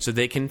quicker, so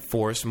they can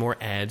force more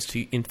ads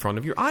in front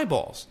of your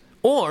eyeballs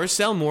or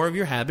sell more of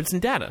your habits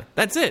and data.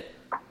 That's it.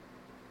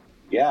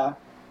 Yeah.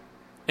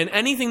 And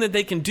anything that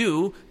they can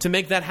do to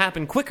make that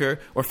happen quicker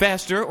or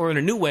faster or in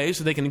a new way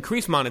so they can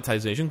increase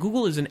monetization.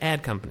 Google is an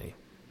ad company.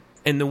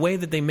 And the way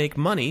that they make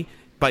money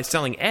by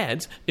selling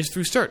ads is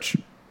through search.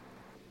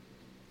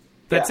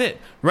 That's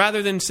it.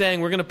 Rather than saying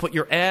we're going to put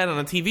your ad on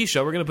a TV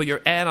show, we're going to put your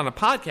ad on a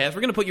podcast,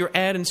 we're going to put your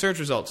ad in search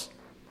results.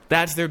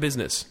 That's their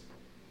business.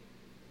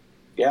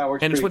 Yeah, it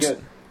works pretty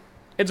good.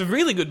 It's a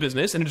really good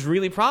business, and it's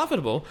really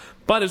profitable.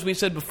 But as we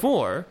said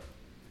before,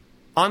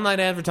 online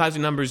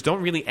advertising numbers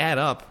don't really add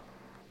up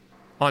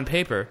on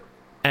paper,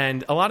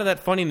 and a lot of that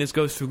funniness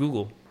goes through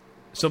Google.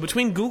 So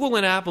between Google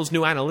and Apple's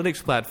new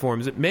analytics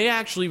platforms, it may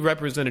actually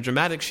represent a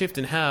dramatic shift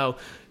in how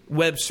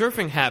web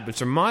surfing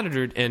habits are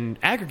monitored and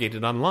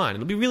aggregated online.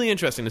 It'll be really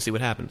interesting to see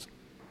what happens.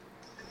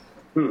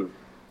 It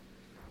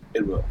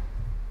will.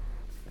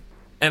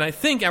 And I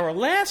think our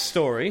last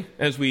story,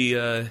 as we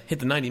hit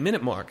the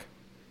 90-minute mark,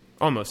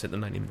 almost hit the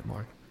 90-minute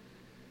mark,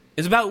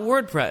 is about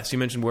WordPress. You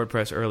mentioned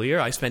WordPress earlier.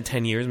 I spent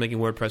 10 years making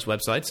WordPress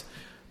websites.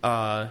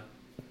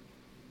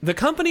 The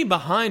company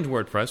behind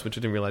WordPress, which I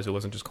didn't realize it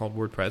wasn't just called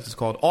WordPress, it's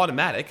called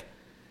Automatic,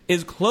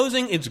 is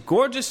closing its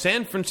gorgeous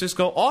San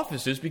Francisco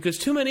offices because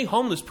too many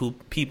homeless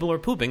people are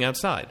pooping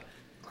outside.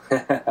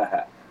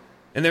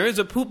 And there is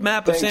a poop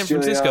map of San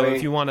Francisco,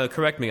 if you want to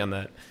correct me on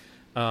that.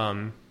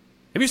 Have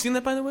you seen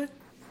that, by the way?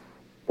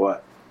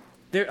 What?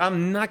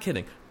 I'm not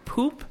kidding.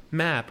 Poop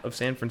map of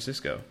San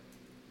Francisco.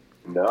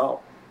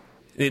 No.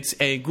 It's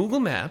a Google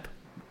map.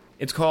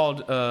 It's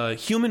called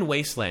Human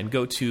Wasteland.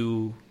 Go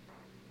to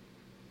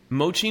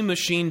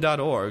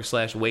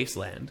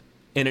mochimachine.org/wasteland.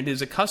 And it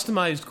is a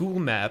customized Google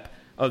map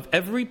of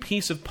every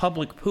piece of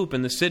public poop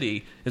in the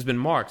city has been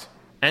marked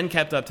and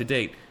kept up to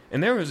date.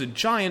 And there is a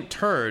giant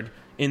turd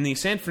in the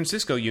San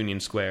Francisco Union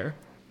Square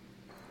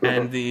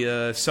and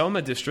the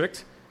Soma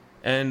district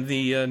and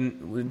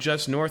the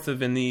just north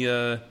of in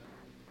the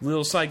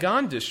Little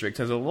Saigon district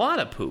has a lot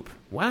of poop.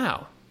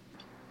 Wow.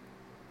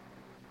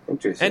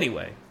 Interesting.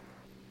 Anyway,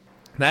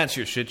 that's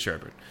your shit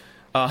sherbet.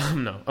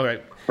 No, all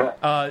right.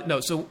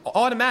 No, so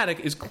Automattic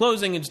is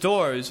closing its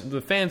doors,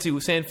 the fancy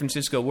San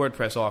Francisco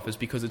WordPress office,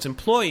 because its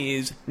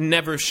employees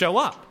never show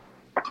up.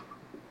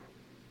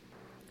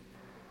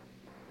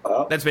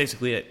 That's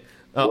basically it.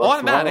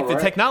 Automattic, the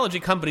technology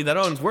company that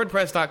owns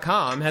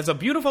WordPress.com, has a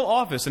beautiful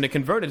office in a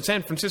converted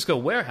San Francisco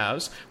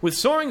warehouse with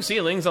soaring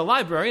ceilings, a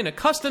library, and a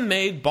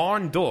custom-made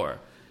barn door.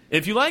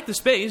 If you like the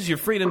space, you're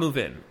free to move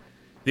in.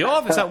 The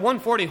office at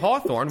 140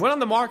 Hawthorne went on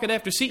the market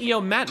after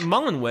CEO Matt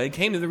Mullenweg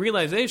came to the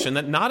realization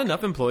that not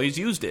enough employees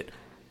used it.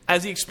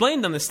 As he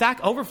explained on the Stack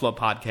Overflow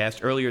podcast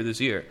earlier this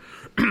year,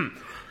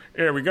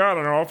 Yeah, we got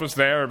an office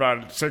there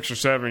about 6 or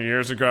 7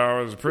 years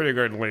ago. It was a pretty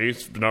good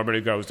lease, but nobody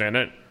goes in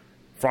it.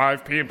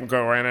 5 people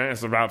go in it.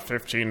 It's about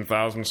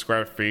 15,000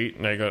 square feet,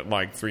 and they got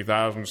like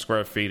 3,000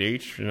 square feet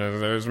each. You know,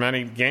 there's as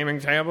many gaming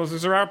tables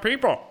as there are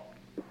people.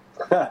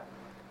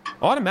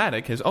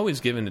 Automattic has always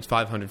given its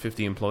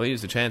 550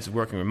 employees the chance of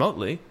working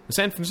remotely. The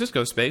San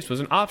Francisco space was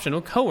an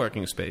optional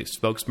co-working space,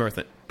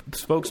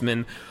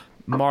 spokesman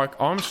Mark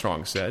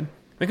Armstrong said.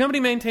 The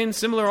company maintains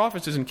similar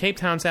offices in Cape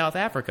Town, South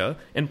Africa,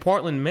 and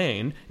Portland,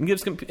 Maine, and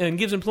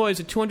gives employees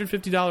a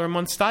 $250 a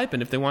month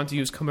stipend if they want to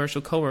use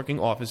commercial co-working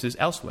offices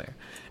elsewhere.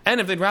 And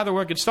if they'd rather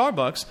work at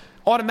Starbucks,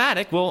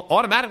 Automattic will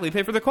automatically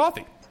pay for their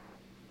coffee.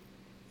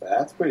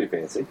 That's pretty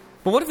fancy.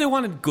 But what if they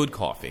wanted good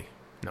coffee?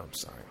 No, I'm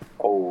sorry.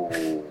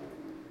 Oh.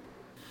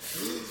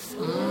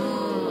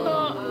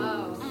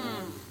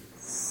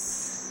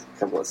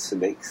 Couple of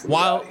snakes.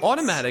 While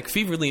Automattic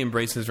feverly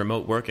embraces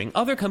remote working,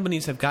 other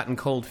companies have gotten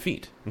cold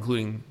feet,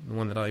 including the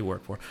one that I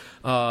work for.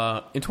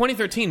 In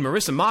 2013,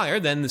 Marissa Mayer,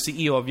 then the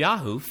CEO of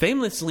Yahoo,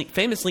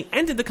 famously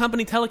ended the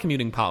company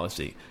telecommuting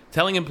policy,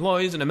 telling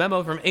employees in a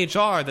memo from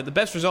HR that the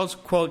best results,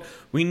 quote,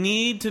 we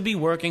need to be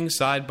working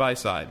side by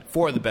side.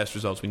 For the best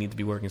results, we need to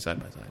be working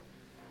side by side.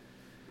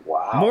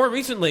 Wow. More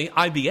recently,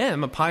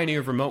 IBM, a pioneer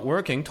of remote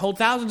working, told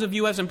thousands of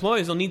U.S.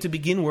 employees they'll need to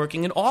begin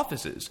working in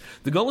offices.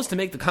 The goal is to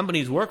make the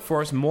company's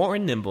workforce more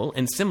nimble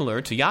and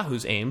similar to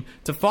Yahoo's aim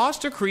to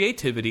foster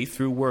creativity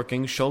through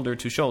working shoulder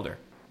to shoulder,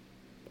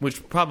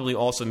 which probably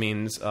also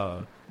means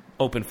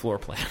open floor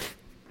plan.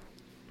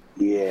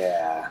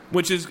 Yeah.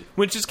 Which is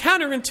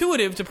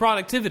counterintuitive to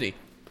productivity.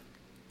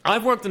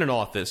 I've worked in an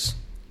office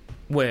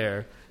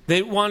where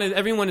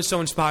everyone is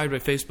so inspired by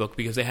Facebook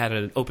because they had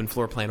an open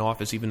floor plan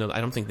office, even though I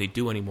don't think they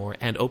do anymore,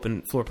 and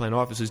open floor plan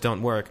offices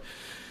don't work.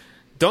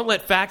 Don't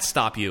let facts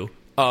stop you.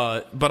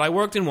 But I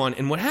worked in one,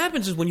 and what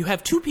happens is when you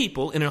have 2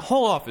 people in a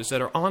whole office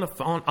that are on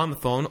the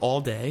phone all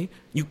day,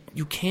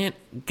 you can't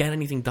get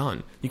anything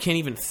done. You can't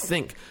even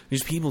think.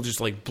 These people just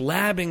like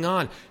blabbing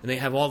on, and they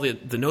have all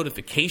the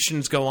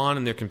notifications go on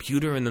in their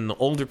computer, and then the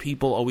older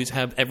people always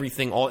have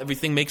everything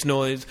makes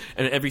noise,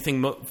 and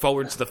everything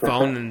forwards to the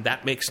phone, and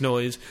that makes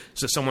noise.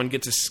 So someone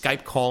gets a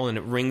Skype call, and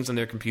it rings on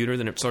their computer,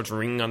 then it starts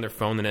ringing on their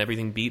phone, and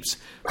everything beeps.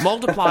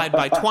 Multiplied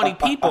by 20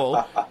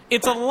 people,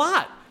 it's a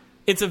lot.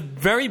 It's a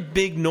very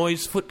big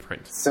noise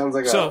footprint. Sounds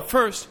like sounds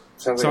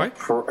like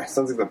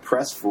the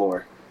press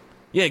floor.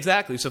 Yeah,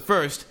 exactly. So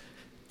first,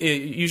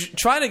 you should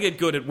try to get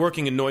good at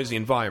working in noisy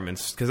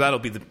environments because that'll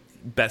be the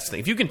best thing.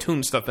 If you can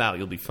tune stuff out,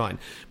 you'll be fine.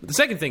 But the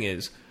second thing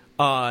is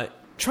try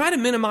to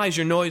minimize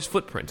your noise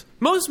footprint.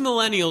 Most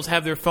millennials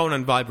have their phone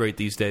on vibrate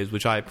these days,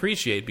 which I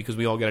appreciate because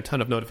we all get a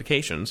ton of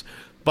notifications.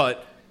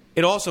 But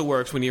it also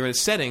works when you're in a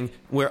setting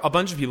where a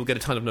bunch of people get a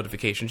ton of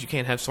notifications. You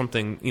can't have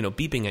something,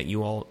 beeping at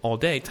you all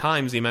day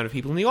times the amount of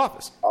people in the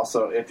office.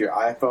 Also, if your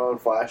iPhone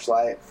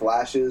flashlight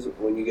flashes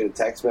when you get a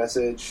text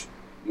message,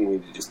 you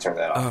need to just turn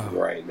that off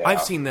right now.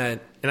 I've seen that,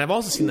 and I've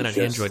also seen that on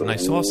Android, and I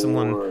saw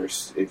someone...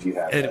 worse if you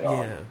have that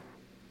on.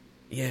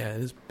 Yeah,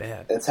 it is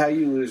bad. It's how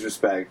you lose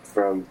respect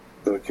from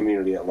the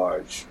community at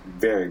large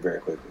very, very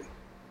quickly.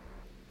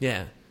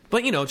 Yeah.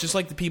 But, just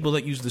like the people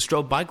that use the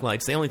strobe bike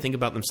lights, they only think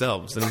about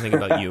themselves. They don't think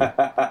about you.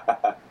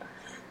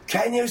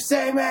 Can you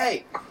see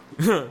me?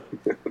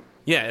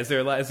 Yeah, as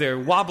they're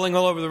wobbling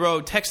all over the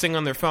road, texting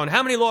on their phone.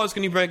 How many laws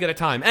can you break at a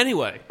time?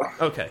 Anyway,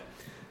 okay.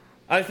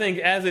 I think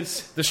as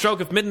it's the stroke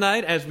of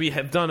midnight, as we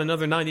have done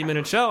another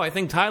 90-minute show, I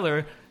think,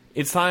 Tyler,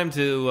 it's time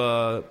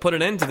to put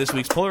an end to this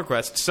week's pull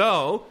request.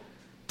 So,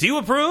 do you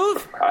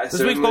approve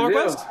this week's pull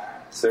request?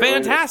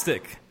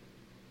 Fantastic.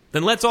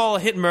 then let's all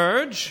hit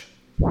merge.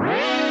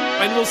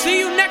 And we'll see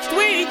you next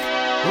week,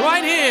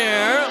 right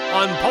here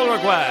on Polar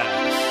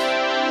Quest.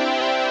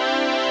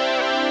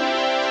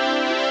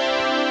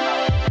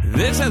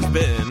 This has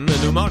been a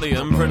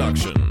Pneumonium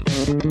production.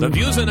 The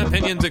views and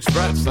opinions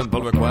expressed on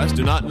Polar Quest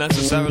do not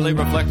necessarily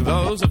reflect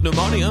those of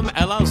Pneumonium,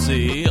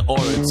 LLC, or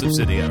its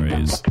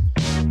subsidiaries.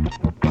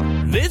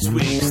 This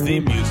week's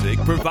theme music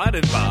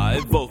provided by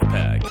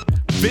Wolfpack.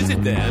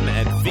 Visit them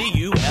at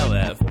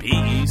vulfpeck.com.